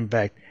much of an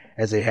impact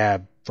as they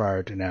have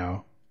prior to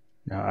now.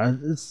 Now,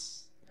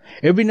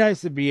 it'd be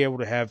nice to be able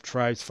to have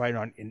tribes fight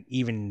on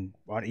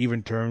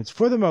even terms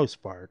for the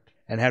most part,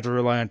 and have to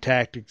rely on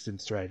tactics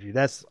and strategy.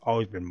 That's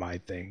always been my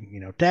thing. You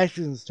know,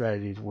 tactics and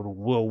strategies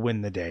will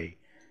win the day,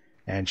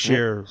 and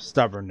sheer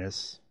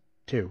stubbornness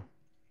too.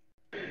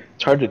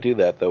 It's hard to do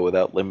that though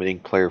without limiting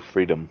player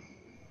freedom.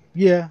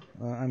 Yeah,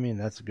 I mean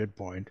that's a good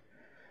point.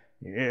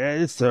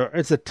 It's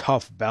a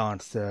tough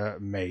balance to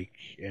make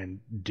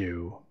and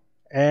do.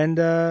 And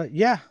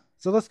yeah,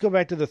 so let's go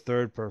back to the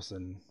third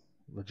person,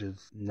 which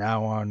is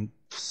now on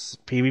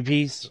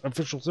PvP's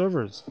official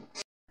servers.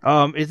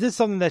 Is this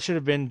something that should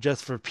have been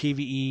just for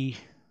PvE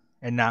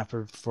and not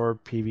for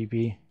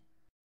PvP?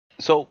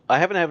 So I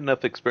haven't had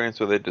enough experience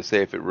with it to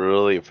say if it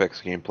really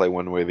affects gameplay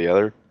one way or the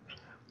other.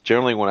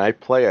 Generally, when I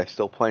play, I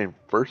still play in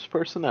first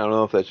person. I don't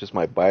know if that's just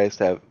my bias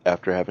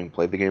after having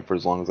played the game for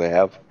as long as I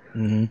have.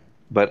 Mm-hmm.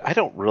 But I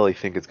don't really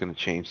think it's going to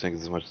change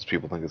things as much as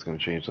people think it's going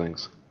to change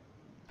things.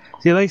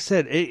 See, like I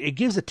said, it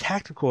gives a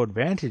tactical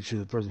advantage to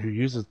the person who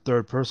uses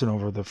third person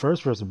over the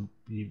first person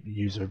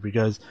user,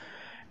 because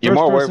you're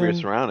more aware of your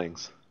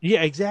surroundings.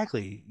 Yeah,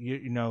 exactly.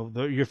 You know,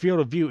 your field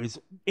of view is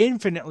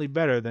infinitely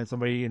better than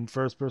somebody in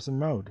first person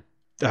mode.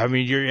 I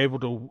mean, you're able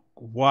to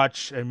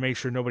watch and make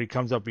sure nobody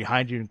comes up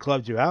behind you and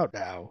clubs you out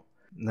now.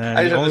 And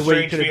I just have a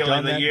strange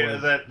feeling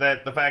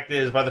that the fact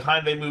is, by the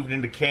time they moved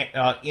into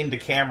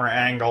camera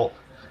angle,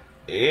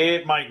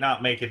 it might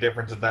not make a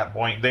difference at that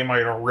point. They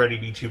might already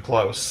be too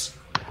close.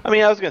 I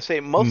mean, I was going to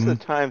say, most of the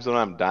times when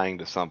I'm dying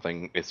to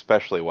something,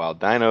 especially wild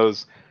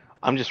dinos,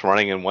 I'm just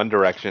running in one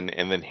direction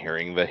and then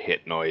hearing the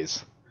hit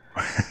noise.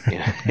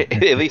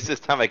 At least this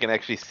time I can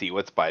actually see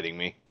what's biting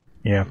me.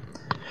 Yeah.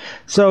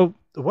 So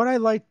what I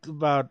liked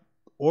about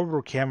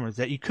orbital camera is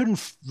that you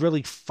couldn't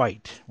really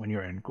fight when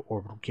you're in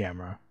orbital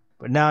camera.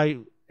 But now,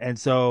 and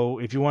so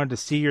if you wanted to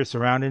see your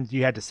surroundings,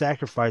 you had to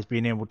sacrifice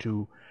being able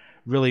to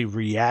really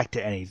react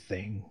to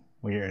anything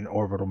when you're in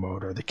orbital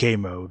mode or the K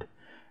mode.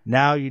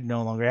 Now you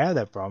no longer have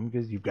that problem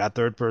because you've got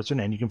third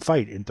person and you can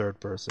fight in third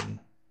person.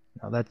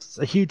 Now that's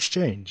a huge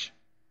change.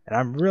 And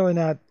I'm really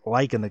not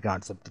liking the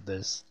concept of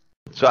this.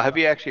 So have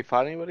you actually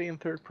fought anybody in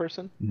third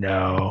person?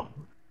 No,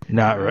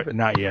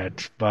 not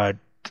yet. But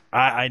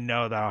I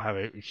know that I'll have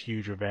a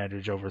huge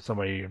advantage over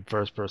somebody in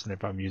first person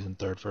if I'm using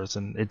third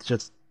person. It's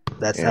just,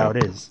 that's how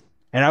it is.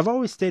 And I've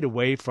always stayed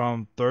away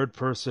from third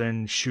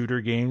person shooter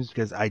games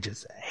because I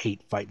just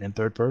hate fighting in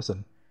third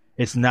person.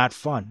 It's not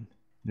fun.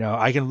 No,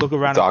 I can look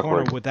around a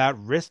corner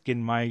without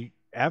risking my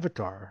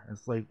avatar.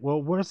 It's like,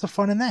 well, where's the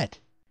fun in that?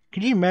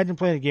 Can you imagine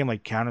playing a game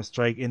like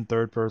Counter-Strike in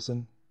third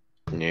person?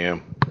 Yeah.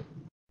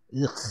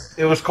 Ugh.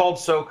 It was called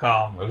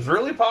SOCOM. It was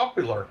really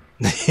popular.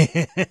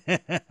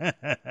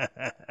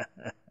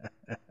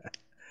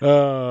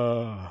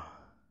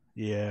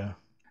 Yeah.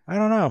 I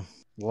don't know.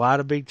 A lot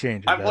of big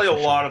changes. I play a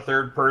lot of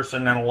third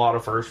person and a lot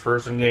of first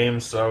person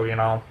games, so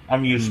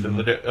I'm used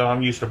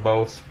to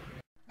both.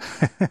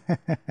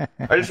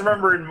 I just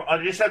remember,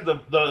 I just had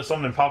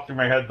something popped through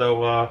my head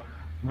though.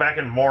 Back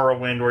in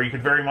Morrowind, where you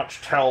could very much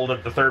tell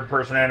that the third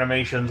person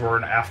animations were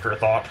an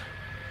afterthought.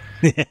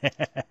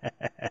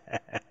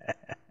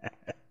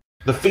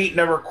 The feet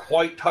never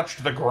quite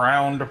touched the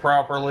ground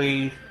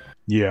properly.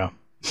 Yeah.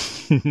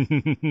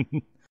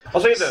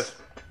 I'll say this.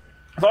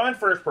 If I'm in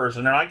first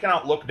person and I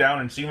cannot look down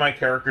and see my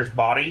character's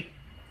body,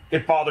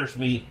 it bothers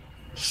me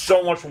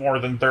so much more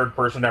than third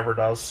person ever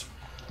does.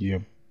 Yeah.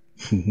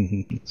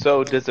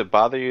 So does it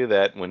bother you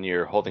that when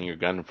you're holding your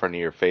gun in front of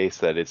your face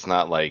that it's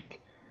not like,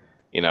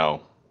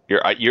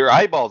 your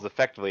eyeball's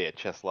effectively at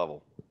chest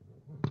level?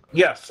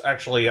 Yes,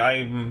 actually,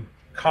 I'm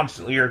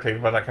constantly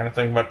irritated by that kind of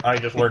thing, but I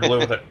just learned to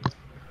live with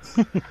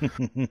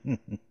it.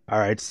 All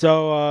right,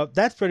 so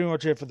that's pretty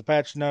much it for the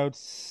patch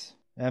notes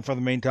and for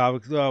the main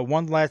topics.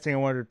 One last thing I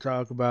wanted to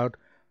talk about,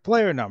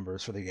 player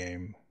numbers for the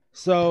game.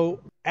 So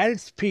at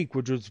its peak,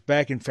 which was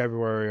back in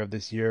February of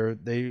this year,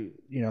 there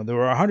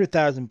were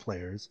 100,000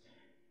 players,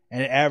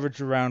 and it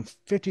averaged around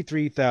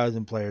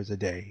 53,000 players a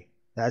day.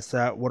 That's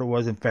what it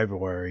was in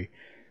February.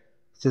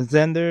 Since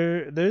then,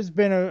 there's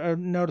been a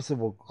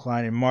noticeable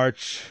decline. In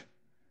March,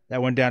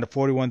 that went down to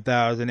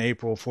 41,000.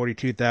 April,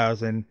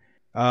 42,000.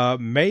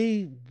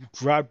 May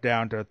dropped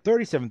down to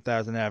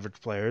 37,000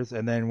 average players,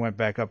 and then went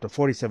back up to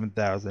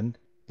 47,000.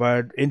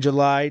 But in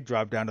July,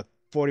 dropped down to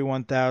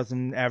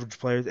 41,000 average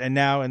players, and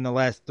now in the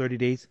last 30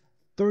 days,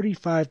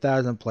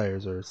 35,000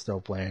 players are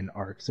still playing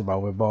Ark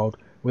Survival Evolved,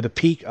 with a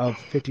peak of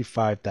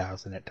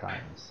 55,000 at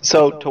times.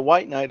 So to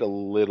white knight a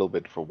little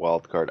bit for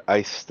wildcard,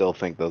 I still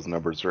think those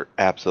numbers are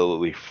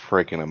absolutely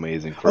freaking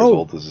amazing for as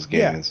old as this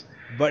game is.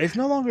 But it's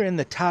no longer in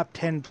the top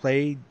 10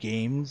 played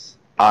games.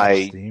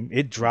 Steam.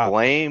 It dropped.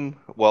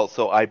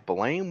 I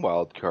blame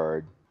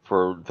wildcard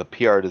for the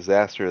PR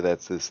disaster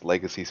that's this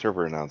legacy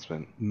server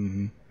announcement.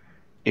 Mm-hmm.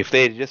 If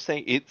they had just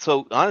stayed,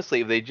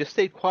 if they just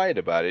stayed quiet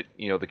about it,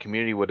 the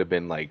community would have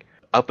been like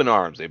up in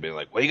arms. They'd been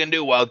like, "What are you gonna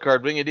do,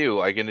 wildcard? What are you gonna do?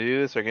 Are you gonna do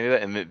this? Are you gonna do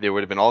that?" And there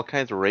would have been all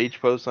kinds of rage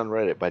posts on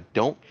Reddit. But I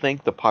don't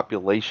think the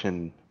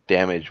population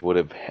damage would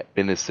have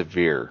been as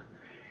severe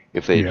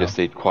if they had just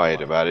stayed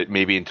quiet about it.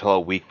 Maybe until a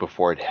week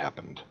before it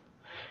happened.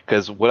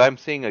 Because what I'm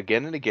seeing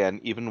again and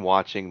again, even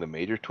watching the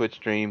major Twitch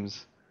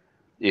streams,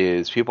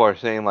 is people are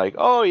saying like,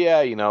 "Oh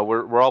yeah,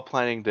 we're all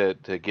planning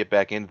to get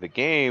back into the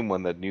game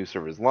when the new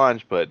servers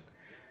launch, but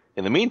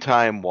in the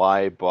meantime,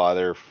 why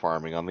bother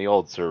farming on the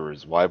old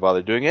servers? Why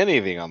bother doing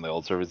anything on the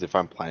old servers if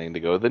I'm planning to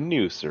go to the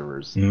new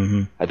servers?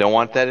 Mm-hmm. I don't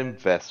want that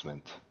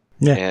investment."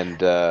 Yeah.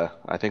 And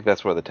I think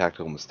that's where the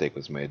tactical mistake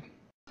was made.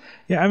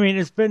 Yeah, I mean,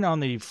 it's been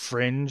on the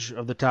fringe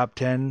of the top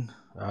 10.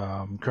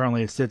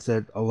 Currently, it sits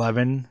at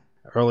 11.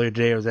 Earlier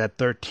today, it was at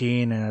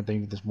 13, and I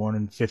think this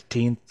morning,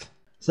 15th.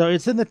 So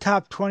it's in the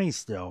top 20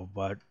 still,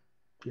 but,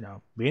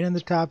 being in the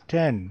top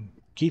 10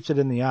 keeps it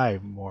in the eye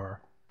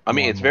more. I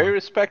mean, it's very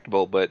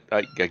respectable, but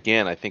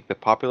again, I think the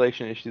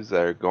population issues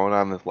that are going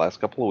on this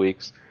last couple of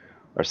weeks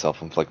are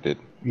self-inflicted.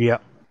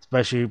 Yep,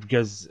 especially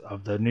because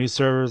of the new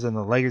servers and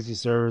the legacy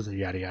servers,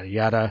 yada, yada,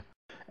 yada.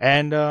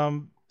 And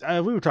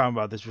we were talking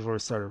about this before we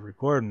started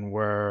recording,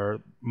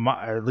 where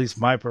at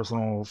least my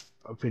personal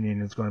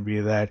opinion is going to be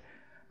that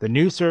the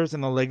new servers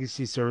and the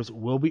legacy servers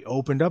will be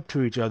opened up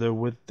to each other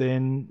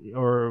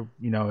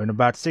in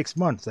about 6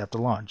 months after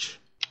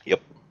launch.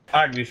 Yep.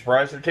 I'd be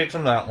surprised if it takes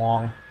them that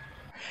long.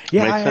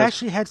 Yeah, I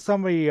actually had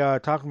somebody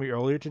talking to me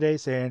earlier today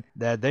saying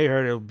that they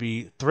heard it would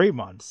be 3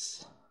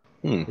 months.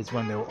 Is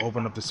when they will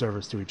open up the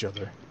servers to each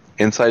other.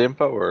 Inside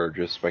info or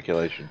just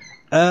speculation?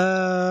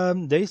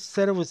 They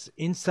said it was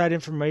inside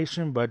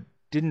information, but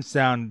didn't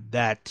sound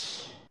that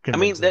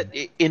convincing. I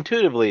mean,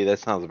 intuitively, that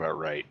sounds about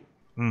right.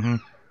 Mm-hmm.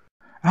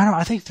 I don't know.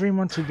 I think 3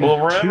 months would be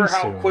remember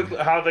too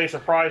how they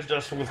surprised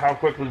us with how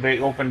quickly they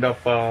opened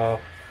up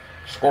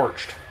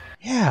Scorched.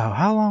 Yeah,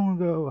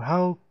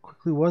 how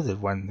quickly was it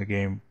when the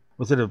game...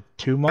 Was it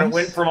 2 months? It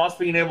went from us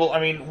being able...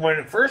 I mean, when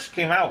it first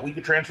came out, we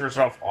could transfer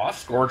stuff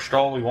off Scorched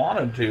all we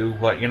wanted to,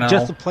 but,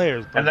 Just the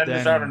players. And then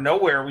just out of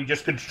nowhere, we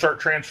just could start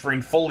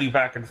transferring fully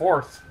back and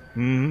forth.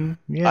 Mm-hmm.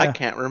 Yeah. I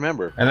can't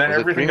remember. And then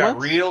everything got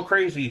real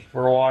crazy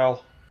for a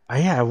while.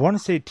 Yeah, I want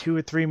to say 2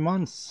 or 3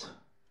 months.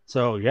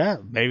 So, yeah,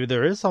 maybe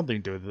there is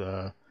something to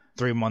the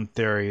 3-month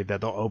theory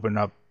that they'll open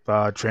up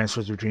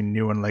transfers between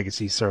new and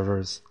legacy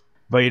servers.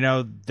 But,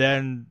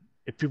 then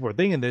if people are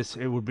thinking this,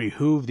 it would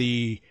behoove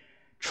the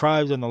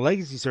tribes on the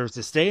legacy servers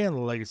to stay on the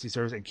legacy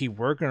servers and keep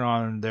working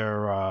on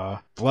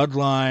their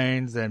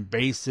bloodlines and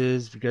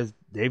bases, because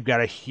they've got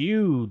a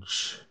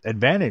huge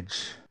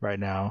advantage right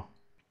now.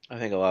 I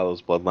think a lot of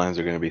those bloodlines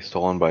are going to be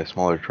stolen by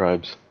smaller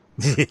tribes.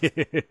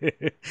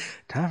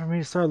 Time for me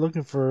to start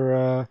looking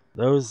for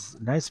those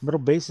nice middle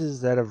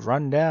bases that have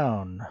run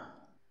down.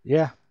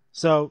 Yeah.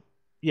 So,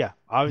 yeah,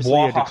 obviously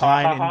a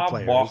decline in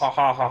players.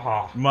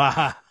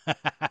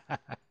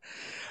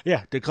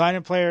 Yeah, decline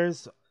in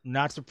players,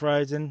 not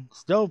surprising.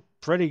 Still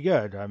pretty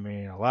good. I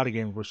mean, a lot of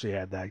games wish they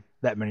had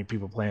that many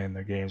people playing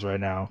their games right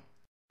now.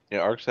 Yeah,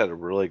 Ark's had a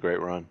really great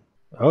run.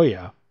 Oh,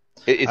 yeah.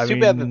 It's too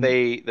bad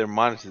that their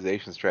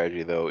monetization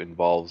strategy, though,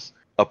 involves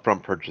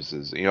upfront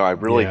purchases. I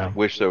really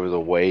wish there was a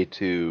way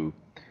to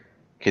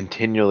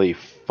continually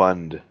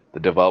fund the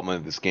development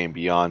of this game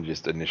beyond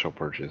just initial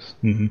purchase.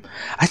 Mm-hmm.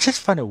 I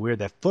just find it weird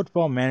that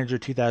Football Manager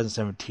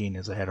 2017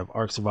 is ahead of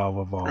Ark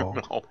Survival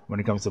Evolved when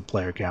it comes to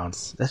player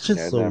counts. That's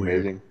just so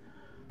weird. Amazing?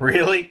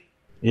 Really?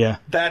 Yeah.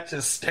 That's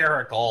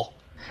hysterical.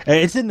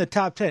 It's in the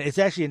top 10. It's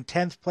actually in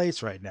 10th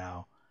place right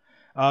now.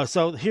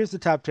 So here's the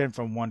top 10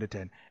 from 1 to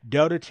 10.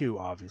 Dota 2,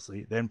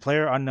 obviously. Then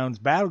PlayerUnknown's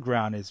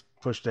Battleground is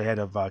pushed ahead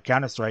of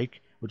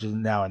Counter-Strike, which is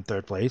now in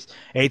 3rd place.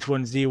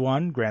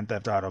 H1Z1, Grand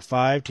Theft Auto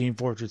 5, Team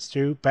Fortress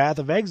 2, Path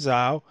of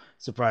Exile,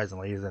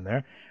 surprisingly, is in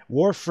there.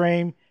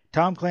 Warframe,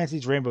 Tom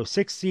Clancy's Rainbow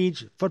Six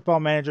Siege, Football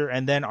Manager,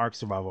 and then Ark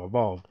Survival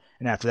Evolved.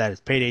 And after that is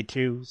Payday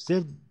 2,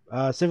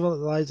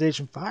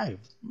 Civilization 5.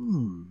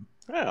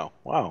 Oh,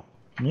 wow.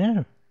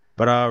 Yeah.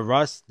 But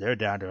Rust, they're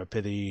down to a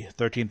pithy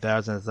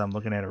 13,000 as I'm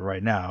looking at it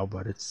right now,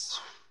 but it's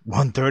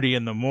 1:30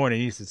 in the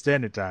morning Eastern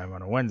Standard Time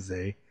on a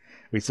Wednesday.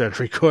 We started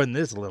recording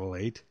this a little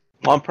late.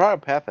 Well, I'm proud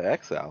of Path of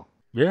Exile.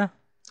 Yeah.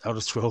 Elder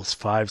Scrolls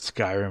 5,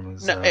 Skyrim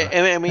is...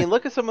 I mean,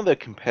 look at some of the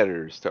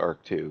competitors to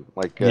Ark 2.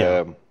 Like,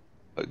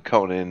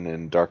 Conan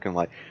and Dark and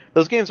Light.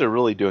 Those games are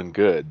really doing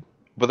good,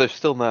 but they're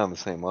still not on the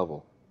same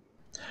level.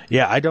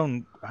 Yeah, I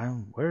don't.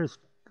 Where's?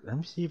 Let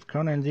me see if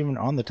Conan's even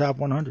on the top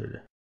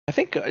 100.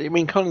 I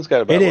mean, Conan's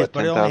got about, It is, what,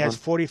 but 10,000? it only has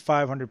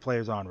 4,500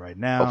 players on right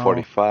now. Oh,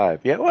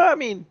 45. Yeah, well, I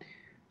mean,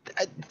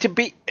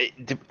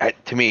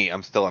 to me,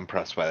 I'm still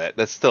impressed by that.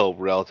 That's still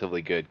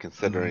relatively good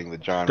considering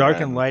the genre. Dark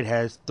and Light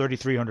has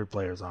 3,300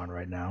 players on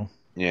right now.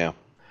 Yeah.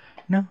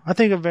 No, I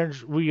think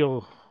eventually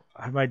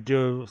I might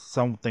do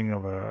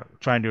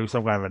try and do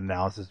some kind of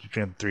analysis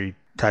between the three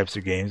types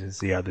of games and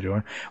see how they're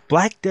doing.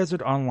 Black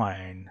Desert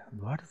Online.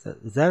 What is that?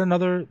 Is that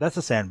another? That's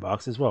a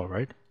sandbox as well,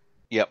 right?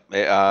 Yep.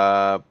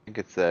 I think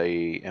it's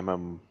a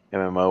MMO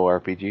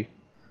RPG.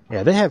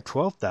 Yeah, they have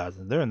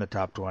 12,000. They're in the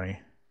top 20.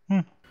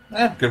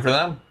 Yeah, good for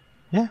them.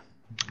 Yeah.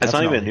 It's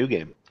not even a new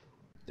game.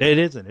 It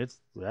isn't. It's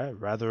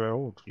rather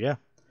old. Yeah.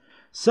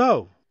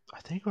 So, I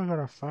think we're going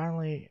to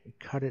finally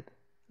cut it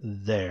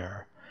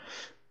there.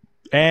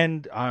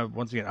 And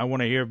once again, I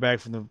want to hear back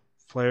from the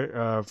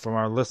from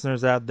our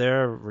listeners out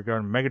there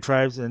regarding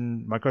Megatribes.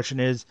 And my question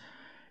is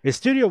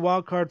Studio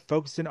Wildcard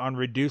focusing on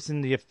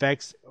reducing the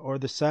effects or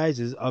the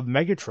sizes of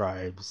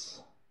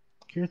Megatribes?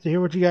 Curious to hear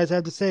what you guys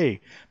have to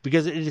say,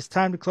 because it is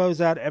time to close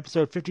out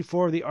episode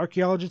 54 of the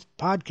ARKeologist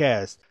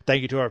podcast.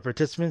 Thank you to our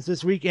participants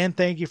this week, and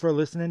thank you for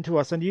listening to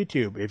us on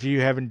YouTube. If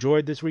you have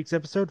enjoyed this week's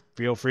episode,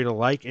 feel free to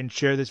like and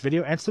share this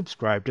video and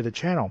subscribe to the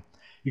channel.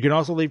 You can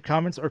also leave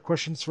comments or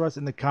questions for us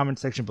in the comment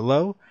section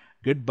below.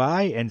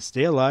 Goodbye, and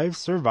stay alive,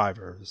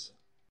 survivors.